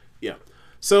unfroze. Yeah.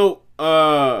 So,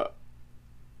 5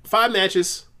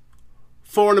 matches,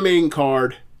 4 on the main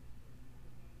card.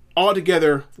 All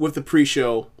together with the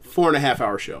pre-show, 4.5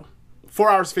 hour show. 4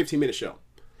 hours, 15-minute show.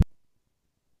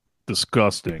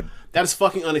 Disgusting. That is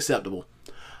fucking unacceptable.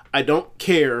 I don't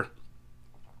care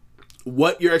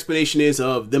what your explanation is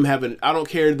of them having. I don't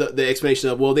care the explanation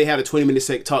of, well, they had a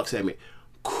 20-minute talk segment.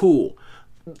 Cool.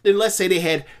 Then let's say they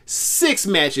had 6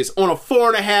 matches on a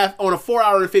 4 hour and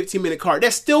 15-minute card.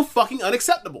 That's still fucking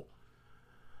unacceptable.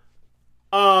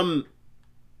 I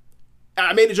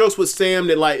made the jokes with Sam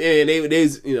that like,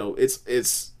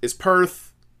 it's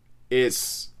Perth,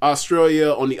 it's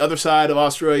Australia. On the other side of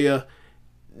Australia,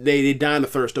 they dying of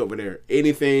thirst over there.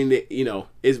 Anything that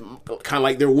is kind of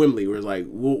like their Wembley, where it's like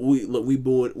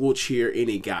we'll cheer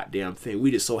any goddamn thing.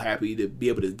 We just so happy to be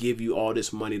able to give you all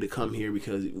this money to come here,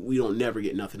 because we don't never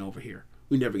get nothing over here.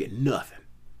 We never get nothing.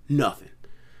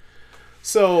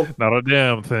 So not a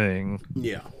damn thing.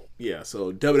 Yeah.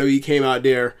 So WWE came out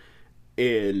there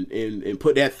and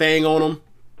put that thing on them,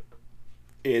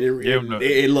 And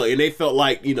they felt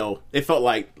like, they felt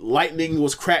like lightning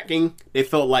was cracking. They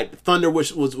felt like the thunder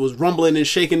was rumbling and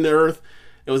shaking the earth.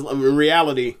 It was, in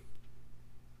reality,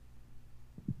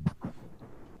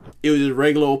 it was just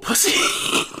regular old pussy.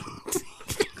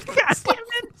 God damn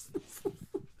it.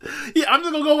 Yeah, I'm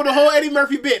just gonna go with the whole Eddie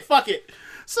Murphy bit. Fuck it.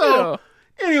 So,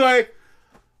 anyway,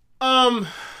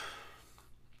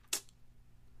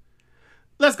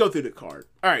 let's go through the card.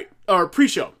 All right, or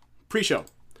pre-show.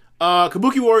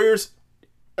 Kabuki Warriors,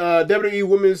 WWE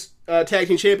Women's Tag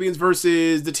Team Champions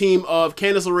versus the team of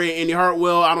Candice LeRae and Indy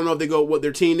Hartwell. I don't know if they go what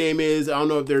their team name is. I don't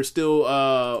know if they're still.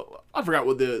 I forgot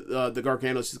what the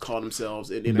Garganos just call themselves.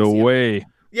 The Way.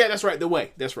 Yeah, that's right. The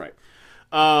Way. That's right.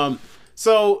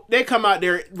 So they come out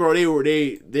there, bro.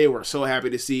 They were so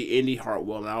happy to see Indy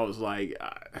Hartwell, and I was like,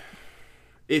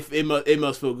 it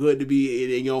must feel good to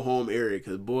be in your home area,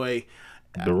 because boy.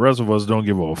 The rest of us don't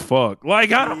give a fuck. Like,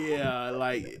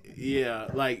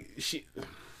 she.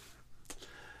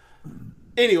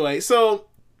 Anyway, so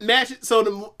match. So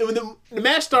the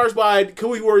match starts by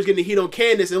Kabuki Warriors getting the heat on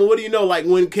Candice, and what do you know? Like,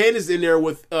 when Candice is in there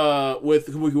with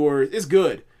Kabuki Warriors, it's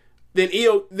good. Then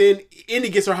Indy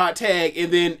gets her hot tag,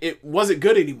 and then it wasn't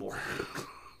good anymore.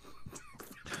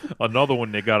 Another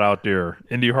one they got out there,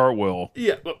 Indy Hartwell.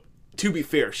 Yeah, but to be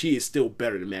fair, she is still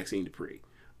better than Maxine Dupree.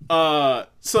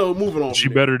 So moving on. She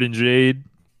better than Jade?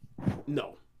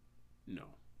 No.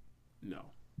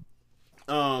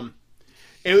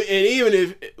 And even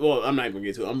if, well, I'm not even gonna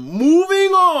get to it. I'm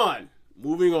moving on.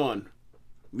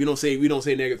 We don't say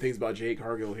negative things about Jade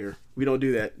Cargill here. We don't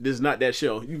do that. This is not that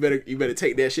show. You better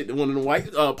take that shit to one of the white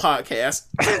podcasts.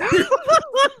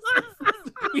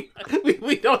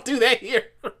 we don't do that here.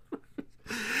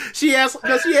 She asks,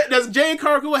 does Jade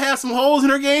Cargill have some holes in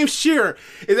her game? Sure.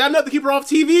 Is that enough to keep her off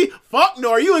TV? Fuck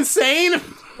no. Are you insane?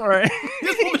 All right.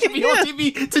 This woman should be on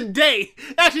TV today.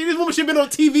 Actually, this woman should have been on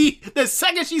TV the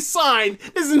second she signed.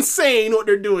 This is insane what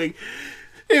they're doing.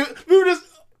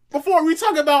 Before we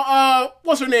talk about,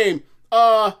 what's her name?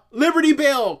 Liberty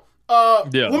Bell.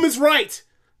 Women's Right.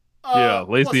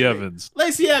 Lacey Evans.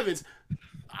 Lacey Evans.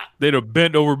 They'd have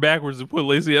bent over backwards to put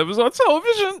Lacey Evans on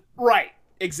television. Right.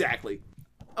 Exactly.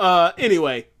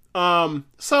 Anyway,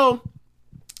 so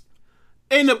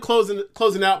they end up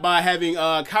closing out by having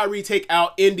Kyrie take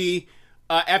out Indy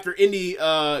after Indy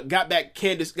got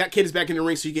Candice back in the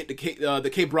ring, so you get the Cape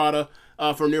Brada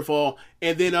for a near fall,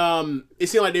 and then it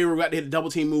seemed like they were about to hit a double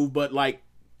team move, but like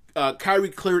Kyrie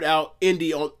cleared out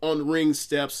Indy on the ring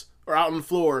steps or out on the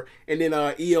floor, and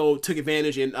then EO took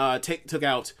advantage and took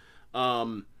out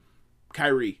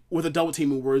Kyrie with a double team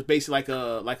move, where it's basically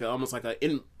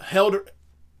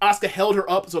Asuka held her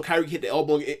up so Kyrie hit the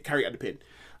elbow and Kyrie got the pin.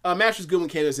 Match was good when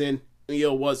Candice in.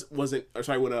 EO wasn't. Or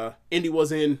sorry, when Indy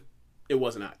was in, it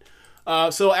was not.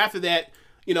 So after that,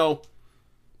 the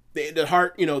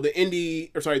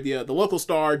local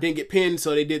star didn't get pinned,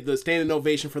 so they did the standing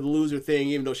ovation for the loser thing,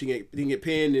 even though she didn't get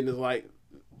pinned, and it's like,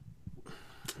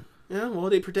 yeah,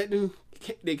 well, they protecting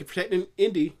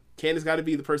Indy. Candice got to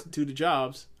be the person to do the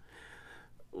jobs.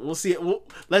 We'll see.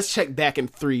 Let's check back in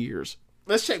 3 years.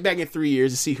 Let's check back in 3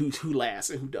 years to see who lasts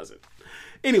and who doesn't.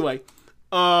 Anyway,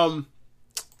 so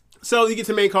you get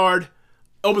to the main card.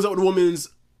 Opens up with the women's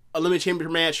Elimination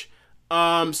Championship match.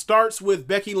 Starts with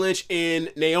Becky Lynch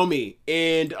and Naomi.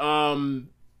 And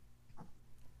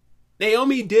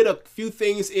Naomi did a few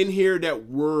things in here that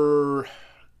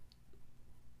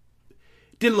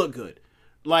didn't look good.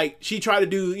 Like, she tried to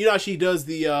do, how she does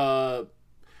the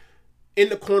in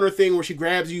the corner thing where she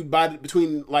grabs you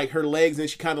between like her legs, and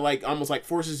she kind of like almost like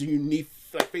forces you knee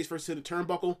like face first to the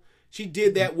turnbuckle. She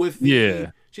did that with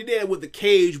the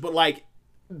cage, but like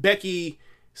Becky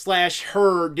 /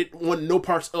 her didn't want no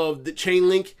parts of the chain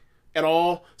link at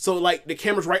all. So like the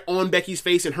camera's right on Becky's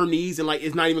face and her knees, and like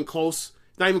it's not even close.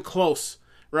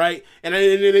 Right? And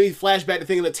then he flashback to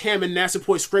thinking of Tam and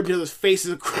Nassapoi scraping his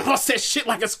faces across that shit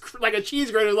like a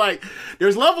cheese grater. Like,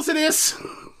 there's levels to this.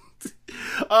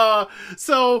 Then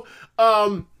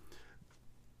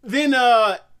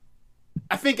I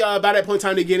think by that point in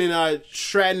time they get in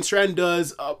Stratton. Stratton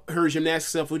does her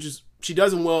gymnastics stuff, which is, she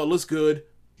does them well. It looks good.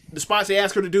 The spots they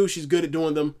ask her to do, she's good at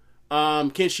doing them.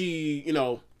 Can she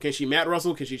mat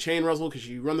wrestle? Can she chain wrestle? Can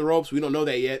she run the ropes? We don't know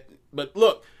that yet. But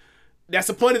look, that's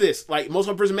the point of this. Like, most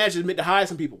of person matches meant to hide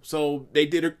some people, so they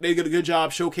did a good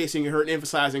job showcasing her and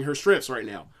emphasizing her strengths right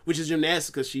now, which is gymnastics,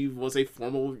 because she was a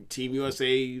former Team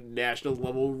USA national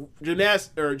level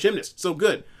gymnast. So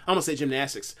good. I'm gonna say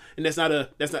gymnastics, and it's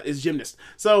gymnast.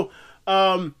 So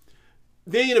then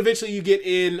eventually you get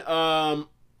in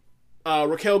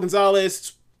Raquel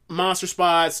Gonzalez, monster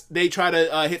spots. They try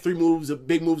to hit 3 moves,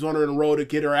 big moves on her in a row to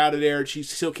get her out of there. She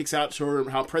still kicks out, show her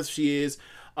how impressive she is.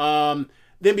 Then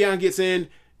Bianca gets in,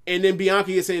 and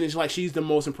she's the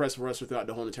most impressive wrestler throughout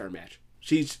the whole entire match.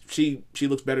 She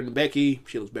looks better than Becky.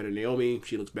 She looks better than Naomi.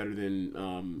 She looks better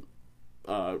than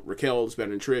Raquel. Looks better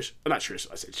than Trish. Not Trish.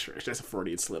 I said Trish. That's a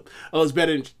Freudian slip. Looks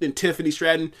better than Tiffany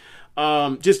Stratton.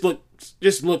 Just look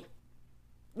best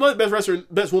women's wrestler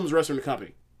in the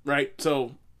company, right?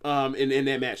 So in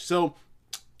that match, so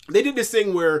they did this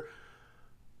thing where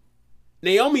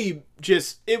Naomi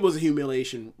it was a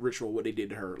humiliation ritual what they did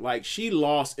to her. Like, she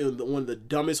lost in one of the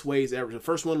dumbest ways ever. The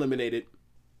first one eliminated.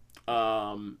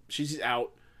 She's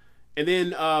out, and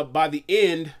then by the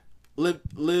end,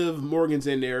 Liv Morgan's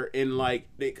in there, and like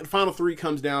the final 3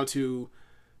 comes down to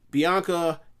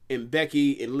Bianca and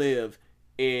Becky and Liv,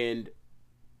 and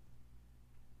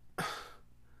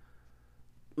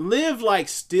Liv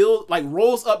still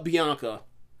rolls up Bianca,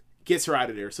 gets her out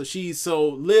of there. So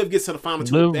Liv gets to the final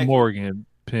 2. Liv Morgan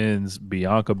pins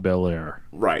Bianca Belair.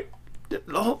 Right.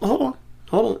 Hold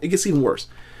on. It gets even worse.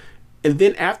 And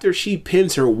then after she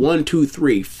pins her 1, 2,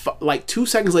 3, 2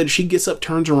 seconds later, she gets up,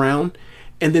 turns around,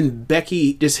 and then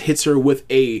Becky just hits her with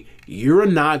a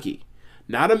Uranagi.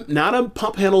 Not a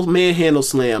pump handle, manhandle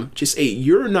slam, just a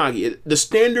Uranagi. The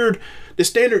standard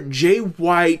Jay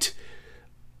White,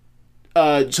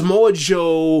 Samoa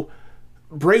Joe,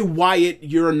 Bray Wyatt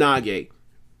Uranagi.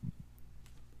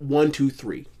 1, 2,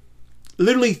 3.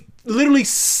 Literally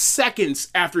seconds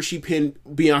after she pinned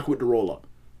Bianca with the roll up.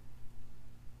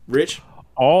 Rich?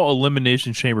 All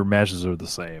Elimination Chamber matches are the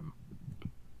same.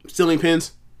 Stealing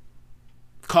pins.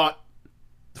 Caught.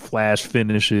 Flash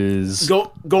finishes.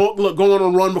 Go on a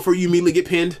run before you immediately get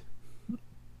pinned.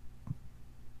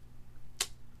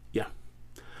 Yeah.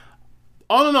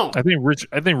 All in all, I think Rich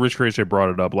Christian brought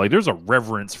it up. Like, there's a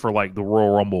reverence for the Royal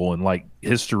Rumble and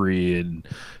history and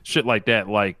shit like that.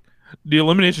 Like, the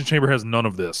Elimination Chamber has none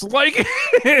of this.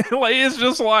 It's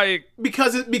just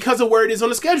because of where it is on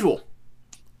the schedule.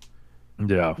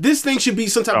 Yeah, this thing should be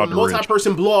some type of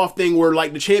multi-person blow-off thing where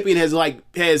the champion has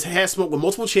smoke with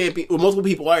multiple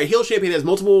people. All right, heel champion has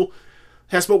smoke with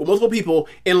multiple people,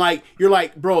 and you're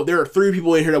bro, there are 3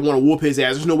 people in here that want to whoop his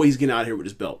ass. There's no way he's getting out of here with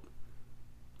his belt.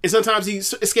 And sometimes he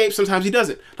escapes, sometimes he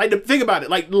doesn't. Think about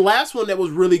it. The last one that was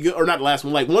really good, or not the last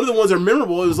one, one of the ones that are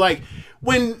memorable. It was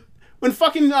when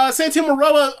fucking Santino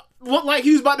Marella looked like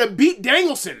he was about to beat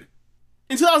Danielson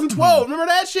in 2012. Mm-hmm. Remember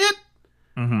that shit?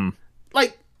 Mm-hmm.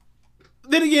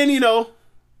 Then again,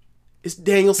 it's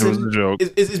Danielson. It was a joke.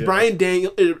 Is Brian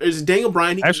Daniel? Is Daniel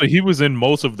Bryan? Actually, he was in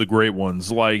most of the great ones.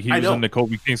 He was in the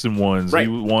Kofi Kingston ones. Right.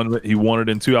 He won it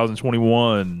in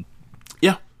 2021.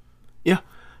 Yeah.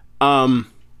 So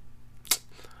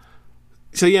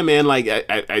yeah, man. How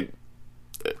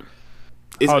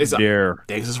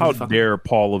dare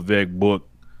Paul Levesque book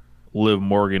Liv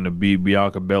Morgan to beat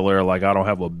Bianca Belair? I don't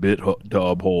have a bit to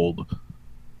uphold.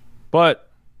 But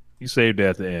he saved it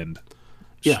at the end.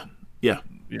 Yeah.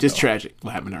 Just tragic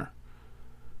what happened to her.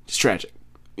 Just tragic.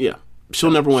 Yeah. She'll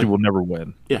never win. She will never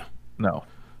win. Yeah. No.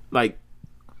 That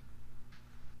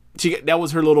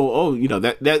was her little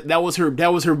that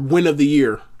was her win of the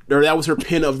year. Or that was her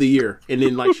pin of the year. And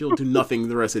then she'll do nothing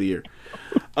the rest of the year.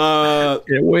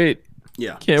 Can't wait.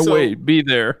 Yeah. Can't wait. Be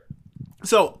there.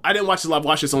 So I didn't watch this live. I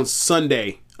watched this on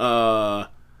Sunday.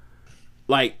 At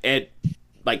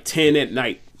 10 at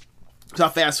night. So I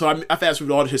fast forward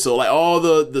all the shit. So all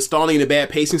the stalling and the bad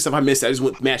pacing stuff I missed. I just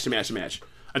went match to match to match.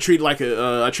 I treated like a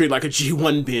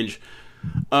G1 binge.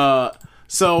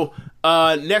 So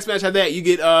next match after that, you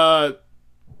get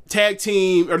tag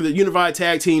team or the unified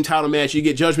tag team title match. You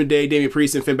get Judgment Day, Damian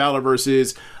Priest and Finn Balor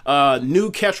versus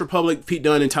New Catch Republic, Pete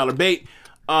Dunne and Tyler Bate.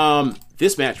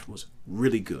 This match was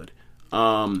really good.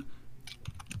 Balor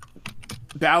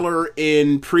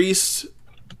and Priest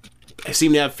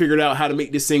seem to have figured out how to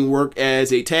make this thing work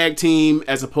as a tag team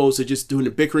as opposed to just doing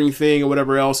the bickering thing or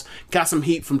whatever else. Got some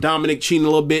heat from Dominic cheating a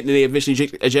little bit and they eventually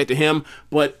ejected him,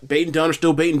 but Bate and Dunne are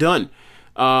still Bate and Dunne.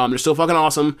 They're still fucking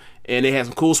awesome and they had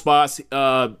some cool spots.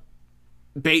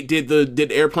 Bate did the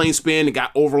airplane spin and got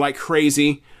over like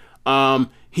crazy.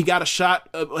 He got a shot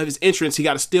of his entrance. He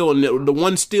got a still, and the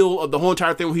one still of the whole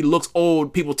entire thing where he looks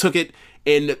old, people took it,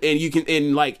 and you can,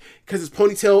 and because his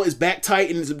ponytail is back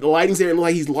tight and the lighting's there, it looks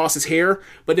like he's lost his hair.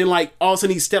 But then all of a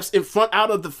sudden he steps in front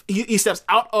out of he steps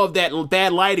out of that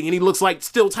bad lighting and he looks like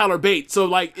still Tyler Bate. So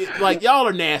y'all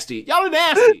are nasty. Y'all are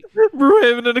nasty.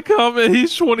 Brewhaven in the comment,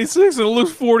 he's 26 and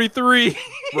looks 43. Right.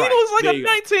 He looks like a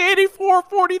 1984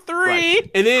 43. Right.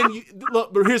 And then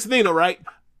look, but here's the thing though, right?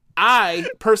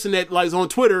 Person that is on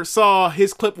Twitter saw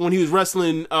his clip when he was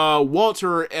wrestling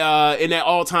Walter in that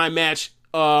all-time match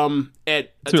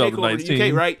at a takeover in the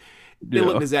UK, right? They Yeah.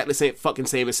 look exactly same,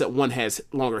 except one has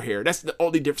longer hair. That's the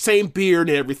only difference. Same beard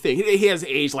and everything. He has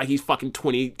aged like he's fucking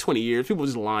 20 years. People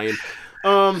just lying.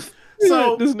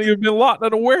 So this nigga been locked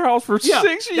in a warehouse for 6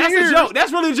 years. That's the joke.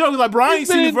 That's really the joke. Like, Brian ain't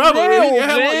seen it forever.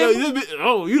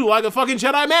 Oh, you look like a fucking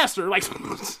Jedi Master. Like,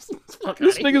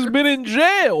 this nigga's been in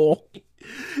jail.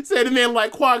 Said the man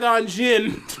like Qui-Gon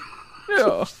Jinn.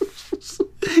 Yeah.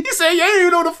 You say you ain't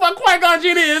even know what the fuck Qui-Gon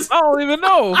Jinn is. I don't even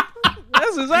know.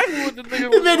 That's exactly what the nigga He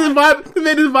was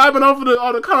made this vibing off of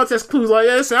all the context clues. Like,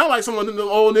 yeah, it sound like someone of them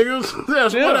old niggas. Yeah,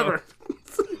 whatever.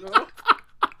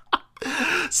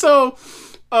 So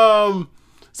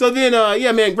then,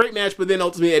 man, great match. But then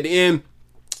ultimately at the end,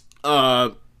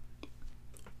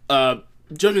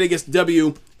 Judgment against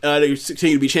W. They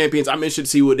continue to be champions. I'm interested to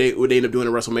see what they end up doing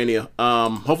at WrestleMania.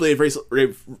 Hopefully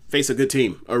they face a good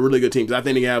team, a really good team. Because I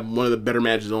think they have one of the better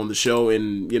matches on the show,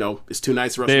 and it's 2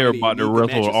 nights. They are about to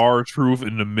wrestle R-Truth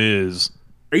and The Miz.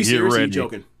 Are you serious? Or are you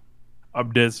joking?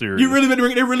 I'm dead serious.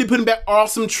 They're really putting back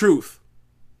Awesome Truth.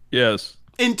 Yes.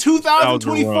 In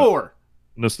 2024.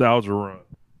 Nostalgia run.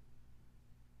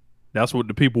 That's what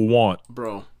the people want,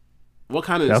 bro. What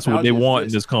kind of? That's what they want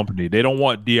in this company. They don't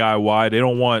want DIY. They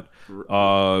don't want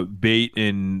bait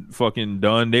and fucking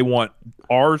done. They want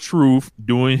R-Truth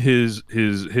doing his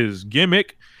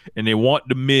gimmick, and they want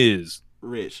the Miz.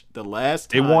 Rich, the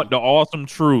last time they want the Awesome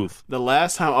Truth. The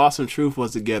last time Awesome Truth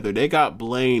was together, they got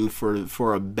blamed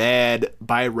for a bad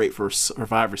buy rate for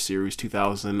Survivor Series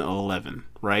 2011,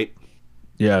 right?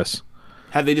 Yes.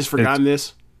 Have they just forgotten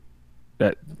this?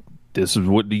 This is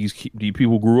what these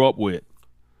people grew up with.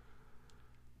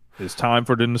 It's time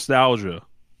for the nostalgia.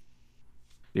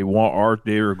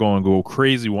 They're going to go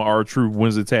crazy when R-Truth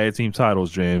wins the tag team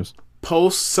titles, James.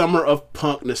 Post Summer of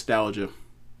Punk nostalgia.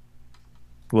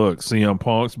 Look, CM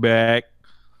Punk's back.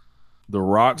 The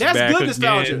Rock's back again. That's good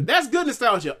nostalgia. That's good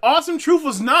nostalgia. Awesome Truth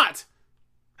was not.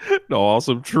 The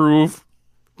Awesome Truth.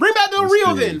 Bring back Del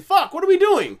Rio then. Fuck, what are we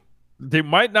doing? They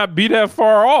might not be that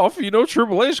far off.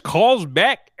 Triple H calls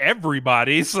back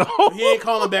everybody, so he ain't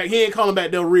calling back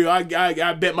Del Rio.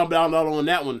 I bet my dollar on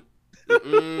that one.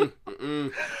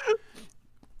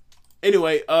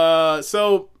 Anyway,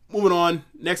 so moving on.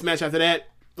 Next match after that.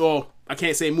 Well, I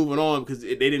can't say moving on because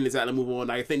they didn't exactly move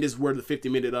on. I think this is where the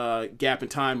 50-minute gap in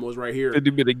time was right here.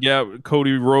 50-minute gap.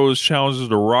 Cody Rhodes challenges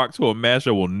The Rock to a match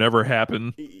that will never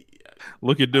happen.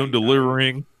 Look at them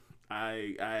delivering.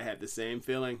 I had the same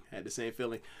feeling. You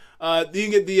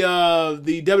can get the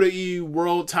WWE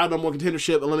World Title No. 1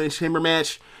 Contendership Elimination Chamber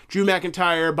match. Drew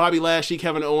McIntyre, Bobby Lashley,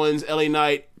 Kevin Owens, LA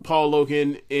Knight, Paul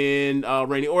Logan, and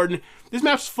Randy Orton. This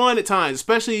match was fun at times,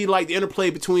 especially like the interplay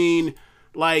between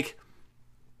like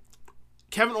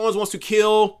Kevin Owens wants to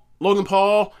kill Logan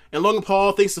Paul, and Logan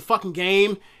Paul thinks it's a fucking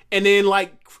game, and then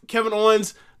like Kevin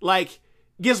Owens like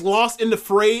gets lost in the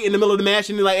fray in the middle of the match,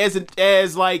 and then, like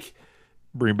as like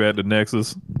bring back the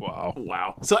Nexus.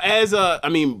 Wow. So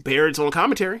Barrett's on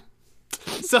commentary.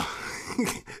 So,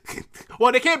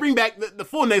 well, they can't bring back the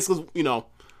full Nexus,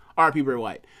 R.P. Bray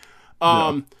Wyatt.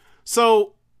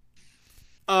 So,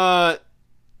 okay,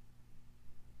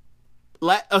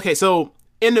 so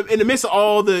in the midst of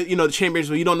all the, the chambers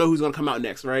where you don't know who's going to come out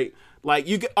next, right? Like,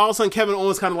 all of a sudden Kevin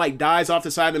Owens kind of like dies off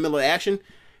the side in the middle of action.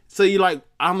 So you're like,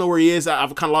 I don't know where he is.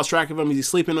 I've kind of lost track of him. Is he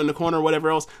sleeping in the corner or whatever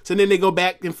else? So then they go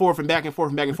back and forth and back and forth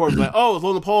and back and forth. It's like, oh, it's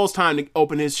Logan Paul's time to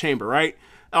open his chamber, right?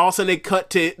 And all of a sudden they cut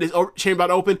to this chamber about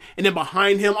to open, and then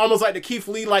behind him, almost like the Keith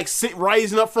Lee, like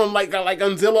rising up from like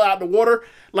Godzilla out the water.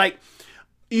 Like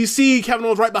you see Kevin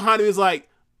Owens right behind him. He's like,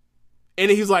 and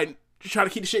then he's like, trying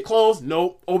to keep the shit closed.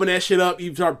 Nope, open that shit up.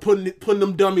 You start putting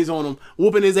them dummies on him,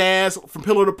 whooping his ass from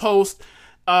pillar to post.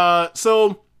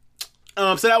 So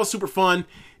that was super fun.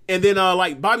 And then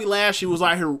like Bobby Lashley was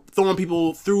out here throwing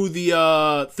people through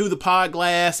the pod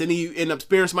glass, and he ended up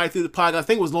spearing somebody through the pod glass. I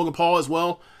think it was Logan Paul as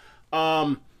well.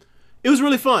 It was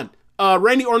really fun.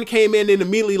 Randy Orton came in and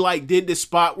immediately like did this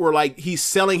spot where like he's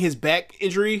selling his back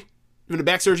injury, the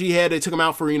back surgery he had. They took him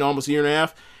out for almost a year and a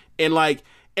half, and like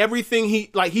everything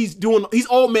he's doing, he's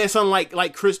old man son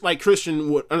like Christian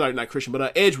would, not Christian,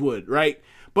 but Edge would, right?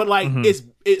 But like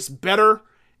it's better,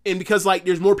 and because like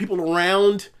there's more people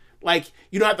around. Like,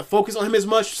 you don't have to focus on him as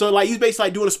much. So, like, he's basically,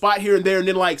 like, doing a spot here and there and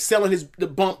then, like, selling the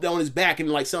bump down his back and,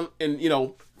 like,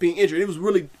 being injured. It was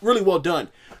really, really well done.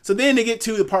 So then they get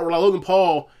to the part where, like, Logan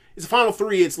Paul, it's the final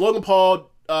three. It's Logan Paul,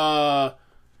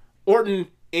 Orton,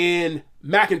 and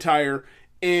McIntyre.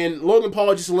 And Logan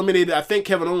Paul just eliminated, I think,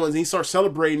 Kevin Owens. And he started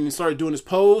celebrating and started doing his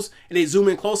pose. And they zoom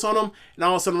in close on him. And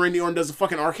all of a sudden, Randy Orton does a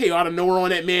fucking RKO out of nowhere on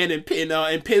that man and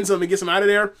pins him and gets him out of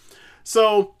there.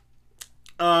 So,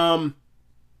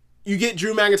 you get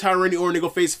Drew McIntyre and Randy Orton to go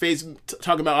face to face,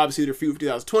 talking about obviously their feud for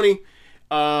 2020,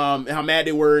 and how mad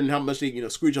they were and how much they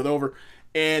screw each other over,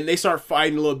 and they start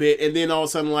fighting a little bit, and then all of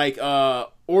a sudden like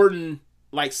Orton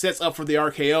like sets up for the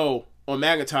RKO on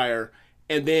McIntyre,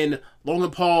 and then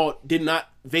Logan Paul did not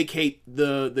vacate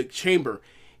the chamber.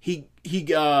 He did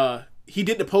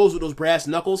the pose with those brass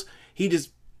knuckles. He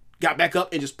just got back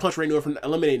up and just punched Randy Orton,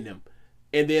 eliminating him,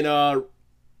 and then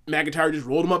McIntyre just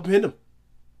rolled him up and pinned him.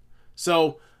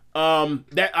 So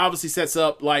that obviously sets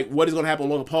up like what is going to happen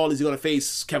with Logan Paul. Is he going to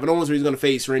face Kevin Owens, or is he going to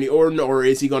face Randy Orton, or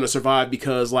is he going to survive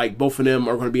because like both of them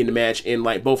are going to be in the match and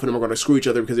like both of them are going to screw each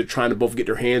other because they're trying to both get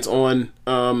their hands on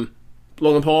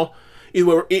Logan Paul.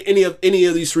 Either way, any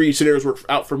of these three scenarios work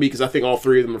out for me because I think all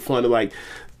three of them are fun. To like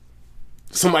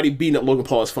somebody beating up Logan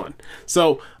Paul is fun.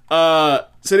 So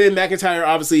then McIntyre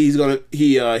obviously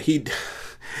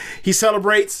he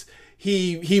celebrates.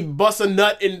 He busts a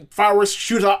nut and fireworks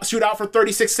shoot out for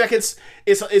 36 seconds.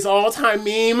 It's an all-time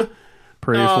meme.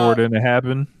 Pray for it and it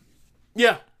happen.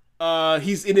 Yeah.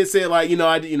 He's and it said like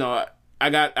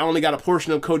I only got a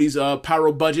portion of Cody's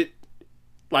pyro budget.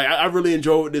 Like I really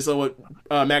enjoyed this what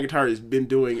McIntyre has been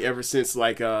doing ever since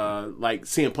like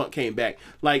CM Punk came back.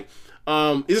 Like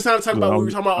is this time to talk about what we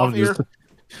were talking about off air?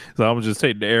 So I'm just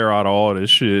taking the air out of all this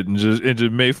shit and just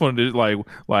make fun of it like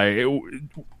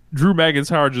Drew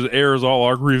McIntyre just airs all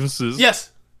our grievances.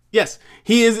 Yes,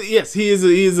 he is. Yes, he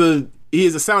is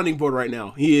a sounding board right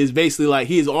now. He is basically like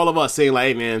he is all of us saying like,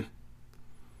 "Hey, man,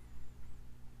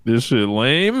 this shit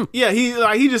lame." Yeah,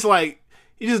 he's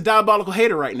just diabolical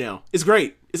hater right now. It's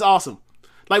great. It's awesome.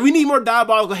 Like we need more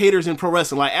diabolical haters in pro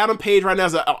wrestling. Like Adam Page right now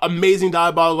is an amazing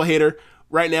diabolical hater.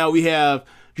 Right now we have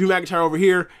Drew McIntyre over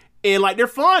here, and like they're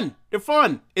fun. They're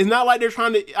fun. It's not like they're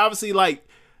trying to obviously like.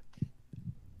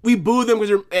 We boo them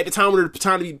because at the time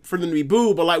for them to be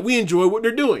booed, but like we enjoy what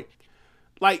they're doing.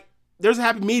 Like there's a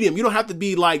happy medium. You don't have to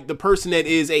be like the person that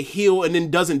is a heel and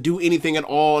then doesn't do anything at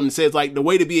all and says like the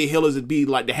way to be a heel is to be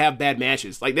like to have bad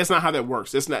matches. Like that's not how that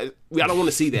works. That's not. I don't want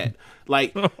to see that.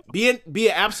 Like be an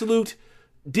absolute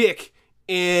dick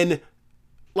and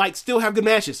like still have good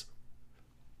matches.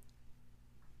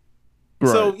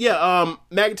 Right. So yeah,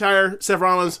 McIntyre, Seth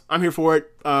Rollins, I'm here for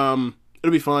it. It'll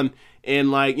be fun.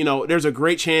 And, like, there's a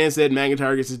great chance that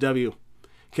McIntyre gets his W.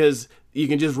 Because you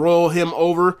can just roll him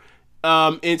over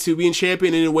into being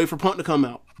champion and then wait for Punk to come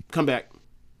back.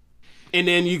 And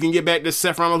then you can get back to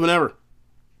Seth Rollins whenever.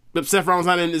 But Seth Rollins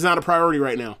is not a priority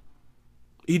right now.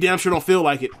 He damn sure don't feel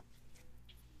like it.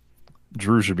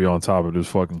 Drew should be on top of this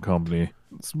fucking company.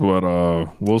 But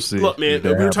we'll see. Look, man,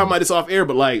 we were talking about this off air,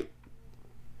 but, like,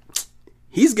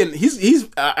 he's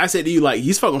I said to you, like,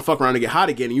 he's fucking fuck around to get hot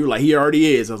again. And you were like, he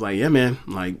already is. I was like, yeah, man.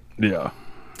 Like, yeah.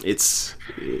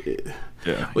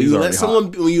 When you let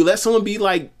someone be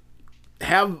like,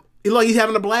 he's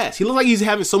having a blast. He looks like he's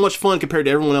having so much fun compared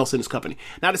to everyone else in his company.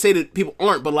 Not to say that people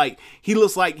aren't, but like, he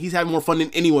looks like he's having more fun than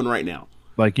anyone right now.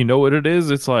 Like, you know what it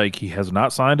is? It's like he has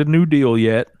not signed a new deal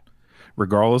yet,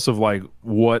 regardless of like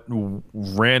what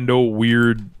rando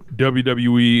weird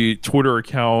WWE Twitter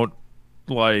account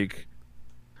like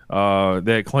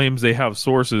that claims they have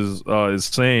sources is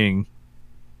saying.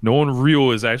 No one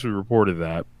real has actually reported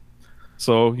that.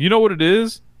 So you know what it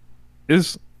is?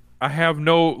 I have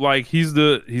no like he's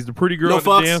the pretty girl at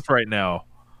the dance right now.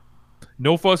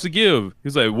 No fucks to give.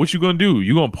 He's like, what you gonna do?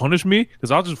 You gonna punish me?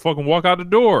 Because I'll just fucking walk out the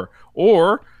door.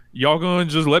 Or y'all gonna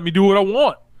just let me do what I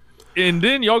want. And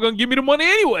then y'all gonna give me the money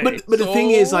anyway. But the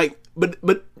thing is, like, but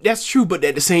that's true. But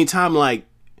at the same time, like,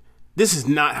 this is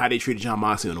not how they treated Jon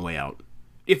Moxley on the way out.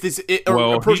 If this, he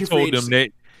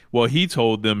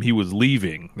told them he was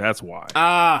leaving. That's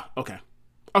why. Okay.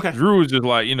 Drew was just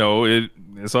like,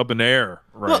 it's up in the air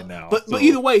now. But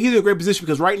either way, he's in a great position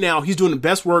because right now he's doing the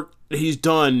best work that he's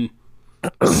done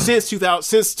since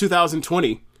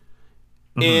 2020.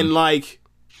 Mm-hmm. And like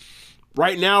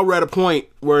right now we're at a point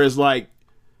where it's like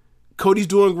Cody's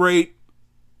doing great.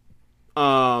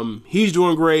 He's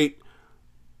doing great.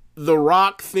 The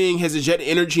Rock thing has injected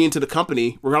energy into the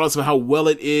company, regardless of how well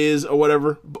it is or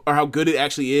whatever, or how good it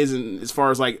actually is. And as far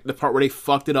as like the part where they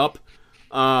fucked it up,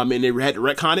 and they had to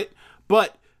retcon it.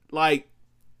 But like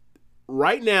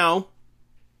right now,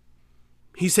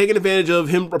 he's taking advantage of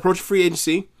him approaching free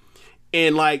agency.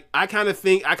 And like, I kind of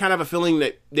have a feeling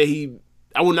that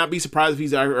I would not be surprised if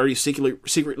he's already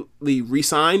secretly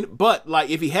re-signed. But like,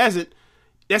 if he hasn't,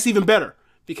 that's even better.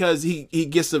 Because he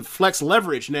gets to flex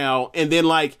leverage now, and then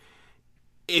like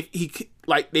if he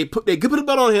like they put a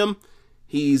belt on him,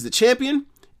 he's the champion.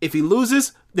 If he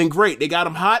loses, then great, they got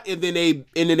him hot, and then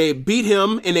they beat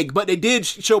him, but they did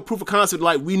show proof of concept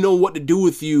like we know what to do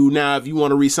with you now if you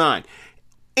want to resign.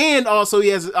 And also he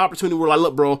has an opportunity where, like,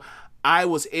 look, bro, I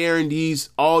was airing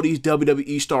all these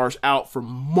WWE stars out for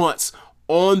months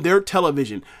on their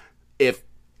television.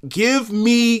 Give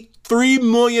me $3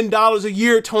 million a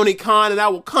year, Tony Khan, and I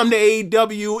will come to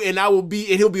AEW and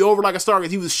he'll be over like a star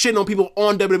because he was shitting on people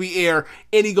on WWE air,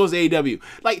 and he goes to AEW.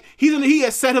 Like, he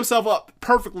has set himself up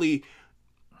perfectly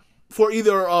for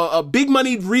either a big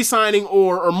money re-signing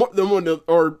or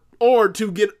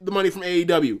to get the money from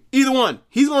AEW. Either one.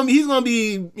 He's gonna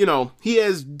be, he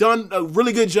has done a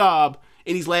really good job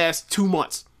in these last 2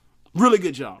 months. Really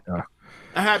good job. Yeah.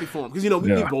 I'm happy for him because we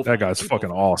both. That guy's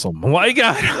fucking awesome. My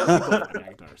God.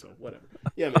 So whatever.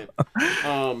 Yeah, man.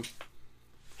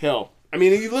 Hell, I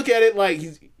mean, if you look at it, like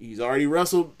he's already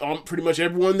wrestled pretty much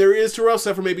everyone there is to wrestle,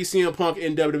 except for maybe CM Punk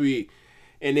in WWE.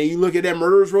 And then you look at that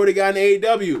Murderers Row they got in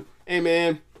AEW. Hey,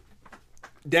 man,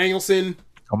 Danielson.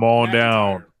 Come on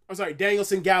down. I'm sorry,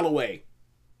 Danielson Galloway.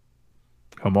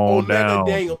 Come on down.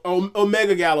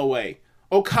 Omega Galloway.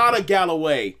 Okada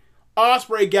Galloway.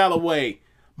 Ospreay Galloway.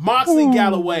 Moxley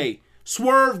Galloway,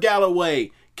 Swerve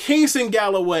Galloway, Kingston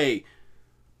Galloway.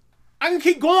 I can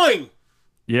keep going.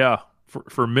 Yeah,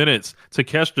 for minutes.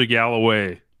 Takeshita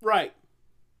Galloway. Right.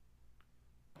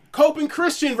 Cope and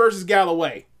Christian versus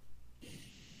Galloway.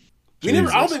 I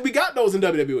don't think we got those in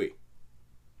WWE.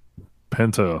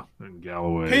 Penta and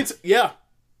Galloway. Yeah.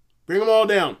 Bring them all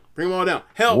down.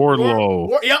 Hell, Wardlow.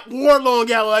 Wardlow and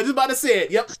Galloway. I was just about to say it.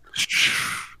 Yep.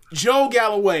 Joe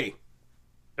Galloway.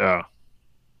 Yeah.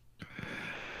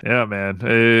 Yeah, man,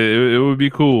 it would be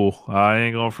cool. I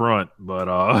ain't gonna front, but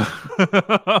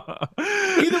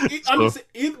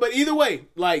either way,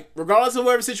 like regardless of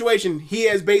whatever situation, he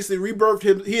has basically rebirthed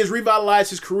him. He has revitalized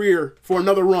his career for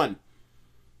another run.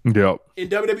 Yep. In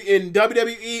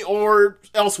WWE or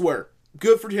elsewhere,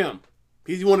 good for him.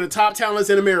 He's one of the top talents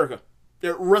in America.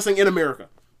 They're wrestling in America,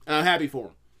 and I'm happy for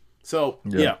him. So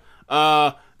yeah.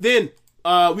 Then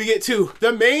we get to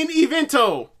the main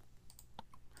evento.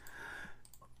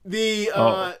 The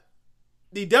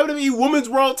WWE Women's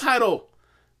World Title,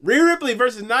 Rhea Ripley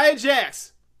versus Nia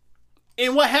Jax,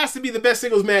 in what has to be the best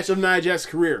singles match of Nia Jax's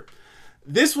career.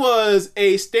 This was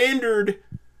a standard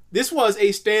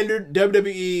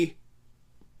WWE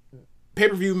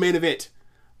pay-per-view main event.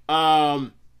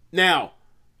 Now,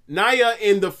 Nia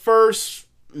in the first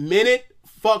minute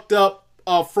fucked up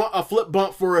a flip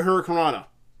bump for a Hurricanrana.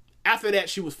 After that,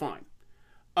 she was fine.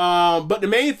 But the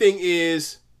main thing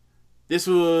is, this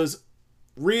was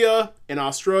Rhea in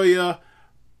Australia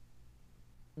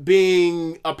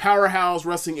being a powerhouse,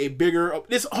 wrestling a bigger...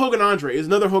 This Hogan Andre is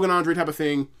another Hogan Andre type of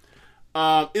thing.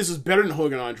 This was better than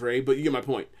Hogan Andre, but you get my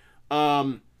point.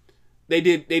 They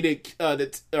did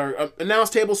announce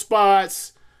table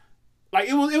spots. Like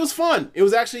it was fun. It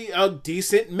was actually a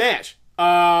decent match.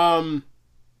 An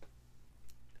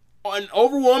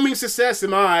overwhelming success in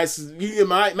my eyes.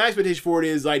 My expectation for it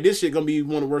is like this shit gonna be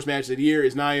one of the worst matches of the year.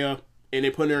 Is Nia. And they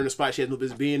put her in a spot she had no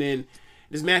business being in.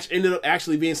 This match ended up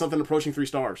actually being something approaching 3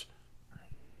 stars.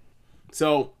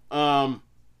 So, shout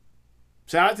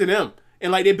out to them.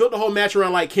 And like they built the whole match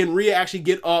around like, can Rhea actually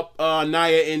get up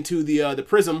Nia into the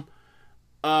prism?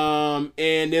 And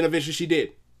then eventually she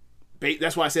did.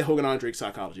 That's why I said Hogan Andre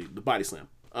psychology, the body slam.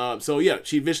 So yeah,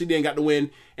 she eventually then got the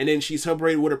win, and then she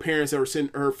celebrated with her parents that were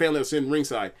sitting, her family that was sitting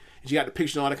ringside. And she got the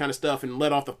picture and all that kind of stuff and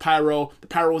let off the pyro. The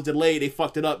pyro was delayed. They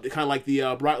fucked it up. Kind of like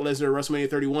the Brock Lesnar WrestleMania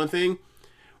 31 thing.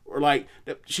 Or like,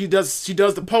 she does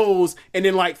the pose, and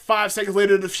then like 5 seconds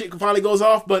later the shit finally goes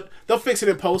off, but they'll fix it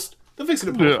in post.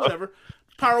 Yeah. Whatever.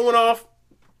 Pyro went off.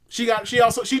 She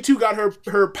too got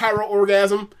her pyro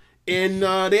orgasm, and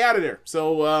they out of there.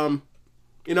 So,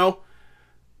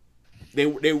 They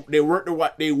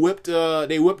whipped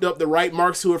up the right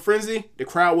marks to a frenzy. The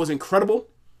crowd was incredible.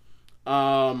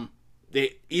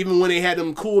 They even when they had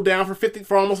them cool down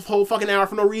for almost a whole fucking hour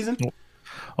for no reason.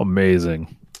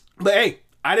 Amazing. But hey,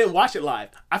 I didn't watch it live.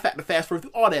 I had to fast forward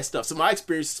through all that stuff. So my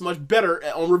experience is much better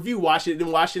on review watching it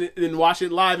than watching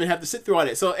it live and have to sit through all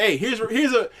that. So hey, here's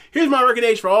my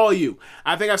recommendation for all of you.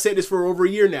 I think I've said this for over a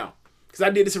year now because I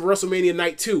did this at WrestleMania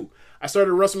Night 2. I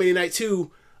started WrestleMania Night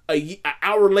 2 an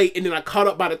hour late, and then I caught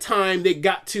up by the time they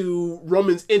got to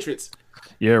Roman's entrance.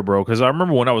 Yeah, bro, because I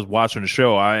remember when I was watching the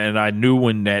show, I knew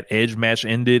when that Edge match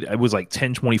ended, it was like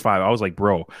 10:25. I was like,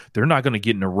 bro, they're not going to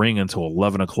get in the ring until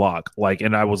 11 o'clock. Like,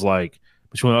 and I was like,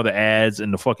 between all the ads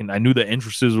and I knew the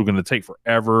entrances were going to take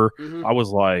forever. Mm-hmm. I was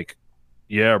like,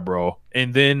 yeah, bro.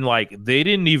 And then, like, they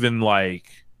didn't even, like,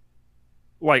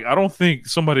 I don't think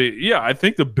I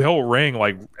think the bell rang,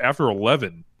 like, after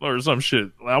 11 or some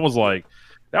shit. I was like,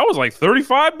 that was like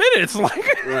 35 minutes.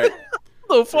 Like, right.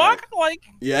 The fuck? Right. Like,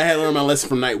 yeah, I had to learn my lesson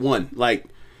from night 1. Like,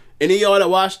 any of y'all that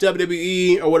watch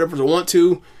WWE or whatever that want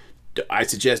to, I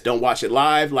suggest don't watch it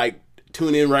live. Like,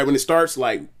 tune in right when it starts.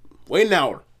 Like, wait an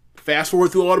hour. Fast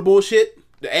forward through all the bullshit,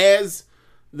 the ads,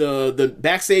 the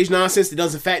backstage nonsense that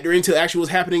doesn't factor into actually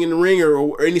what's happening in the ring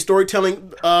or any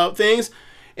storytelling things,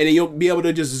 and then you'll be able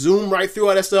to just zoom right through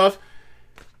all that stuff,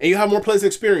 and you'll have a more pleasant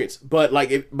experience. But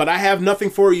but I have nothing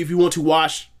for you if you want to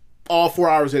watch all 4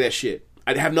 hours of that shit.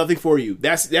 I have nothing for you.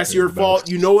 That's your fault.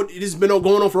 You know it has been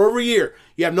going on for over a year.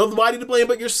 You have nobody to blame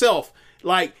but yourself.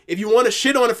 Like, if you want to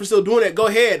shit on it for still doing that, go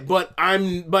ahead. But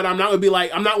I'm not gonna be like,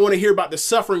 I'm not want to hear about the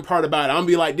suffering part about it. I'm gonna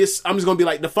be like this. I'm just gonna be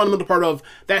like the fundamental part of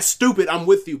that's stupid. I'm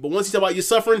with you. But once you talk about your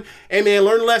suffering, hey man,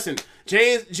 learn a lesson.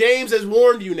 James has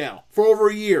warned you now for over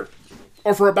a year,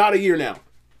 or for about a year now.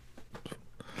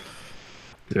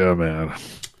 Yeah, man.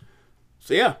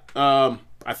 So yeah, I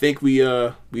think we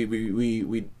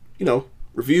reviewed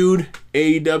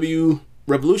AEW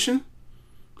Revolution.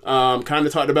 Kind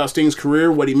of talked about Sting's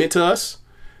career, what he meant to us.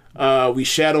 We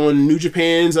shat on New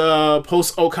Japan's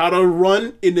post Okada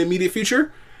run in the immediate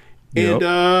future,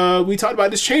 and we talked about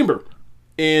this chamber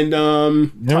and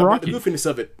talked about the goofiness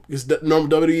of it, because the normal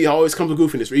WWE always comes with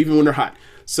goofiness, even when they're hot.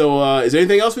 So, is there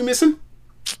anything else we missing?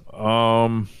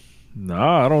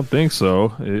 Nah, I don't think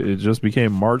so. It just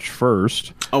became March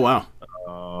 1st. Oh wow.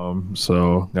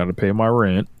 So got to pay my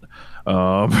rent.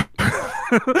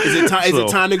 Is it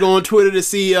time to go on Twitter to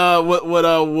see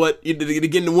what to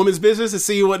get in the women's business, to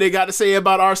see what they got to say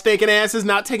about our stinking asses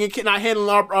not handling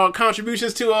our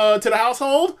contributions to the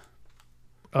household?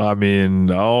 I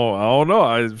mean, I don't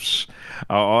know.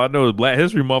 All I know is Black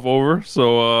History Month over.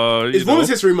 So it's Women's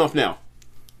History Month now.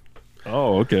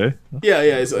 Oh, okay. Yeah,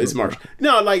 it's March.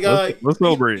 No, like let's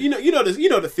celebrate. You know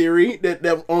the theory,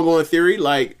 that ongoing theory,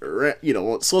 like,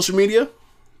 on social media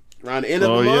around the end of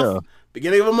a month,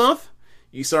 beginning of a month,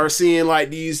 you start seeing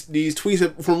like these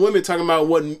tweets from women talking about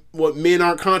what men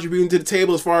aren't contributing to the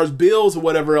table as far as bills or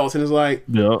whatever else, and it's like,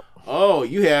 oh,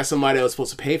 you had somebody that was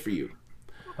supposed to pay for you.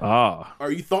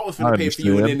 Or you thought was going to pay for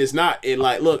you, and then it's not. And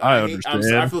like, look, I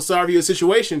feel sorry for your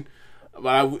situation,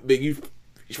 but you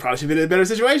probably should be in a better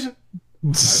situation.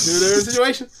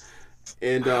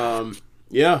 And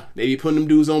they be putting them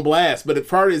dudes on blast. But the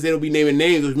part is they don't be naming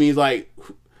names, which means like,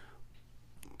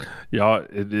 y'all,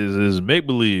 it is make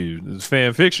believe. It's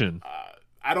fan fiction.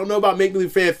 I don't know about make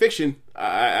believe fan fiction.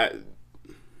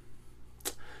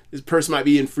 This person might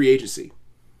be in free agency.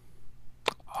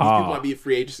 These people might be in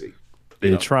free agency.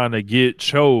 They're trying to get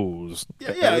chose.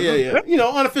 Yeah.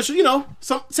 Unofficial.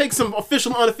 Take some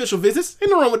official, unofficial visits.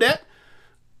 Ain't no wrong with that.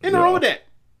 Ain't no wrong with that.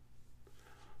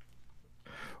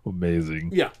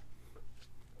 Amazing. Yeah.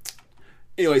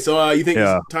 Anyway, so you think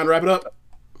it's time to wrap it up?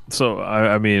 So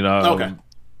I mean, okay.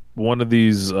 One of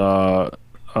these, the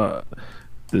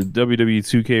WWE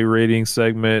 2K rating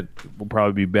segment, we'll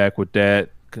probably be back with that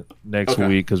next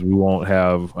week, because we won't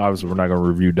have, obviously we're not going to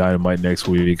review Dynamite next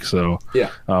week, so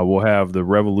we'll have the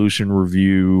Revolution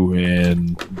review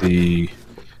and the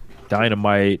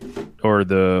Dynamite, or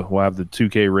we'll have the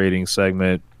 2K rating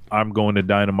segment. I'm going to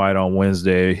Dynamite on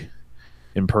Wednesday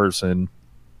in person,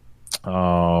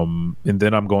 and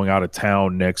then I'm going out of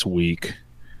town next week,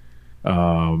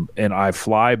 and I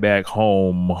fly back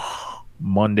home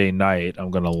Monday night. I'm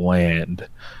going to land.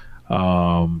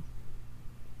 I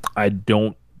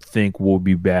don't think we'll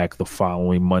be back the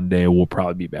following Monday. We'll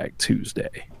probably be back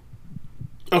Tuesday.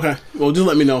 Okay. Well, just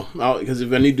let me know, because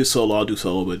if I need to do solo, I'll do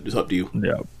solo, but it's up to you.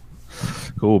 Yeah.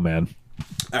 Cool, man.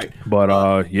 All right.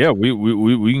 But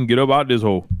we can get about this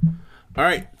hole. All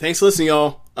right. Thanks for listening,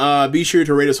 y'all. Be sure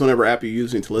to rate us whenever app you're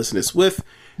using to listen to this with.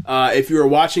 If you are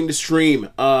watching the stream,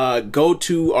 go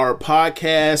to our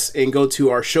podcast and go to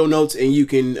our show notes, and you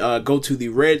can go to the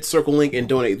red circle link and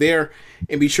donate there.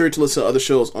 And be sure to listen to other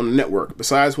shows on the network.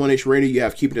 Besides One Nation Radio, you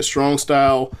have Keeping It Strong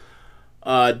Style,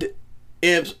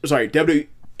 Imps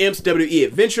WWE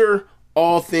Adventure,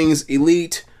 All Things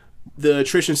Elite, the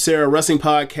Trish and Sarah Wrestling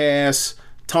Podcast,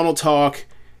 Tunnel Talk,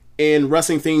 and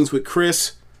Wrestling Things with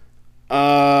Chris.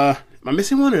 Am I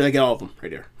missing one, or did I get all of them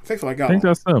right there? I think I got. I think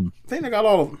that's them. I think I got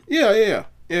all of them. Yeah.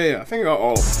 I think I got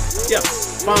all of them. Yeah.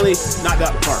 Finally knocked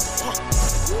out the park.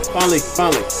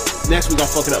 Finally. Next week I'll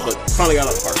fuck it up, but finally got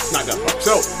out the park. Knocked out the park.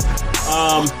 So,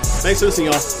 thanks for listening,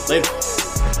 y'all. Later.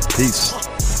 Peace.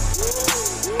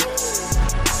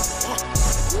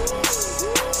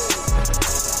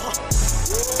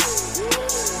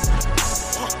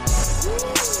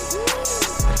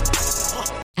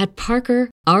 At Parker,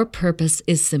 our purpose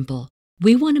is simple.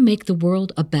 We want to make the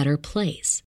world a better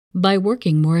place by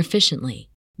working more efficiently,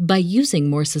 by using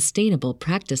more sustainable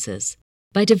practices,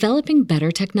 by developing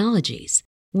better technologies.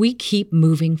 We keep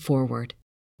moving forward.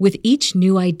 With each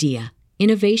new idea,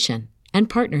 innovation, and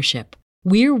partnership,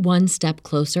 we're one step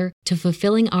closer to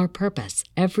fulfilling our purpose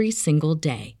every single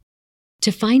day.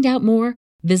 To find out more,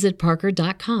 visit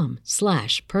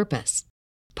parker.com/purpose.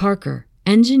 Parker,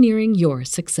 engineering your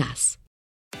success.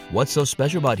 What's so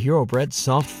special about Hero Bread's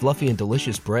soft, fluffy, and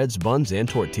delicious breads, buns, and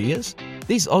tortillas?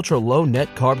 These ultra-low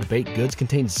net-carb baked goods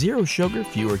contain zero sugar,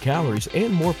 fewer calories,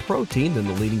 and more protein than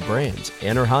the leading brands,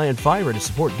 and are high in fiber to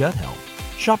support gut health.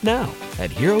 Shop now at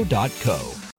hero.co.